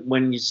 Like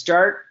when you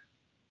start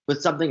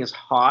with something as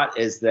hot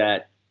as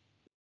that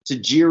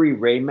Tajiri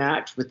Ray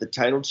match with the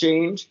title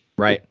change,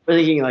 right? We're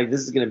thinking like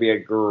this is going to be a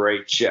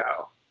great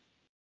show.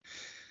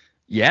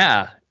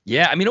 Yeah.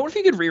 I mean, what if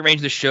you could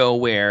rearrange the show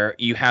where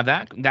you have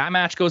that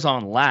match goes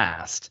on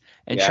last,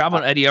 and Chavo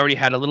and Eddie already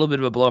had a little bit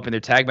of a blow up in their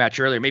tag match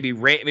earlier.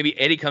 Maybe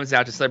Eddie comes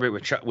out to celebrate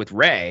with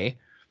Ray,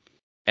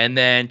 and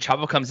then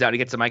Chavo comes out, he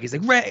gets the mic, he's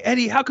like, Ray,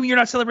 Eddie, how come you're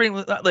not celebrating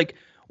with, like,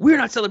 we're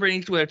not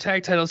celebrating with our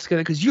tag titles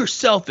together because you're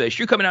selfish.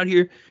 You're coming out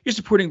here, you're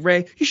supporting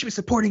Ray. You should be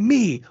supporting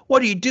me.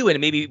 What are you doing?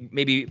 And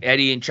maybe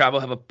Eddie and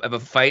Chavo have a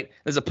fight.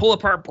 There's a pull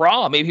apart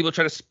brawl. Maybe people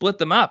try to split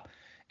them up.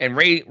 And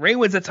Ray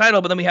wins the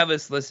title, but then we have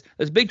this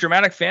big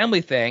dramatic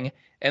family thing,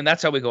 and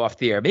that's how we go off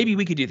the air. Maybe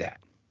we could do that.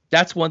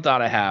 That's one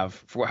thought I have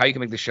for how you can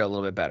make the show a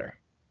little bit better.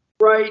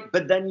 Right,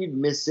 but then you'd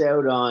miss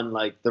out on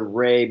like the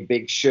Ray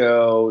Big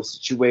Show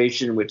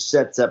situation, which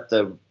sets up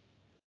the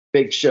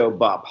Big Show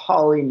Bob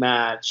Holly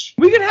match.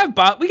 We could have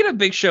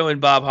Big Show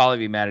and Bob Holly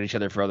be mad at each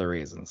other for other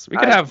reasons. We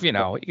could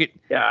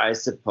I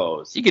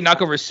suppose. You could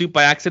knock over soup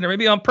by accident, or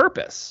maybe on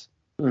purpose.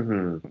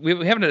 Mm-hmm. We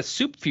haven't had a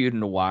soup feud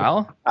in a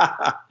while.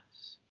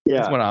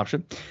 That's one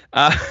option.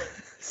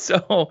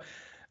 So,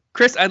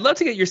 Chris, I'd love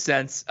to get your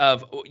sense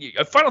of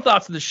final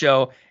thoughts of the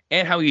show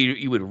and how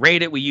you would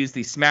rate it. We use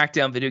the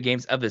Smackdown video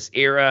games of this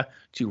era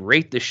to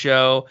rate the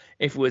show.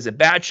 If it was a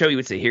bad show, you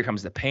would say, here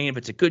comes the pain. If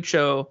it's a good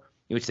show,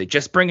 you would say,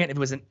 just bring it. If it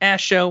was an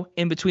ass show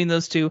in between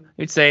those two, you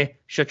would say,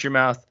 shut your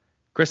mouth.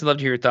 Chris, I'd love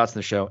to hear your thoughts on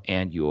the show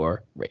and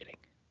your rating.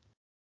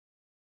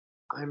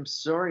 I'm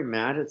sorry,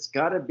 Matt. It's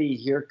got to be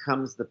Here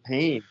Comes the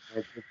Pain.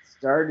 It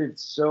started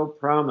so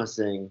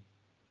promising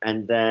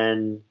and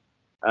then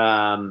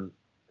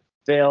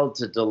failed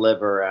to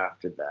deliver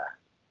after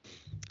that.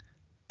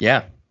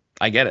 Yeah,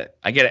 I get it.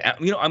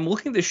 I'm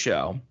looking at this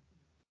show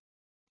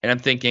and I'm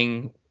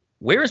thinking,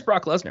 where is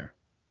Brock Lesnar?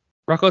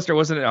 Brock Lesnar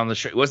wasn't on the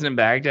show. He wasn't in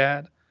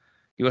Baghdad.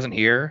 He wasn't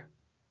here.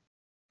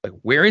 Like,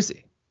 where is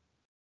he?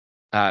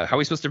 How are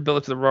we supposed to build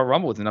up to the Royal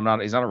Rumble with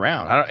him? He's not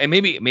around. And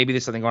maybe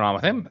there's something going on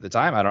with him at the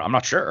time. I'm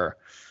not sure.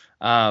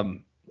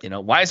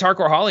 Why is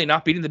Hardcore Holly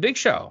not beating the Big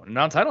Show in a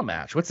non-title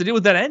match? What's the deal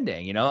with that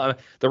ending?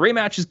 The Ray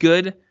match is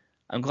good.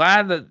 I'm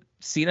glad that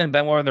Cena and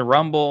Benoit are in the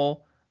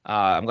Rumble.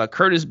 I'm glad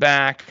Kurt is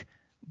back.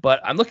 But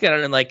I'm looking at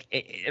it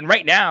and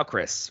right now,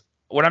 Chris,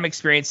 what I'm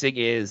experiencing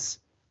is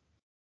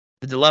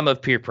the dilemma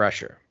of peer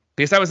pressure.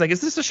 Because I was like,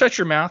 is this a shut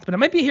your mouth? But it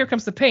might be Here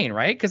Comes the Pain,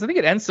 right? Because I think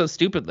it ends so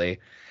stupidly.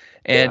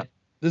 And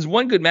there's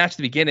one good match at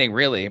the beginning,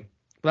 really.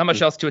 Not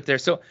much else to it there.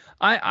 So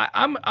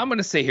I'm going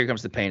to say Here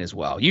Comes the Pain as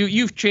well.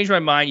 You've changed my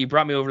mind. You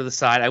brought me over to the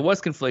side. I was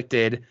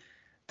conflicted.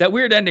 That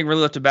weird ending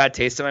really left a bad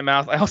taste in my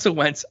mouth. I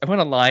went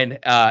online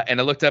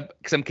and I looked up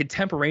some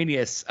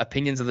contemporaneous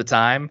opinions of the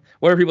time.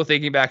 What are people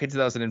thinking back in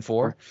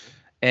 2004?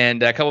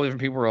 And a couple of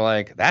different people were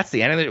like, that's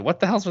the end of it.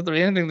 What the hell's with the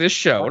ending of this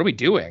show? What are we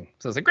doing?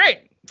 So I was like,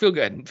 great. Feel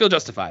good. Feel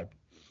justified.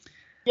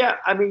 Yeah,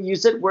 I mean, you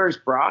said where's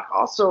Brock?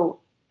 Also,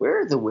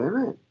 where are the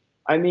women?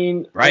 I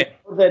mean, right.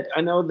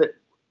 I know that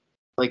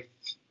like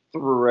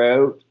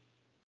throughout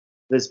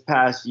this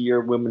past year,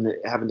 women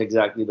haven't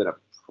exactly been a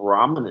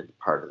prominent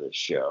part of the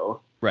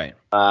show. Right.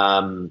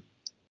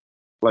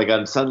 Like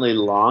I'm suddenly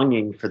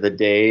longing for the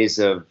days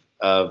of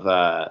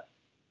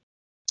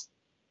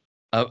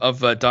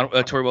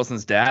Tori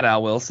Wilson's dad,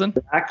 Al Wilson.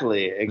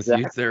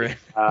 Exactly.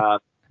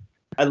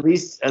 At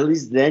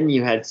least then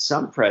you had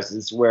some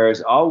presence,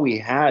 whereas all we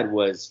had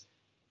was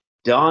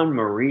Dawn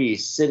Marie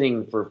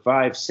sitting for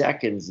 5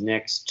 seconds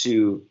next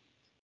to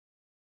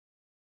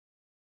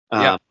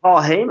Paul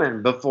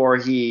Heyman before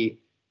he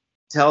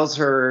tells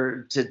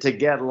her to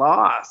get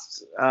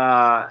lost.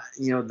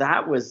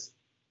 That was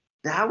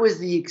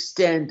the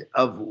extent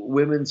of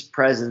women's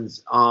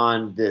presence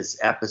on this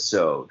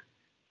episode.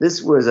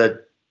 This was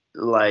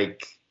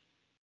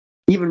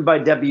even by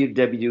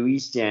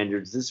WWE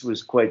standards, this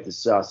was quite the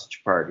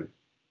sausage party.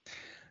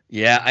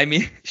 Yeah, I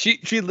mean, she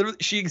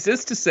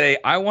exists to say,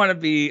 I want to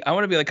be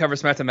on the cover of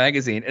Smackdown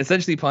magazine.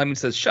 Essentially, Paul Heyman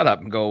says, "Shut up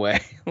and go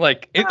away."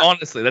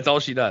 Honestly, that's all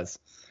she does.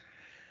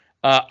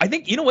 I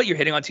think you know what you're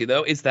hitting on too,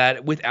 though, is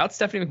that without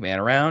Stephanie McMahon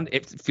around,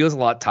 it feels a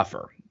lot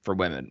tougher for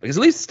women, because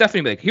at least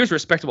Stephanie, here's a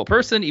respectable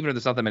person, even if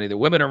there's not that many other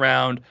women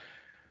around.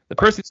 The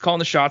person who's calling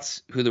the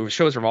shots, who the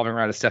show is revolving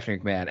around, is Stephanie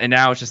McMahon, and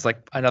now it's just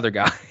like another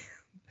guy.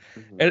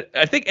 Mm-hmm. And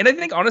I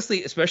think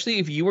honestly, especially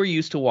if you were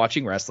used to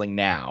watching wrestling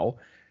now,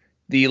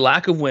 the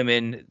lack of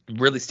women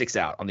really sticks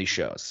out on these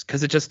shows,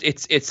 because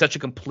it's such a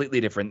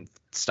completely different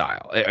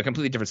style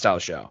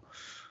of show.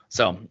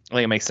 So I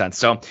think it makes sense.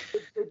 So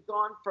it's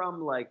gone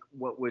from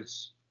what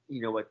was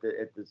at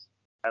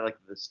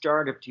the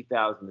start of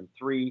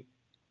 2003,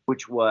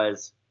 which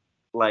was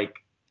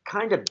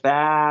kind of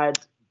bad,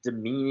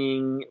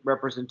 demeaning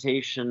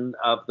representation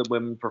of the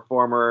women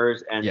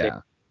performers,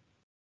 and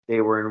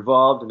they were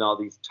involved in all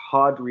these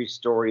tawdry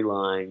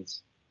storylines,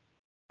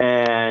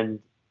 and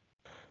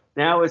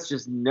now it's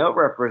just no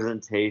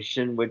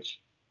representation, which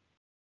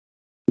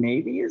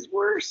maybe is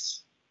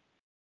worse.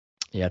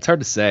 Yeah, it's hard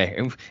to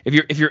say.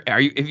 If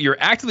you're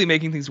actively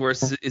making things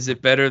worse, is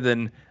it better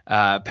than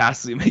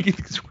passively making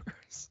things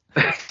worse?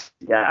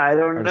 Yeah, I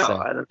don't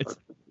know.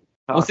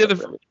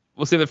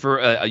 We'll save it for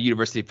a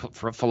university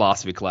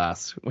philosophy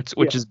class,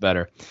 which is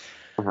better.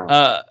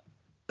 Uh-huh.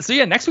 So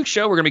yeah, next week's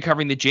show we're going to be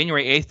covering the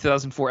January 8th,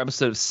 2004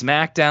 episode of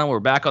SmackDown. We're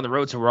back on the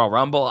road to Royal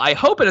Rumble. I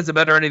hope it has a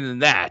better ending than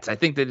that. I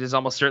think that it is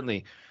almost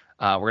certainly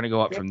we're going to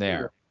go up from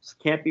there.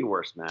 Can't be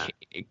worse, Matt.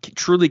 It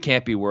truly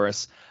can't be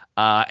worse.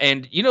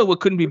 And you know what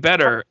couldn't be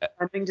better?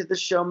 Ending to the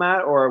show,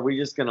 Matt, or are we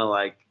just going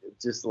to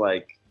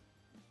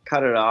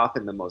cut it off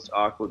in the most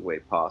awkward way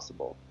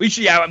possible?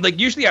 Usually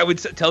I would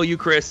tell you,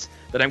 Chris,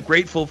 that I'm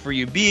grateful for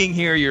you being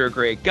here. You're a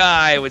great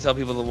guy. I would tell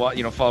people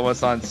to follow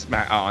us on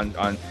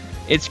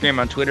Instagram,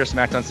 on Twitter,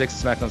 Smackdown 6,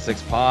 Smackdown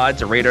 6 Pod,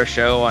 to rate our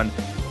show on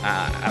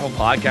Apple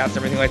Podcasts,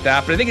 everything like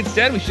that. But I think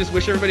instead we should just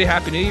wish everybody a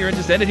Happy New Year and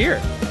just end it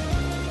here.